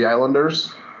for the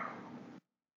Islanders.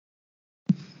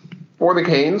 For the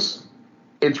Canes,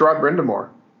 it's Rod Brind'Amour.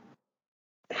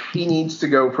 He needs to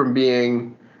go from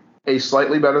being a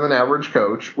slightly better than average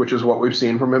coach, which is what we've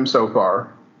seen from him so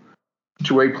far,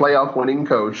 to a playoff winning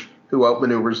coach who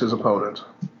outmaneuvers his opponent.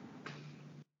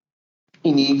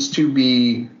 He needs to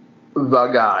be the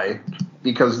guy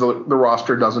because the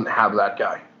roster doesn't have that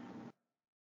guy.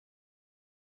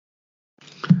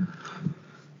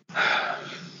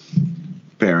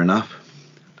 Fair enough.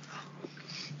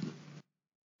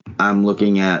 I'm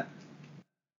looking at,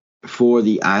 for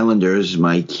the Islanders,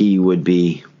 my key would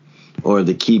be, or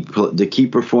the key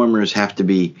performers have to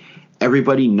be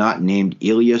everybody not named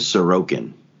Ilya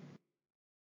Sorokin.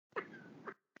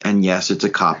 And yes, it's a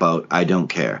cop-out. I don't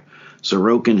care.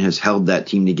 Sorokin has held that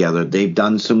team together. They've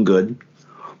done some good.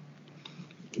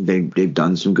 They've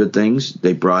done some good things.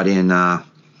 They brought in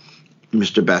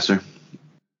Mr. Besser.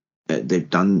 They've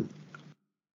done,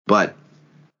 but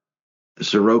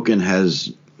Sorokin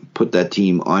has put that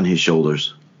team on his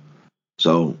shoulders.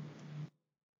 So,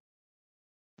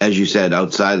 as you said,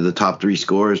 outside of the top 3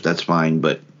 scorers, that's fine.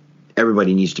 But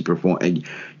everybody needs to perform. And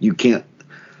you can't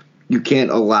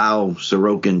allow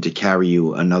Sorokin to carry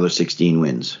you another 16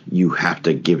 wins. You have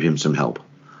to give him some help.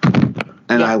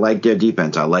 And yeah. I like their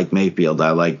defense. I like Mayfield.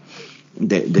 I like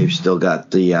they've still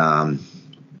got the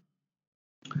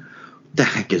the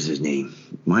heck is his name?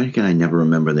 Why can I never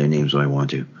remember their names when I want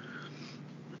to?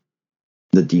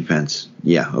 The defense.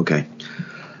 Yeah, okay.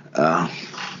 For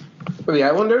the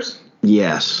Islanders?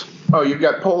 Yes. Oh, you've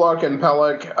got Pollock and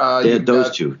Pelech.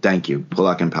 Those two. Thank you.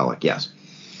 Pollock and Pelech, yes.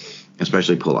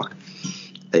 Especially Pollock.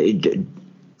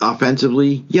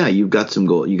 Offensively, yeah, you've got some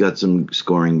goal. You got some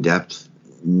scoring depth.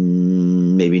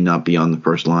 Maybe not beyond the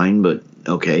first line, but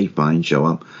okay, fine, show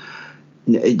up.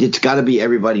 It's got to be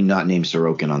everybody not named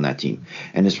Sorokin on that team.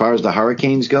 And as far as the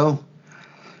Hurricanes go,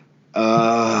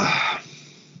 I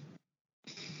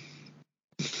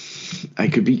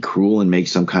could be cruel and make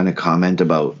some kind of comment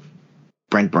about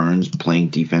Brent Burns playing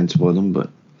defense for them,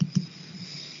 but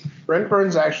Brent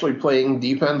Burns actually playing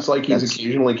defense like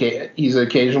he's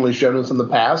occasionally shown us in the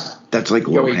past. That's like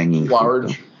low-hanging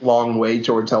fruit. Long way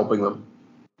towards helping them.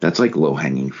 That's like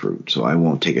low-hanging fruit, so I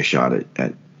won't take a shot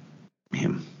at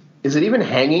him. Is it even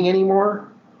hanging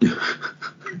anymore?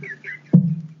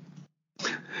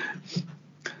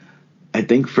 I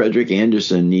think Frederik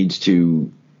Andersen needs to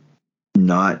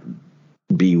not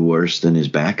be worse than his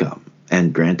backup.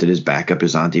 And granted, his backup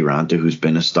is Antti Raanta, who's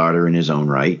been a starter in his own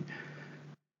right.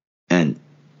 And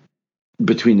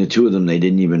between the two of them, they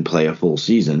didn't even play a full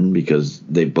season because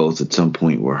they both at some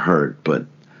point were hurt. But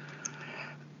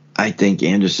I think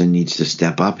Andersen needs to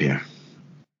step up here.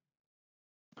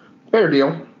 Fair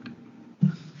deal.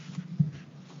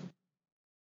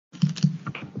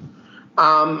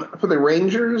 For the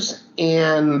Rangers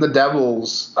and the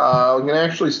Devils, I'm going to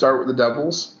actually start with the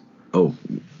Devils. Oh.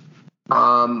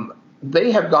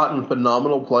 They have gotten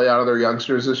phenomenal play out of their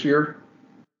youngsters this year.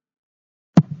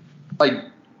 Like,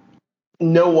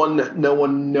 no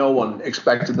one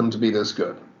expected them to be this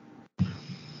good.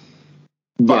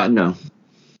 Yeah, no,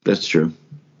 that's true.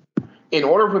 In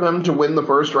order for them to win the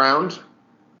first round,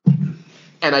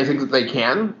 and I think that they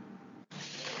can,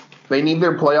 they need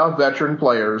their playoff veteran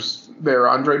players, their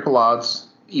Andre Palat's,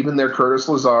 even their Curtis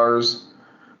Lazars,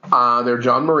 their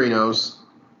John Marinos,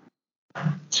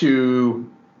 to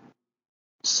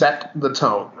set the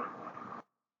tone.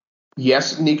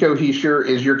 Yes, Nico Hischier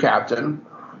is your captain,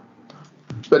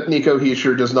 but Nico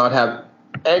Hischier does not have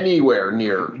anywhere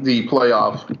near the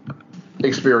playoff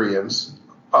experience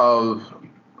of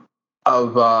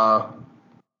Andre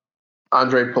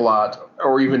Palat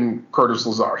or even Curtis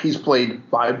Lazar. He's played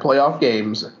 5 playoff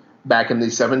games back in the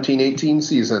 17-18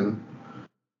 season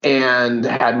and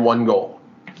had 1 goal.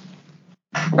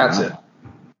 That's it.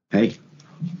 Hey.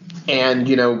 And,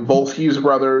 both Hughes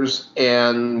brothers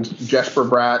and Jesper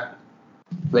Bratt,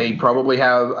 they probably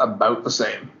have about the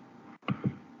same.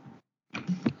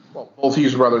 Well, both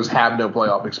Hughes brothers have no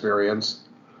playoff experience.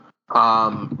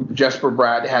 Jesper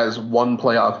Bratt has 1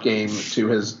 playoff game to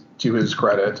his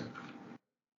credit.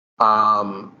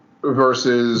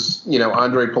 Versus,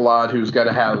 Andre Palat, who's got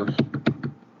to have,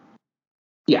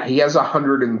 he has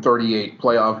 138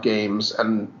 playoff games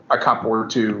and a couple or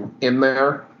 2 in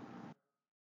there.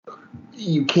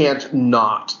 You can't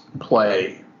not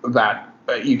play that.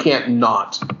 You can't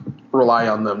not rely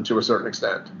on them to a certain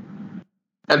extent.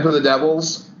 And for the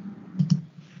Devils,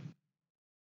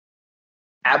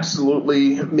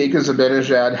 absolutely, Mika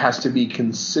Zibanejad has to be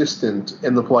consistent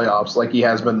in the playoffs like he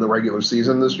has been in the regular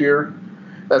season this year.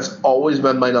 That's always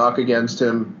been my knock against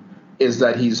him, is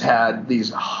that he's had these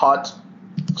hot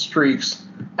streaks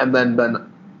and then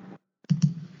been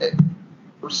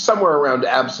somewhere around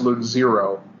absolute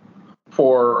zero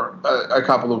for a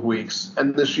couple of weeks.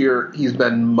 And this year, he's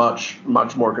been much,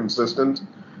 much more consistent.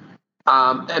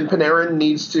 And Panarin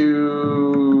needs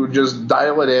to just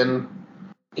dial it in.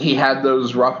 He had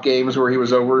those rough games where he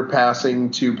was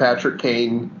overpassing to Patrick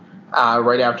Kane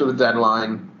right after the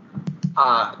deadline.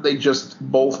 They just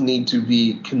both need to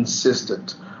be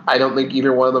consistent. I don't think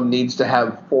either one of them needs to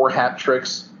have 4 hat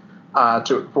tricks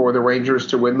for the Rangers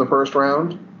to win the first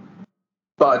round.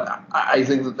 But I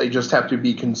think that they just have to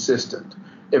be consistent.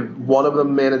 If one of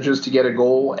them manages to get a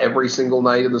goal every single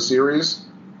night in the series,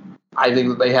 I think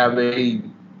that they have a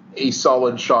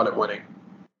solid shot at winning.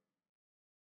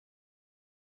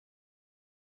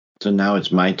 So now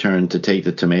it's my turn to take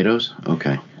the tomatoes?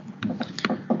 Okay.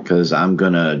 Because I'm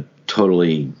going to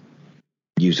totally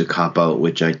use a cop-out,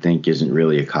 which I think isn't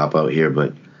really a cop-out here,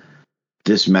 but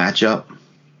this matchup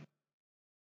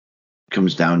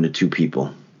comes down to 2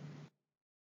 people.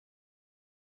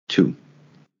 2.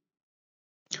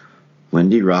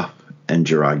 Lindy Ruff and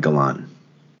Gerard Gallant.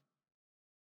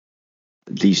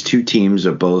 These 2 teams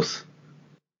are both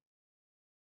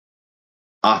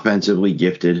offensively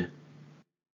gifted.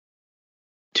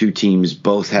 2 teams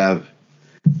both have,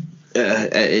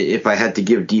 if I had to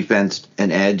give defense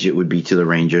an edge, it would be to the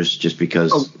Rangers, just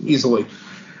because. Oh, easily.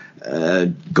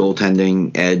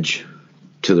 Goaltending edge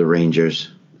to the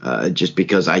Rangers. just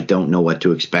because I don't know what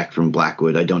to expect from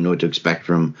Blackwood. I don't know what to expect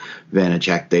from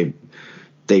Vanacek.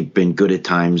 They've been good at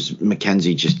times.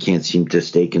 McKenzie just can't seem to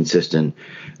stay consistent.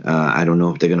 I don't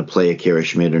know if they're going to play Akira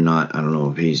Schmidt or not. I don't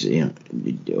know if he's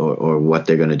or what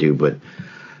they're going to do. But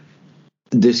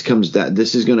this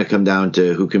is going to come down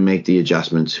to who can make the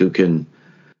adjustments, who can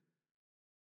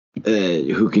get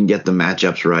the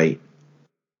matchups right.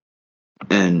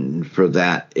 And for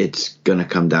that, it's going to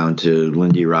come down to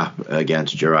Lindy Ruff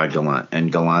against Gerard Gallant.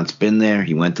 And Gallant's been there.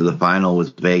 He went to the final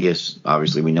with Vegas.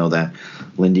 Obviously, we know that.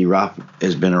 Lindy Ruff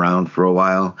has been around for a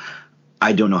while.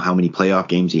 I don't know how many playoff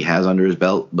games he has under his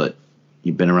belt, but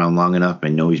he's been around long enough. I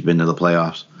know he's been to the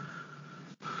playoffs.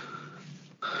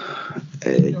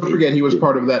 Don't forget, he was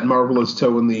part of that marvelous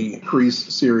toe in the crease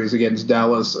series against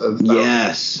Dallas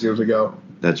years ago.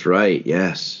 That's right,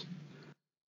 yes.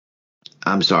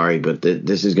 I'm sorry, but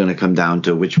this is going to come down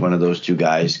to which one of those two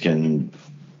guys can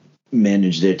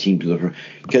manage their team to the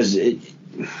because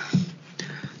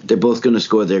they're both going to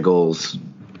score their goals.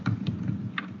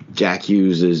 Jack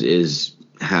Hughes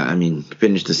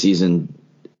finished the season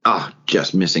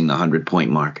just missing the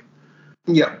 100-point mark.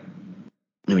 Yeah.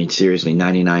 I mean, seriously,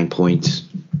 99 points,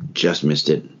 just missed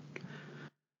it.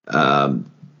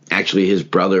 Actually, his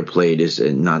brother played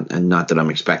not that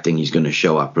I'm expecting he's going to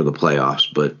show up for the playoffs,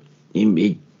 but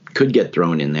he could get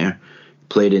thrown in there.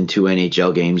 Played in 2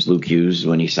 NHL games, Luke Hughes,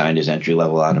 when he signed his entry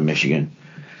level out of Michigan.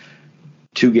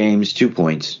 2 games, 2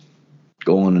 points,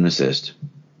 goal and an assist.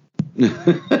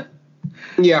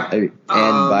 Yeah. And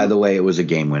by the way, it was a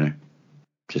game winner.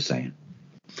 Just saying.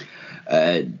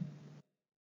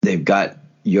 They've got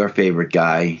your favorite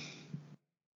guy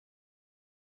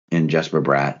in Jesper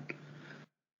Bratt.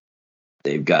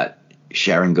 They've got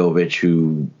Sharon Govich,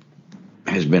 who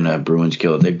has been a Bruins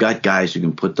killer. They've got guys who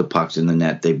can put the pucks in the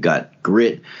net. They've got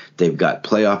grit. They've got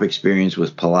playoff experience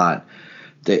with Palat.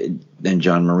 And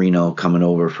John Marino coming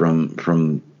over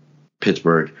from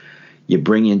Pittsburgh. You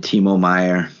bring in Timo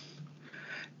Meier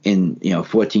in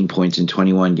 14 points in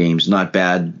 21 games. Not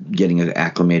bad getting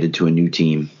acclimated to a new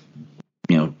team.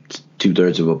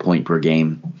 2/3 of a point per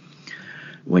game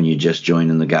when you just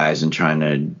joining the guys and trying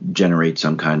to generate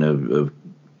some kind of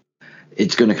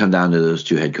it's going to come down to those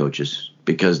 2 head coaches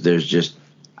because there's just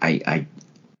I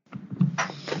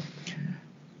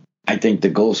think the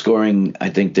goal scoring, I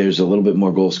think there's a little bit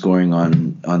more goal scoring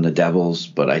on the Devils,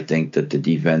 but I think that the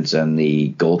defense and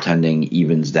the goaltending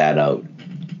evens that out.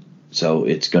 So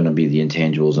it's going to be the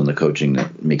intangibles and the coaching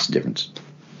that makes a difference.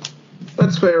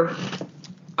 That's fair.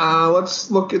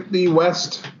 Let's look at the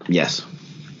West. Yes.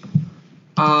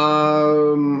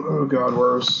 Oh God,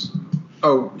 where's?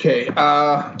 Okay.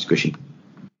 Squishy.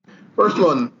 First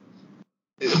one,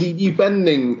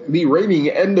 the reigning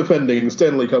and defending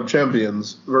Stanley Cup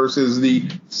champions versus the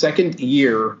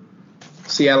second-year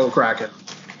Seattle Kraken.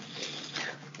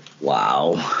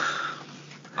 Wow.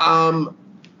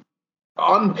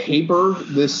 On paper,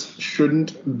 this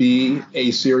shouldn't be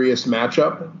a serious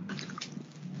matchup.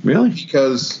 Really?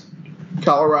 Because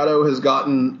Colorado has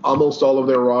gotten almost all of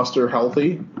their roster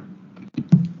healthy.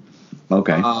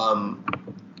 Okay. And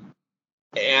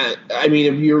I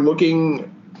mean, if you're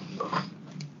looking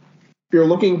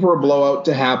for a blowout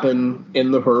to happen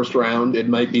in the first round, it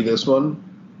might be this one.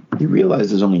 You realize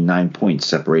there's only 9 points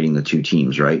separating the 2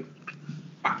 teams, right?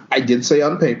 I did say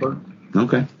on paper.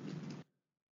 Okay.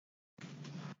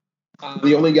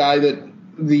 The only guy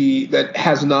that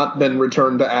has not been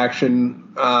returned to action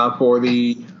for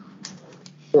the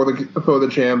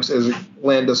champs is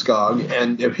Landeskog,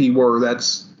 and if he were,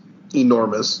 that's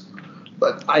enormous.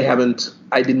 But I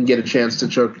didn't get a chance to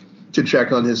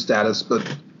check on his status,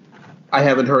 but I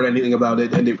haven't heard anything about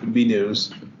it, and it would be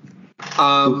news.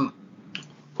 Who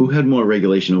had more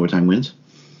regulation overtime wins?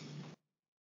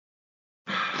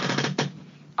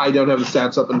 I don't have the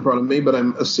stats up in front of me, but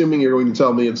I'm assuming you're going to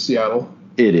tell me it's Seattle.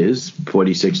 It is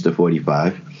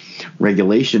 46-45.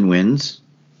 Regulation wins.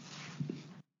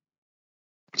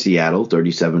 Seattle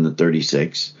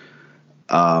 37-36.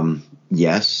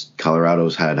 Yes,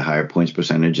 Colorado's had a higher points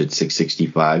percentage at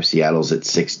 665. Seattle's at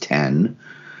 610.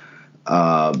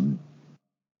 I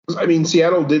mean,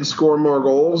 Seattle did score more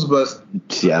goals, but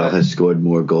Seattle has scored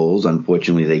more goals.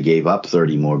 Unfortunately, they gave up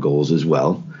 30 more goals as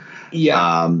well.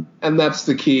 Yeah, and that's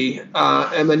the key.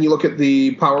 And then you look at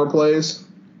the power plays.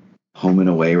 Home and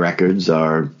away records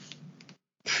are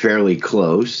fairly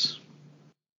close.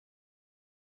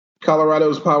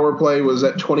 Colorado's power play was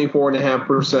at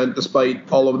 24.5%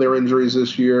 despite all of their injuries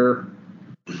this year.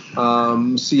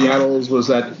 Seattle's was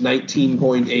at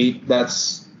 19.8.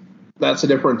 That's a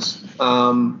difference.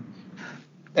 And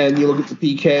you look at the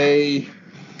PK.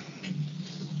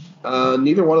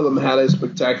 Neither one of them had a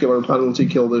spectacular penalty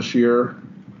kill this year.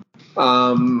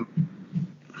 There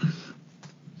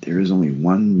is only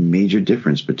one major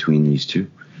difference between these two.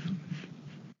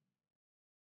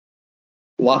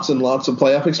 Lots and lots of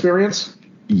playoff experience.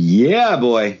 Yeah,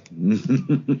 boy.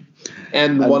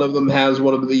 And one of them has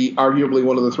arguably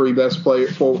one of the three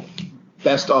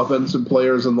best offensive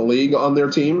players in the league on their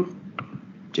team.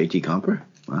 JT Comper?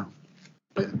 Wow.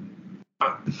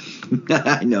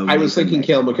 I know. I was thinking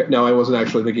Cale McCarr. No, I wasn't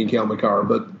actually thinking Cale McCarr,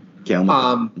 but Cale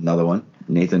McCarr, another one.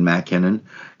 Nathan McKinnon,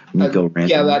 Nico Rantanen.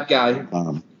 Yeah, that guy.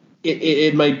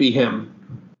 It might be him.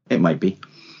 It might be.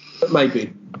 It might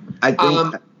be. I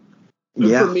think.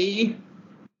 Yeah.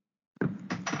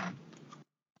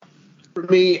 For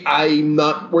me,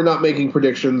 we're not making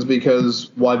predictions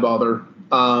because why bother?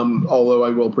 Although I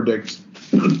will predict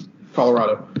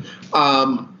Colorado.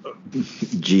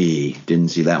 Gee, didn't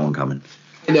see that one coming.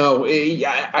 No,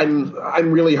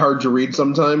 I'm really hard to read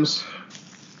sometimes.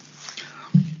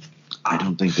 I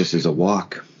don't think this is a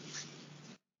walk.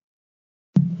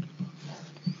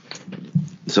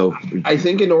 So I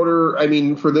think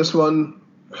for this one,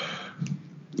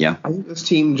 yeah, I think this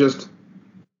team just.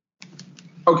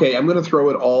 Okay, I'm going to throw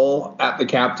it all at the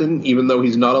captain, even though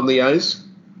he's not on the ice.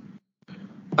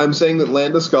 I'm saying that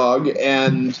Landeskog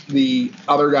and the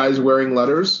other guys wearing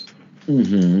letters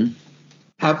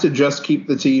have to just keep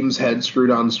the team's head screwed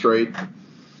on straight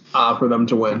for them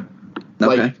to win.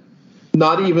 Okay. Like,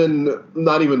 not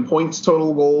even points,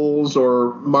 total goals,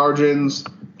 or margins.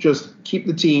 Just keep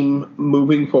the team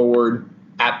moving forward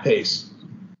at pace.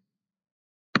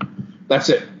 That's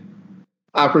it.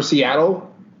 For Seattle.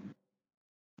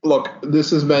 Look,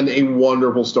 this has been a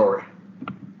wonderful story.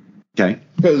 Okay.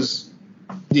 Because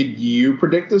did you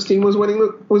predict this team was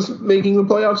making the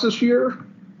playoffs this year?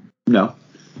 No.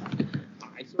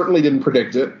 I certainly didn't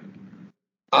predict it.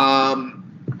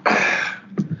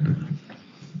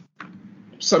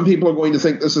 Some people are going to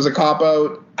think this is a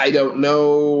cop-out. I don't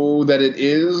know that it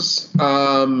is.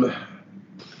 The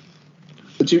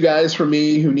two guys for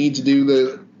me who need to do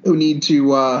the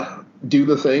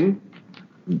thing.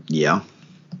 Yeah.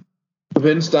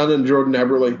 Vince Dunn and Jordan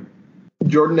Eberle.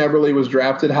 Jordan Eberle was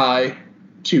drafted high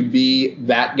to be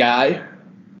that guy.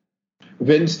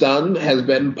 Vince Dunn has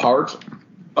been part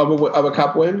of a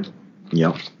cup win.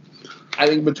 Yep. I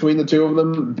think between the two of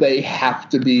them, they have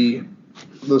to be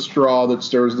the straw that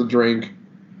stirs the drink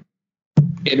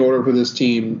in order for this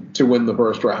team to win the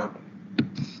first round.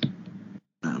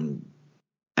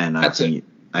 And I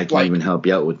can't even help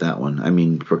you out with that one. I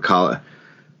mean, for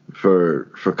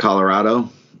Colorado,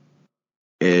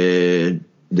 the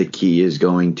key is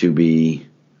going to be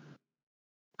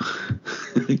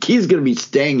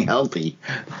staying healthy.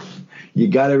 You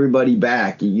got everybody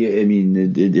back.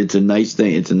 It's a nice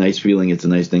thing. It's a nice feeling. It's a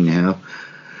nice thing to have.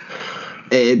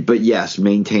 But yes,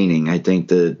 maintaining. I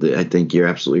think I think you're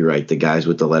absolutely right. The guys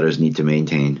with the letters need to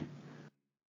maintain.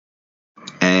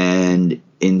 And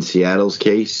in Seattle's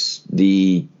case,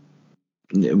 since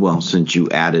you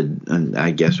added,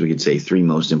 I guess we could say three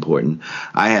most important,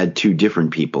 I had two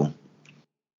different people.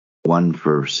 One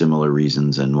for similar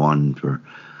reasons and one for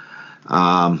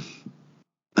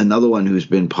another one who's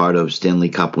been part of Stanley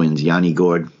Cup wins, Yanni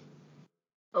Gourde.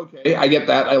 Okay, I get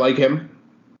that. I like him.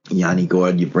 Yanni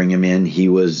Gourde, you bring him in. He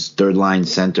was third line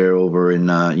center over in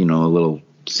a little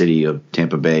city of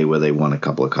Tampa Bay where they won a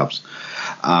couple of cups.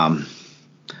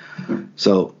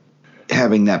 So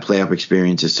having that playoff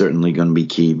experience is certainly going to be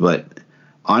key. But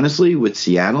honestly, with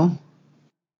Seattle,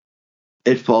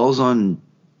 it falls on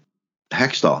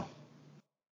Hextall.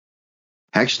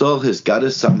 Hextall has got to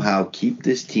somehow keep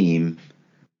this team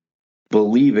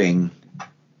believing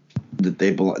that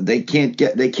they can't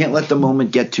let the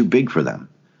moment get too big for them.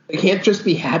 They can't just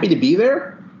be happy to be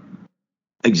there?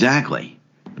 Exactly.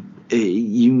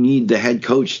 You need the head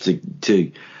coach to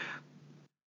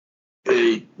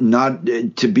not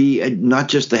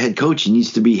just the head coach. He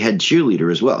needs to be head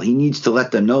cheerleader as well. He needs to let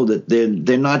them know that they're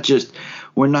not just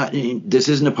this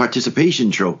isn't a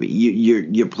participation trophy.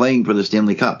 You're playing for the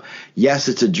Stanley Cup. Yes,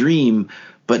 it's a dream,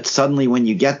 but suddenly when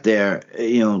you get there,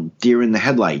 deer in the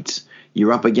headlights.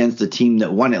 You're up against the team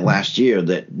that won it last year,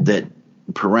 that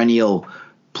perennial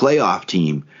playoff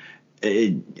team.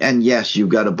 And yes, you've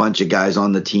got a bunch of guys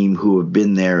on the team who have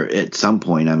been there at some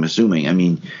point, I'm assuming. I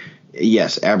mean,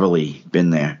 yes, Eberle been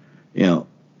there.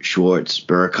 Schwartz,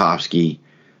 Burakovsky.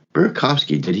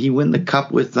 Did he win the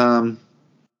cup with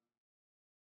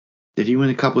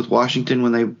Washington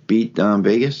when they beat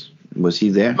Vegas? Was he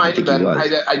there? Might have been.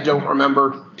 I don't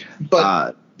remember.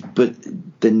 But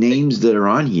the names that are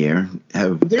on here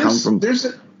have come from.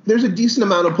 There's a decent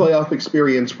amount of playoff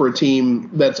experience for a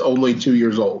team that's only 2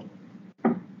 years old.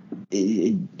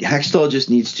 Hextall just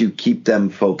needs to keep them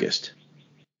focused.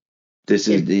 This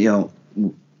is,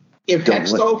 if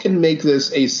Hextall can make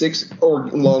this a 6 or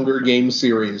longer game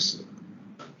series,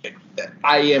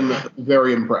 I am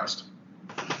very impressed.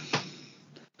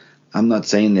 I'm not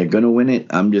saying they're going to win it.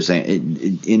 I'm just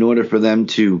saying in order for them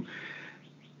to,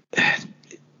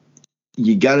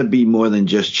 you got to be more than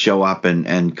just show up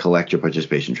and collect your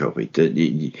participation trophy.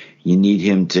 You need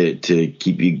him to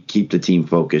keep the team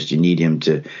focused. You need him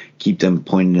to keep them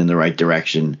pointing in the right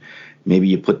direction. Maybe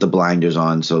you put the blinders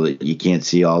on so that you can't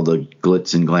see all the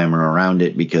glitz and glamour around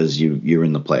it because you're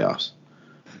in the playoffs.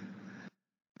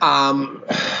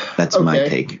 That's my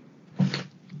take.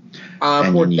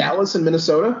 For Dallas and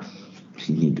Minnesota?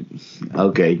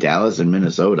 Okay, Dallas and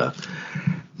Minnesota.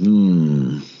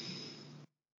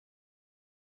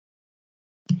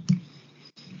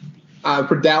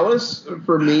 For Dallas,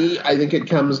 for me, I think it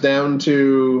comes down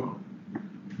to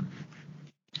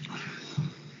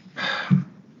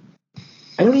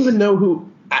I don't even know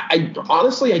who. I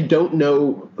honestly, I don't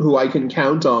know who I can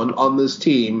count on this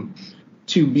team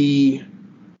to be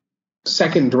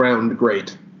second round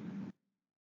great.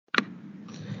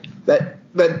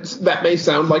 That may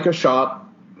sound like a shot.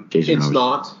 It's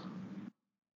not.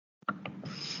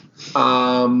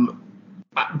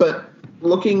 But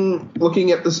looking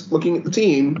at the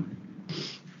team,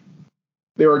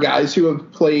 there are guys who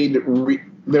have played.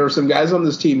 There are some guys on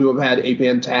this team who have had a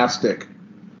fantastic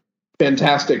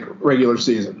regular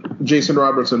season. Jason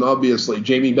Robertson, obviously.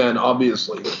 Jamie Benn,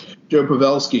 obviously. Joe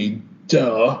Pavelski,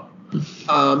 duh.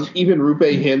 Even Rupe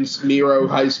Hintz, Miro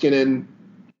Heiskanen.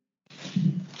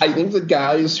 I think the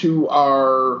guys who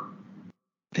are,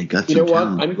 they got you know what?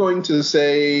 talent. I'm going to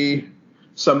say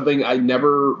something I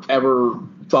never ever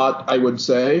thought I would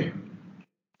say.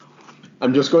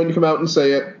 I'm just going to come out and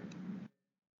say it.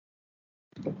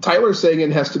 Tyler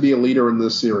Seguin has to be a leader in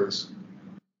this series.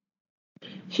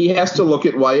 He has to look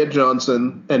at Wyatt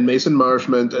Johnson and Mason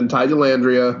Marchment and Ty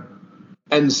Dellandrea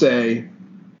and say,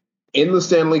 in the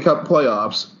Stanley Cup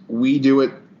playoffs, we do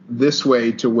it this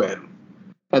way to win.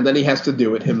 And then he has to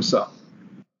do it himself.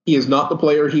 He is not the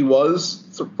player he was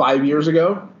 5 years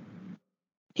ago.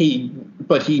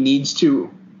 But he needs to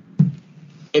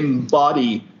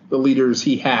embody the leaders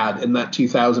he had in that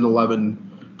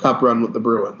 2011 Cup run with the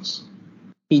Bruins.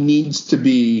 He needs to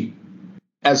be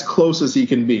as close as he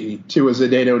can be to a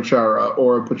Zdeno Chara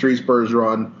or a Patrice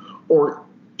Bergeron or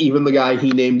even the guy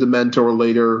he named a mentor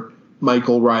later,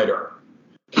 Michael Ryder.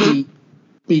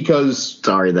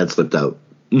 Sorry, that slipped out.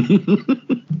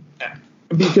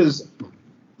 Because,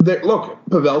 look,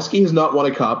 Pavelski has not won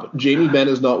a cup. Jamie Benn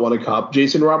has not won a cup.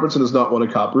 Jason Robertson has not won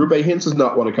a cup. Rupe Hintz has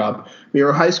not won a cup.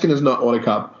 Miro Heiskanen has not won a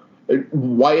cup.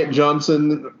 Wyatt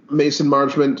Johnson, Mason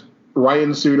Marchment,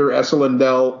 Ryan Suter, Esa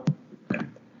Lindell.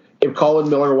 If Colin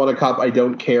Miller won a cup, I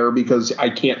don't care because I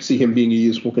can't see him being a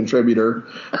useful contributor.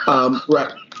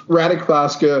 Radek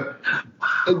Vaska,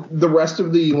 the rest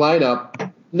of the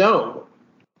lineup, no.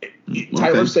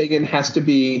 Tyler Seguin has to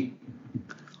be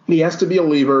a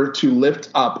lever to lift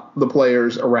up the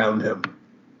players around him.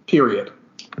 Period.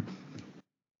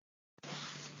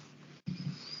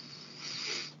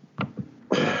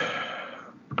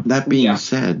 That being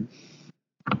said,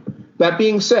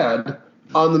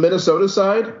 on the Minnesota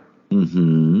side,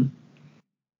 I'm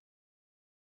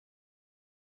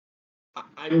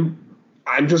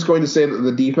just going to say that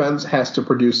the defense has to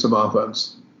produce some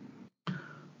offense.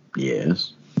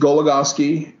 Yes.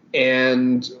 Goligoski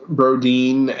and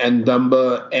Brodin and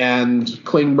Dumba and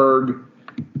Klingberg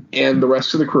and the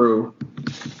rest of the crew,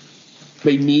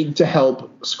 they need to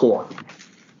help score.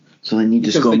 So they need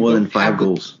to score more than 5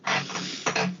 goals.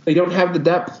 They don't have the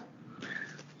depth.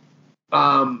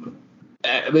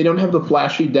 They don't have the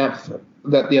flashy depth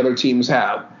that the other teams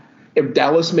have. If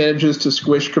Dallas manages to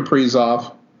squish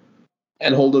Kaprizov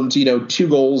and hold him to 2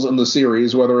 goals in the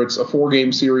series, whether it's a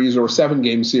 4-game series or a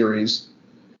 7-game series,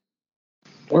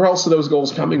 where else are those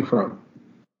goals coming from?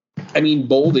 I mean,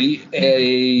 Boldy,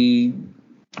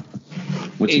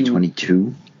 what's he,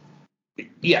 22?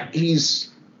 Yeah, he's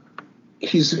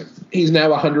now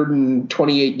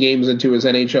 128 games into his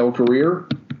NHL career.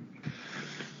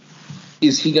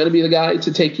 Is he going to be the guy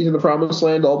to take you to the promised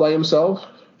land all by himself?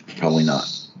 Probably not.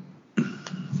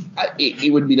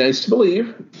 It would be nice to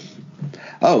believe.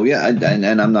 Oh yeah,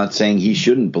 and I'm not saying he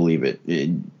shouldn't believe it.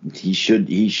 He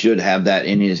should have that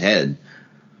in his head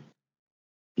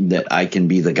that I can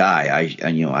be the guy.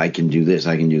 I can do this.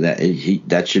 I can do that.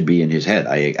 That should be in his head.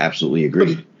 I absolutely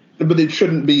agree. But it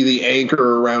shouldn't be the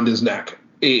anchor around his neck.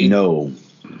 No.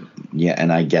 Yeah,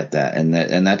 and I get that, and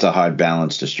that's a hard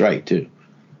balance to strike too.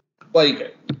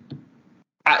 Like,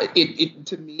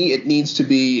 To me, it needs to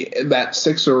be that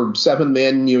 6 or 7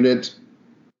 man unit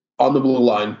on the blue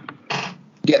line.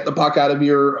 Get the puck out of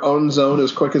your own zone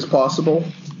as quick as possible.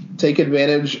 Take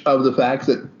advantage of the fact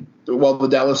that while the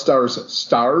Dallas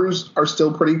Stars are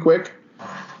still pretty quick,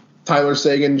 Tyler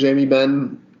Seguin, Jamie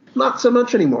Benn, not so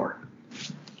much anymore.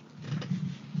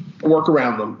 Work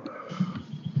around them.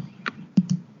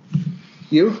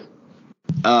 You?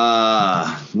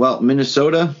 Well,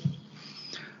 Minnesota,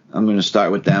 I'm going to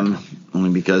start with them only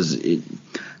because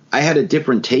I had a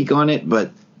different take on it,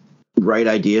 but right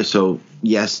idea. So,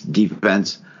 yes,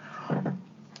 defense.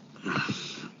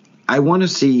 I want to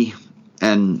see,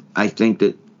 and I think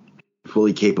that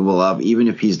fully capable of, even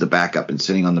if he's the backup and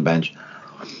sitting on the bench,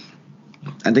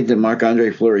 I think that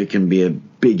Marc-Andre Fleury can be a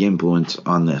big influence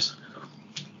on this.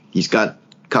 He's got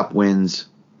cup wins.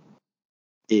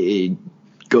 It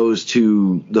goes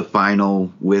to the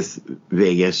final with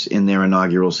Vegas in their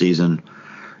inaugural season.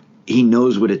 He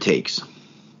knows what it takes.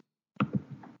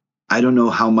 I don't know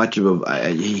how much of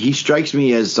he strikes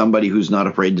me as somebody who's not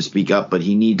afraid to speak up, but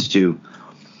he needs to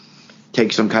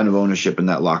take some kind of ownership in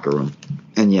that locker room.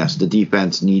 And yes, the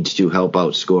defense needs to help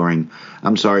out scoring.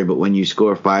 I'm sorry, but when you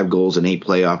score 5 goals in 8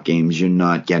 playoff games, you're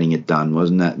not getting it done.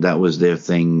 Wasn't that was their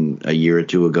thing a year or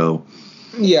two ago?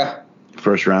 Yeah.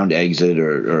 First round exit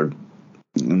or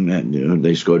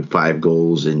they scored 5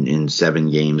 goals in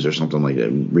 7 games or something like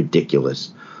that.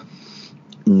 Ridiculous.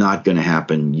 Not going to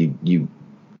happen. You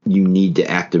need to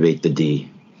activate the D.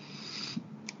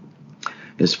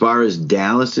 As far as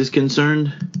Dallas is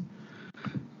concerned,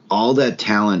 all that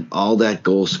talent, all that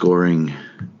goal scoring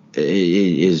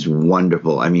is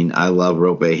wonderful. I mean, I love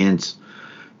Rope Hintz,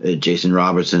 Jason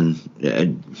Robertson.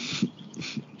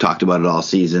 Talked about it all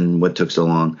season. What took so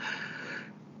long?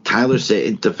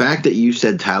 The fact that you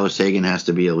said Tyler Seguin has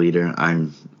to be a leader,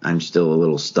 I'm still a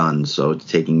little stunned. So it's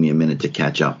taking me a minute to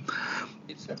catch up.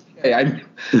 It's okay.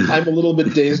 I'm a little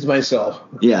bit dazed myself.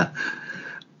 Yeah,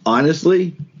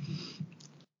 honestly,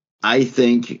 I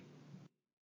think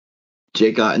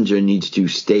Jake Ottinger needs to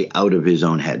stay out of his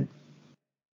own head.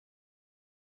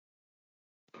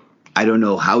 I don't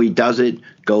know how he does it.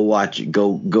 Go to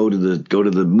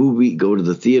the movie, go to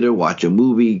the theater, watch a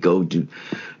movie, go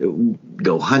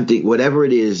hunting, whatever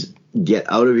it is,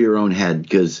 get out of your own head,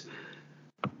 because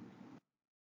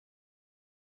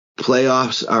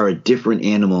playoffs are a different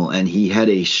animal, and he had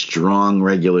a strong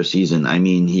regular season. I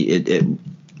mean,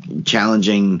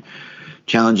 challenging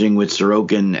with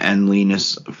Sorokin and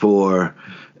Linus for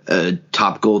a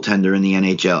top goaltender in the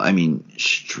NHL. I mean,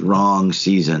 strong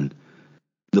season.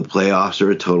 The playoffs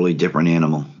are a totally different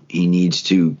animal. He needs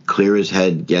to clear his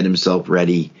head, get himself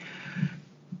ready,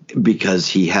 because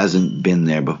he hasn't been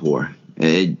there before.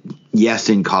 Yes,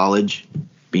 in college,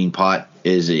 Beanpot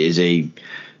is a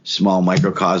small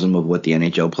microcosm of what the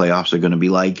NHL playoffs are going to be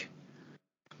like.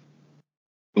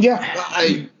 Yeah,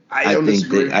 I don't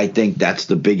disagree. I think that's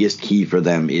the biggest key for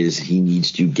them is he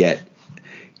needs to get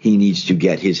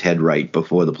his head right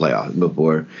before the playoff,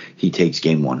 before he takes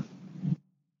game 1.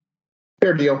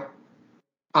 Fair deal.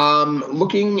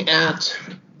 Looking at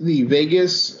the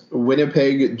Vegas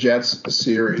Winnipeg Jets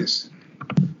series.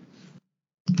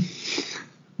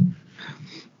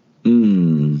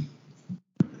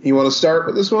 You want to start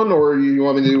with this one, or you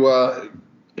want me to?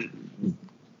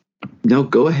 No,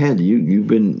 go ahead. You've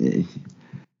been.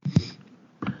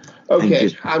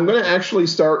 Okay, I'm going to actually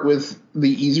start with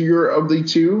the easier of the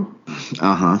two.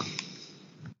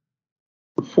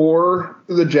 For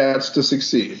the Jets to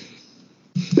succeed,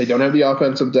 they don't have the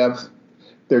offensive depth.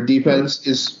 Their defense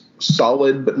is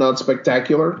solid but not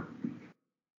spectacular.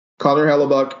 Connor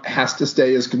Hellebuck has to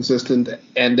stay as consistent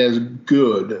and as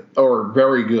good, or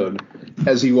very good,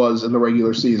 as he was in the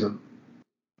regular season.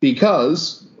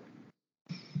 Because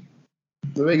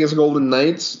the Vegas Golden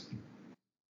Knights,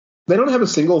 they don't have a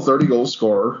single 30-goal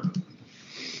scorer,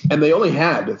 and they only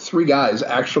had 3 guys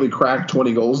actually crack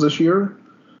 20 goals this year.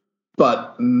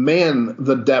 But, man,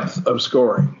 the depth of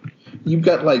scoring. You've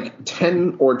got like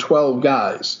 10 or 12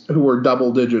 guys who are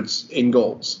double digits in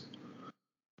goals.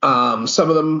 Some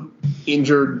of them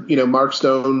injured. Mark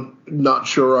Stone, not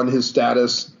sure on his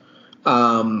status.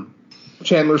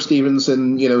 Chandler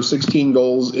Stevenson, 16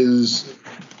 goals is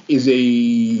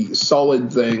a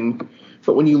solid thing.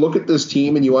 But when you look at this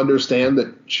team and you understand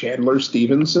that Chandler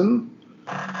Stevenson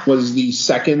was the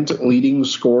second leading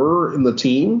scorer in the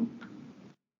team,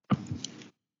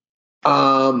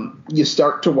 you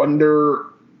start to wonder,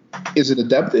 is it a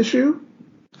depth issue?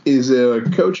 Is it a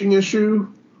coaching issue?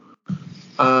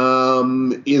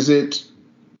 Is it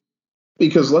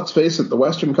because, let's face it, the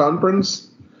Western Conference,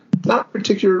 not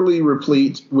particularly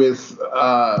replete with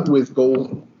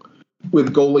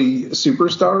with goalie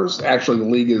superstars. Actually, the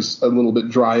league is a little bit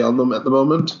dry on them at the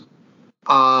moment.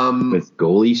 With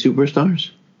goalie superstars?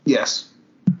 Yes.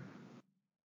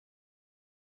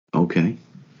 Okay.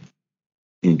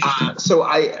 Interesting. So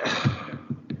I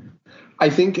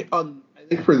think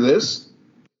for this,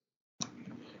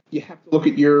 you have to look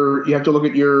at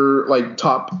your like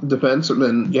top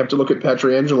defensemen. You have to look at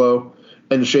Pietrangelo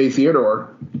and Shea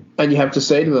Theodore, and you have to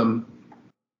say to them,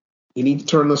 you need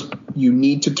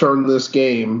to turn this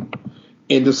game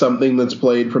into something that's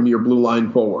played from your blue line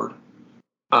forward.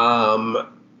 That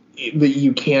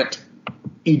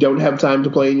you don't have time to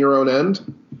play in your own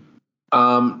end.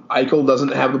 Eichel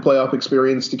doesn't have the playoff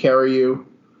experience to carry you.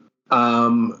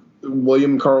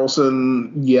 William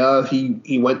Karlsson,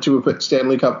 he went to a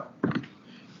Stanley Cup.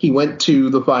 He went to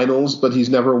the finals, but he's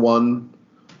never won.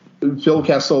 Phil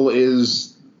Kessel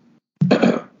is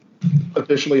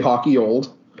officially hockey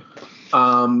old.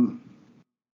 I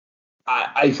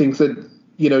think that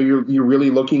you're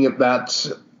really looking at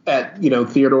that at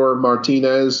Theodore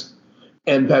Martinez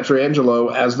and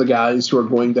Pietrangelo as the guys who are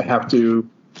going to have to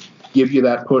give you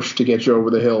that push to get you over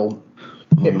the hill.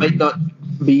 It might not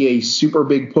be a super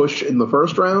big push in the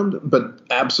first round, but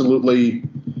absolutely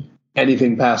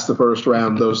anything past the first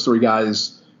round, those three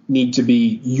guys need to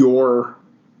be your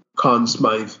Conn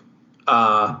Smythe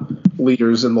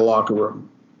leaders in the locker room.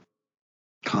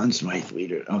 Conn Smythe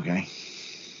leader, okay.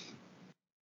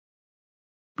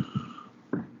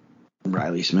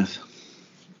 Riley Smith.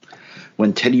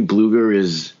 When Teddy Bluger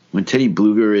is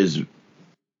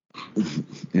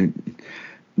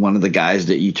one of the guys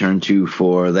that you turn to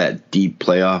for that deep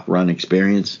playoff run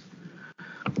experience,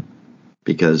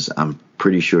 because I'm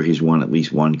pretty sure he's won at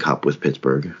least one cup with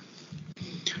Pittsburgh.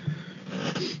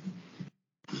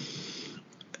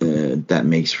 That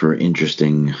makes for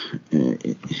interesting,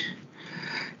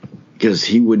 because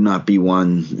he would not be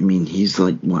one. I mean, he's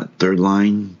like what, third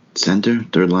line center,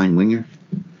 third line winger,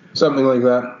 something like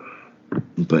that.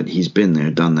 But he's been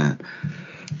there, done that.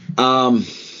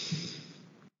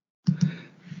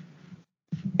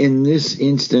 In this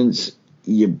instance,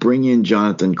 you bring in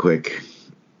Jonathan Quick.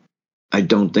 I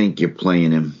don't think you're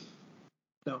playing him.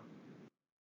 No.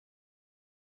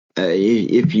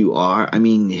 If you are, I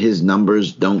mean, his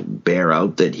numbers don't bear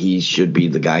out that he should be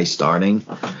the guy starting.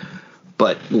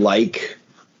 But like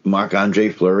Marc-Andre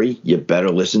Fleury, you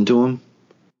better listen to him.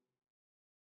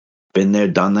 Been there,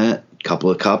 done that.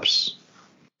 Couple of cups.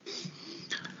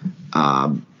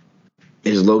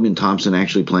 Is Logan Thompson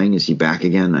actually playing? Is he back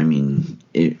again? I mean,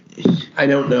 I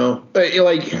don't know.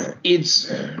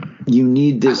 It's you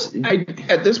need this.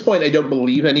 At this point, I don't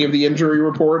believe any of the injury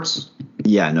reports.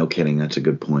 Yeah, no kidding. That's a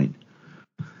good point.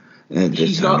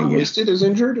 He's not listed as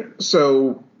injured,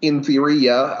 so in theory,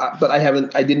 yeah. But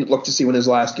I didn't look to see when his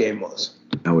last game was.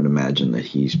 I would imagine that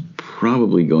he's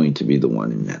probably going to be the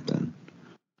one in net then.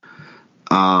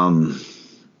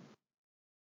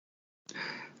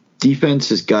 Defense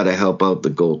has got to help out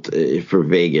the goal for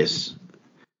Vegas.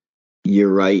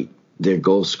 You're right. Their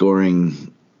goal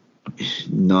scoring,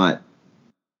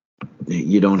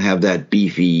 you don't have that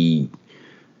beefy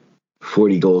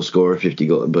 40 goal scorer, 50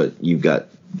 goal, but you've got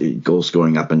goal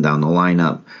scoring up and down the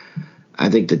lineup. I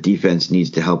think the defense needs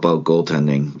to help out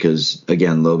goaltending because,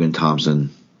 again, Logan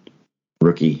Thompson,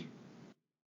 rookie.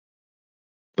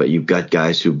 But you've got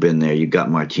guys who've been there. You've got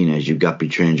Martinez. You've got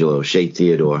Pietrangelo, Shea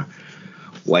Theodore,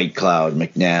 White Cloud,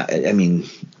 McNabb. I mean,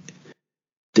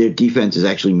 their defense is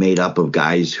actually made up of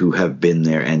guys who have been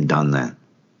there and done that.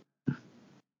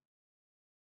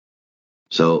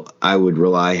 So I would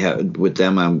rely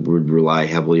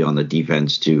heavily on the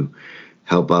defense to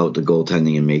help out the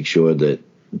goaltending and make sure that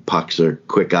pucks are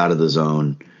quick out of the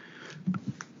zone,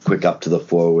 quick up to the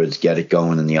forwards, get it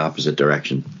going in the opposite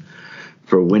direction.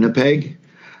 For Winnipeg,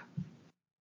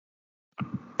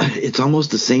 it's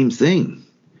almost the same thing.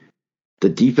 The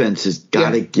defense has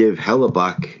got to give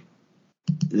Hellebuck.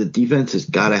 The defense has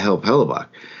got to help Hellebuck.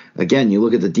 Again, you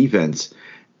look at the defense,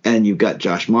 and you've got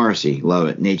Josh Morrissey, love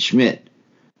it. Nate Schmidt,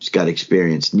 who's got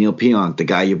experience. Neil Pionk, the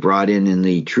guy you brought in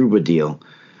the Trouba deal,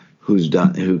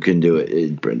 who can do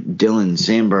it. Dylan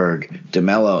Sandberg,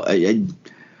 DeMello.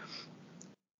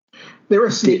 They're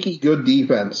a sneaky good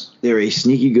defense. They're a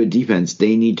sneaky good defense.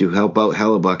 They need to help out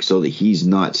Hellebuck so that he's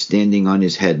not standing on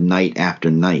his head night after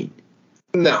night.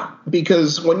 No,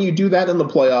 because when you do that in the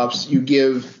playoffs, you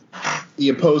give the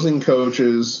opposing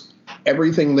coaches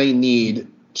everything they need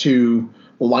to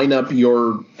line up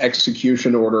your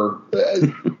execution order.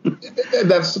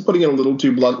 That's putting it a little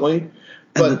too bluntly,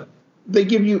 but they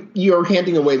give you're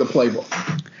handing away the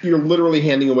playbook. You're literally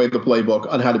handing away the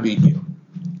playbook on how to beat you.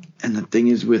 And the thing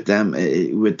is with them,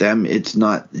 it's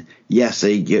not, yes,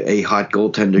 a hot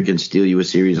goaltender can steal you a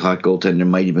series. A hot goaltender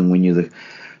might even win you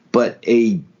but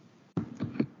an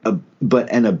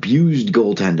abused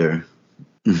goaltender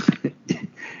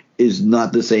is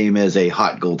not the same as a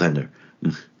hot goaltender.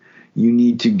 You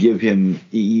need to give him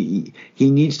he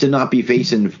needs to not be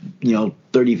facing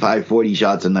 35 40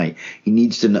 shots a night. He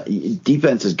needs to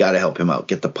defense has got to help him out,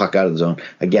 get the puck out of the zone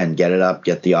again, get it up,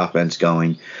 get the offense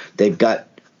going. They've got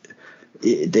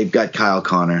Kyle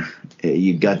Connor,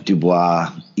 you've got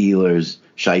Dubois, Ehlers,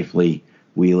 Scheifele,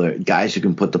 Wheeler, guys who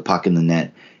can put the puck in the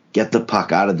net, get the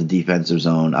puck out of the defensive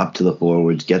zone up to the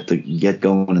forwards, get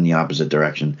going in the opposite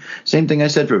direction. Same thing I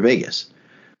said for Vegas,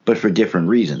 but for different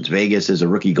reasons. Vegas is a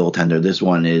rookie goaltender. This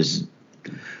one is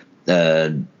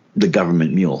the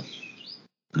government mule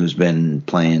who's been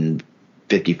playing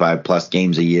 55 plus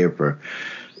games a year for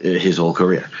his whole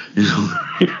career.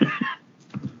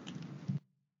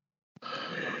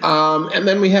 And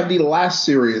then we have the last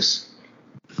series.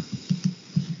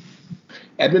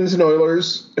 Edmonton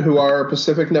Oilers, who are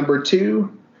Pacific number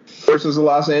 2, versus the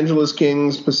Los Angeles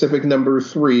Kings, Pacific number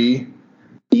 3.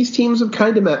 These teams have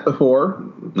kind of met before.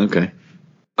 Okay.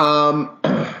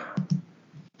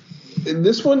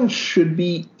 This one should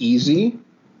be easy,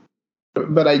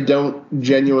 but I don't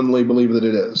genuinely believe that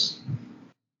it is.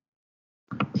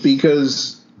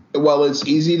 Because, well, it's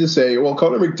easy to say, well,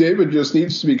 Connor McDavid just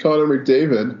needs to be Connor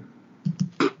McDavid.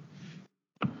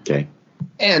 Okay.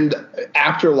 And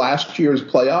after last year's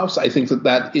playoffs, I think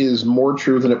that is more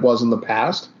true than it was in the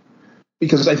past,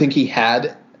 because I think he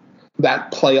had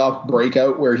that playoff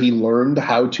breakout where he learned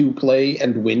how to play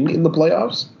and win in the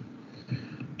playoffs.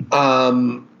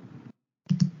 I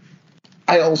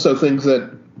also think that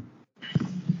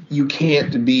you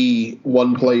can't be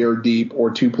one player deep or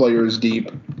two players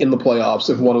deep in the playoffs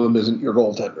if one of them isn't your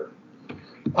goaltender.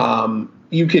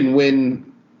 You can win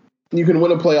a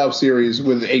playoff series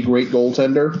with a great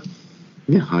goaltender.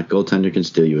 Yeah, hot goaltender can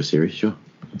steal you a series, sure.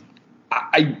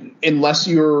 Unless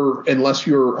your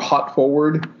hot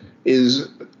forward is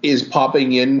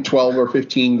popping in 12 or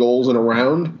 15 goals in a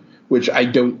round, which I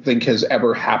don't think has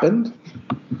ever happened.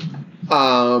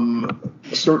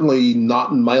 Certainly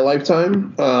not in my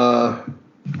lifetime.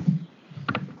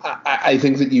 I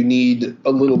think that you need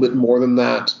a little bit more than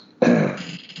that.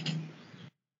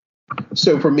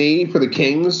 So for me, for the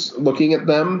Kings, looking at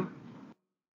them,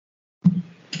 I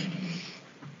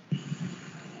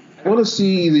want to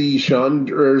see the Sean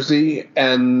Durzi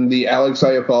and the Alex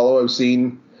Iafallo I've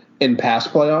seen in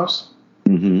past playoffs.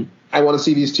 Mm-hmm. I want to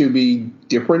see these two be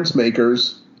difference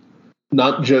makers,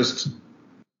 not just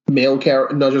not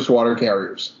just water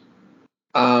carriers.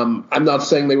 I'm not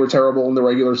saying they were terrible in the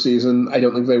regular season. I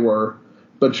don't think they were.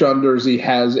 But Sean Durzi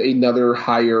has another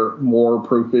higher, more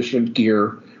proficient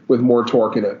gear with more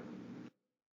torque in it.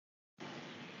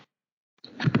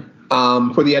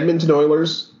 For the Edmonton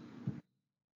Oilers,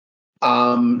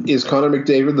 is Connor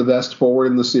McDavid the best forward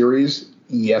in the series?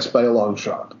 Yes, by a long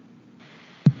shot.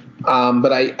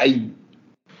 But I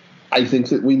think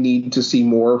that we need to see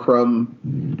more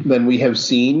than we have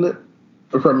seen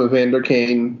from Evander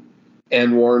Kane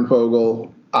and Warren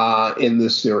Foegele in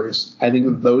this series. I think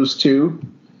that those two,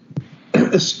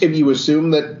 if you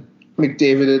assume that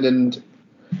McDavid and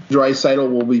Draisaitl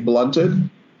will be blunted,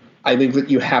 I think that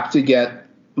you have to get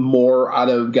more out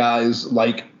of guys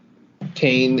like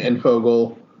Kane and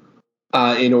Foegele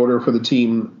in order for the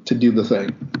team to do the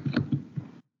thing.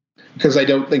 Because I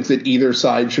don't think that either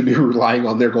side should be relying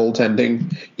on their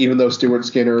goaltending, even though Stuart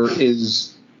Skinner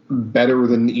is better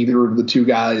than either of the two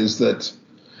guys that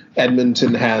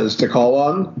Edmonton has to call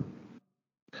on.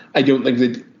 I don't think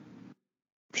that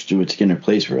Stuart Skinner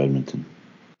plays for Edmonton.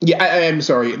 Yeah, I'm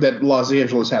sorry, that Los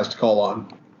Angeles has to call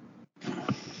on.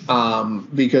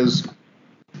 Because,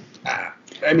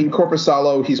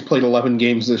 Korpisalo, he's played 11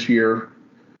 games this year.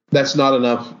 That's not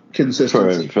enough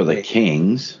consistency. For the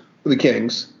Kings. For the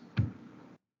Kings.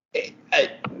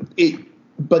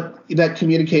 But that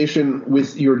communication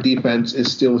with your defense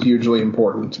is still hugely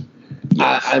important.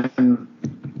 Yes.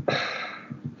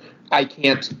 I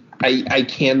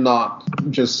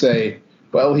cannot just say,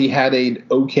 well, he had an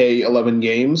okay 11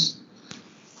 games.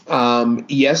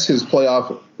 Yes, his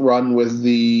playoff run with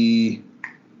the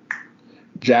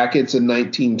Jackets in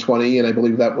 1920, and I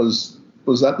believe that was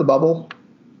that the bubble?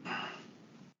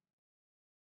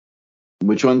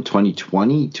 Which one?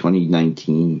 2020?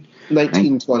 2019?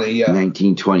 1920, yeah.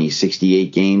 1920,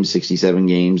 68 games, 67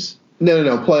 games. No,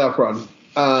 playoff run.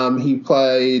 He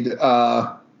played.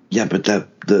 Yeah, but that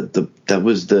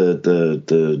was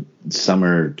the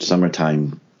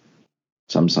summertime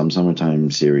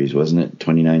summertime series, wasn't it?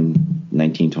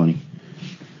 1920.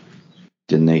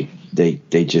 Didn't they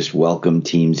they just welcome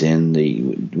teams in.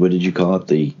 What did you call it?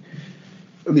 The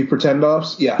pretend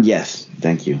offs? Yeah. Yes,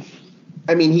 thank you.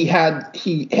 I mean, he had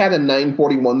a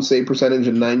 941 save percentage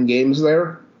in 9 games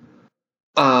there.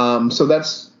 So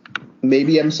that's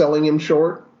maybe I'm selling him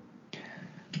short.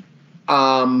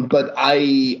 But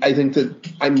I think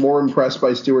that I'm more impressed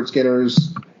by Stuart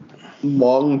Skinner's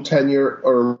long tenure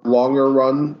or longer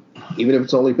run, even if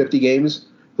it's only 50 games,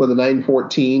 with a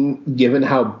 914, given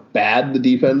how bad the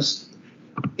defense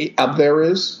up there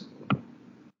is.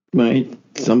 Right.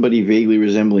 Somebody vaguely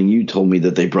resembling you told me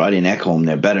that they brought in Ekholm.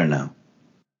 They're better now.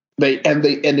 And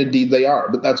indeed they are,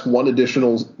 but that's one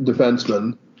additional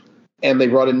defenseman, and they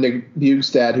brought in Nick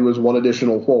Bjugstad, who was one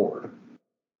additional forward.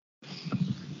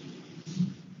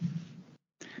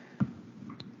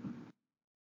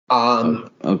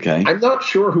 Okay. I'm not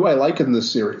sure who I like in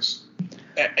this series.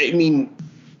 I mean,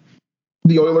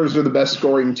 the Oilers are the best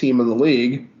scoring team in the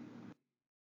league,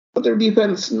 but their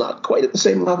defense not quite at the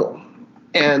same level.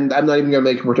 And I'm not even going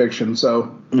to make a prediction.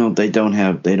 So no, they don't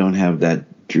have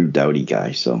that Drew Doughty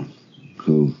guy. So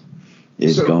who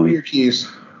is going? Who are your keys?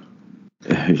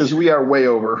 Because we are way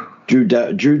over. Drew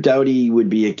Doughty would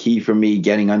be a key for me,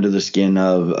 getting under the skin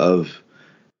of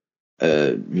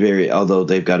although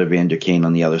they've got Evander Kane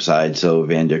on the other side, so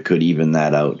Evander could even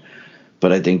that out.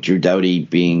 But I think Drew Doughty,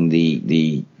 being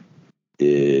the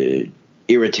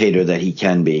irritator that he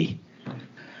can be,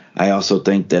 I also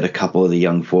think that a couple of the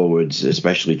young forwards,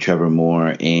 especially Trevor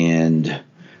Moore and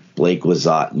Blake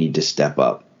Lizotte, need to step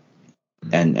up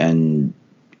and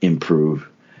improve.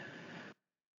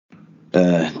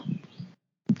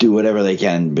 Do whatever they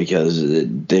can, because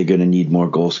they're going to need more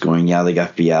goal scoring. Yeah, they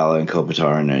got Fiala and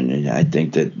Kopitar, and I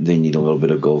think that they need a little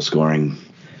bit of goal scoring,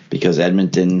 because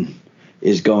Edmonton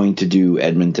is going to do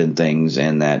Edmonton things,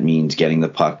 and that means getting the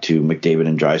puck to McDavid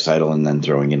and Draisaitl and then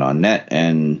throwing it on net.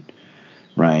 And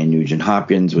Ryan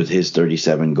Nugent-Hopkins with his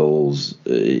 37 goals.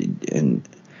 And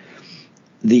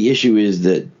the issue is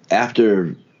that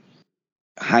after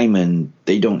Hyman,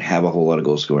 they don't have a whole lot of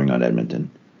goal scoring on Edmonton.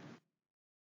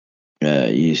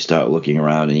 You start looking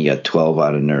around and you got 12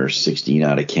 out of Nurse, 16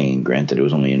 out of Kane. Granted, it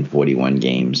was only in 41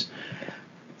 games.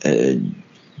 I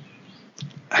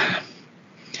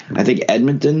think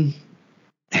Edmonton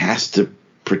has to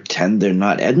pretend they're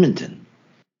not Edmonton.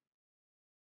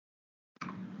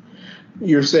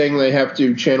 You're saying they have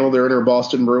to channel their inner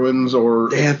Boston Bruins,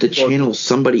 or they have to channel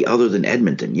somebody other than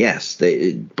Edmonton. Yes,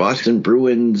 Boston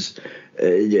Bruins,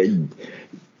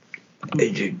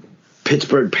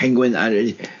 Pittsburgh Penguins.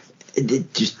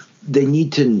 They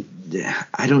need to.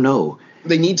 I don't know.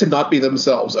 They need to not be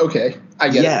themselves. Okay, I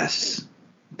get it. Yes,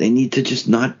 they need to just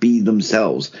not be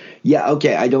themselves. Yeah,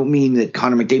 okay. I don't mean that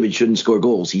Connor McDavid shouldn't score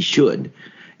goals. He should.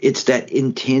 It's that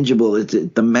intangible. It's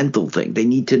the mental thing. They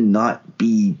need to not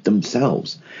be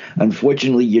themselves.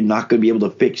 Unfortunately, you're not going to be able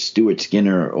to fix Stuart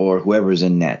Skinner or whoever's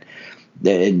in net.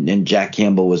 And Jack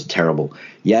Campbell was terrible.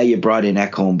 Yeah, you brought in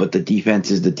Ekholm, but the defense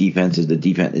is the defense is the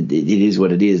defense. It is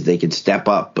what it is. They can step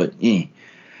up, but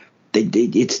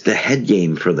it's the head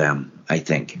game for them, I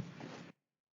think.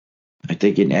 I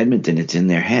think in Edmonton, it's in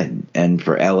their head. And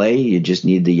for LA, you just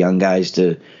need the young guys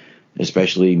to,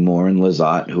 especially Moore and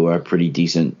Lizotte, who are pretty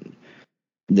decent.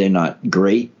 They're not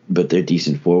great, but they're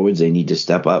decent forwards. They need to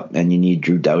step up, and you need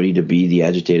Drew Doughty to be the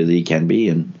agitator that he can be,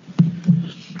 and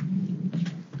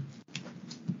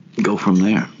go from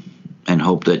there, and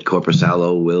hope that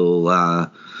Korpisalo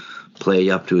will play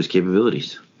up to his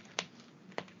capabilities.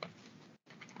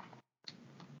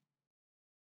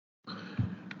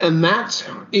 And that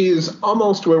is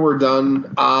almost where we're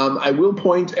done. I will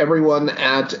point everyone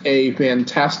at a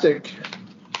fantastic,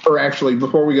 or actually,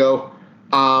 before we go,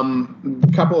 a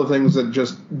couple of things that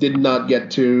just did not get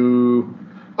to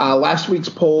last week's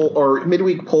poll, or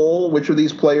midweek poll. Which of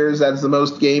these players adds the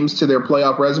most games to their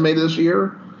playoff resume this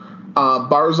year?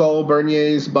 Barzal,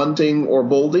 Berniers, Bunting, or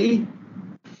Boldy?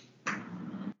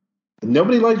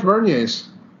 Nobody liked Berniers.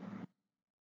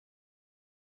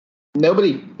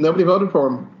 Nobody voted for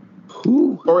him.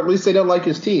 Who? Or at least they don't like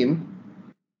his team.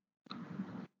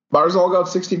 Barzal got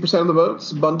 60% of the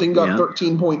votes. Bunting got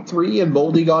 13.3, and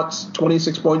Boldy got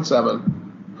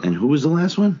 26.7. And who was the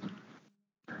last one?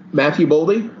 Matthew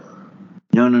Boldy?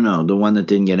 No. The one that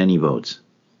didn't get any votes.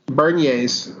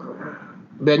 Berniers.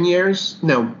 Beniers?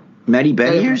 No. Matty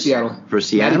Beniers? Seattle. For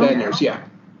Seattle? Matty Beniers, yeah.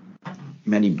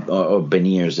 Matty or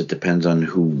Beniers, it depends on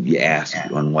who you ask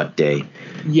on what day.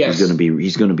 Yes.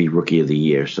 He's gonna be rookie of the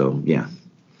year, so yeah.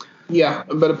 Yeah,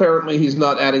 but apparently he's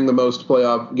not adding the most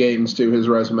playoff games to his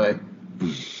resume.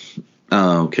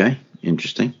 Okay.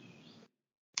 Interesting.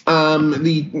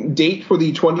 The date for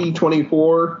the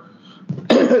 2024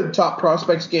 Top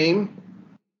Prospects game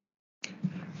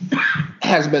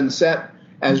has been set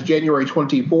as January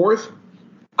 24th.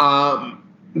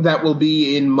 That will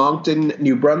be in Moncton,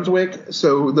 New Brunswick.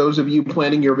 So those of you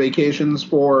planning your vacations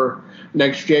for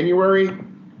next January,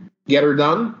 get her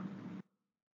done.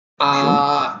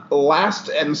 Last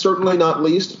and certainly not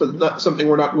least, but not something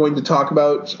we're not going to talk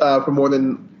about for more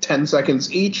than 10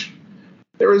 seconds each,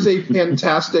 there is a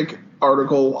fantastic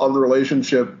article on the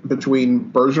relationship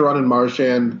between Bergeron and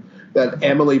Marchand that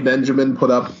Emily Benjamin put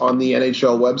up on the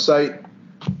NHL website.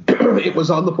 It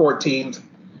was on the 14th.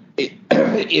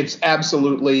 It's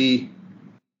absolutely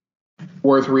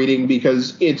worth reading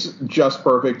because it's just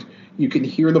perfect. You can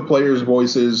hear the players'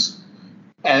 voices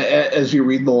as you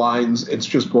read the lines. It's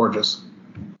just gorgeous.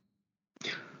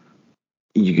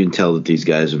 You can tell that these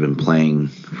guys have been playing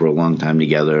for a long time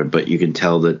together, but you can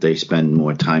tell that they spend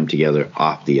more time together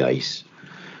off the ice.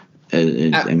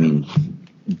 I mean,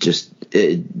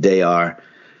 they are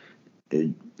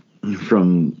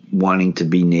from wanting to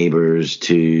be neighbors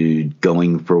to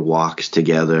going for walks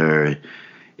together.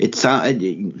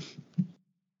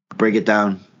 Break it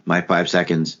down, my 5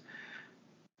 seconds.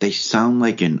 They sound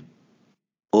like an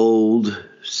old,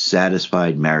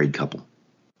 satisfied married couple.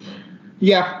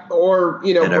 Yeah, or,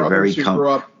 brothers who grew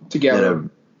up together.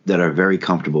 That are very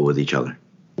comfortable with each other.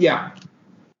 Yeah.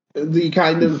 The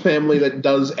kind of family that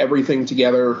does everything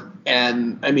together.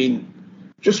 And, I mean,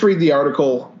 just read the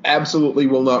article. Absolutely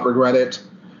will not regret it.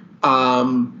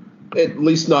 At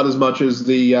least not as much as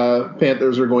the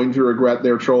Panthers are going to regret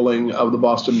their trolling of the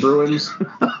Boston Bruins.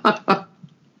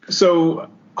 So,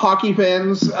 hockey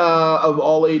fans of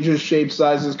all ages, shapes,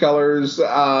 sizes, colors,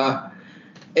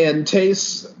 and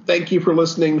tastes, thank you for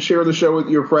listening. Share the show with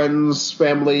your friends,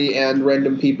 family, and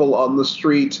random people on the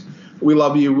street. We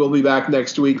love you. We'll be back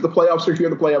next week. The playoffs are here.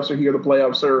 The playoffs are here. The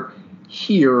playoffs are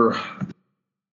here.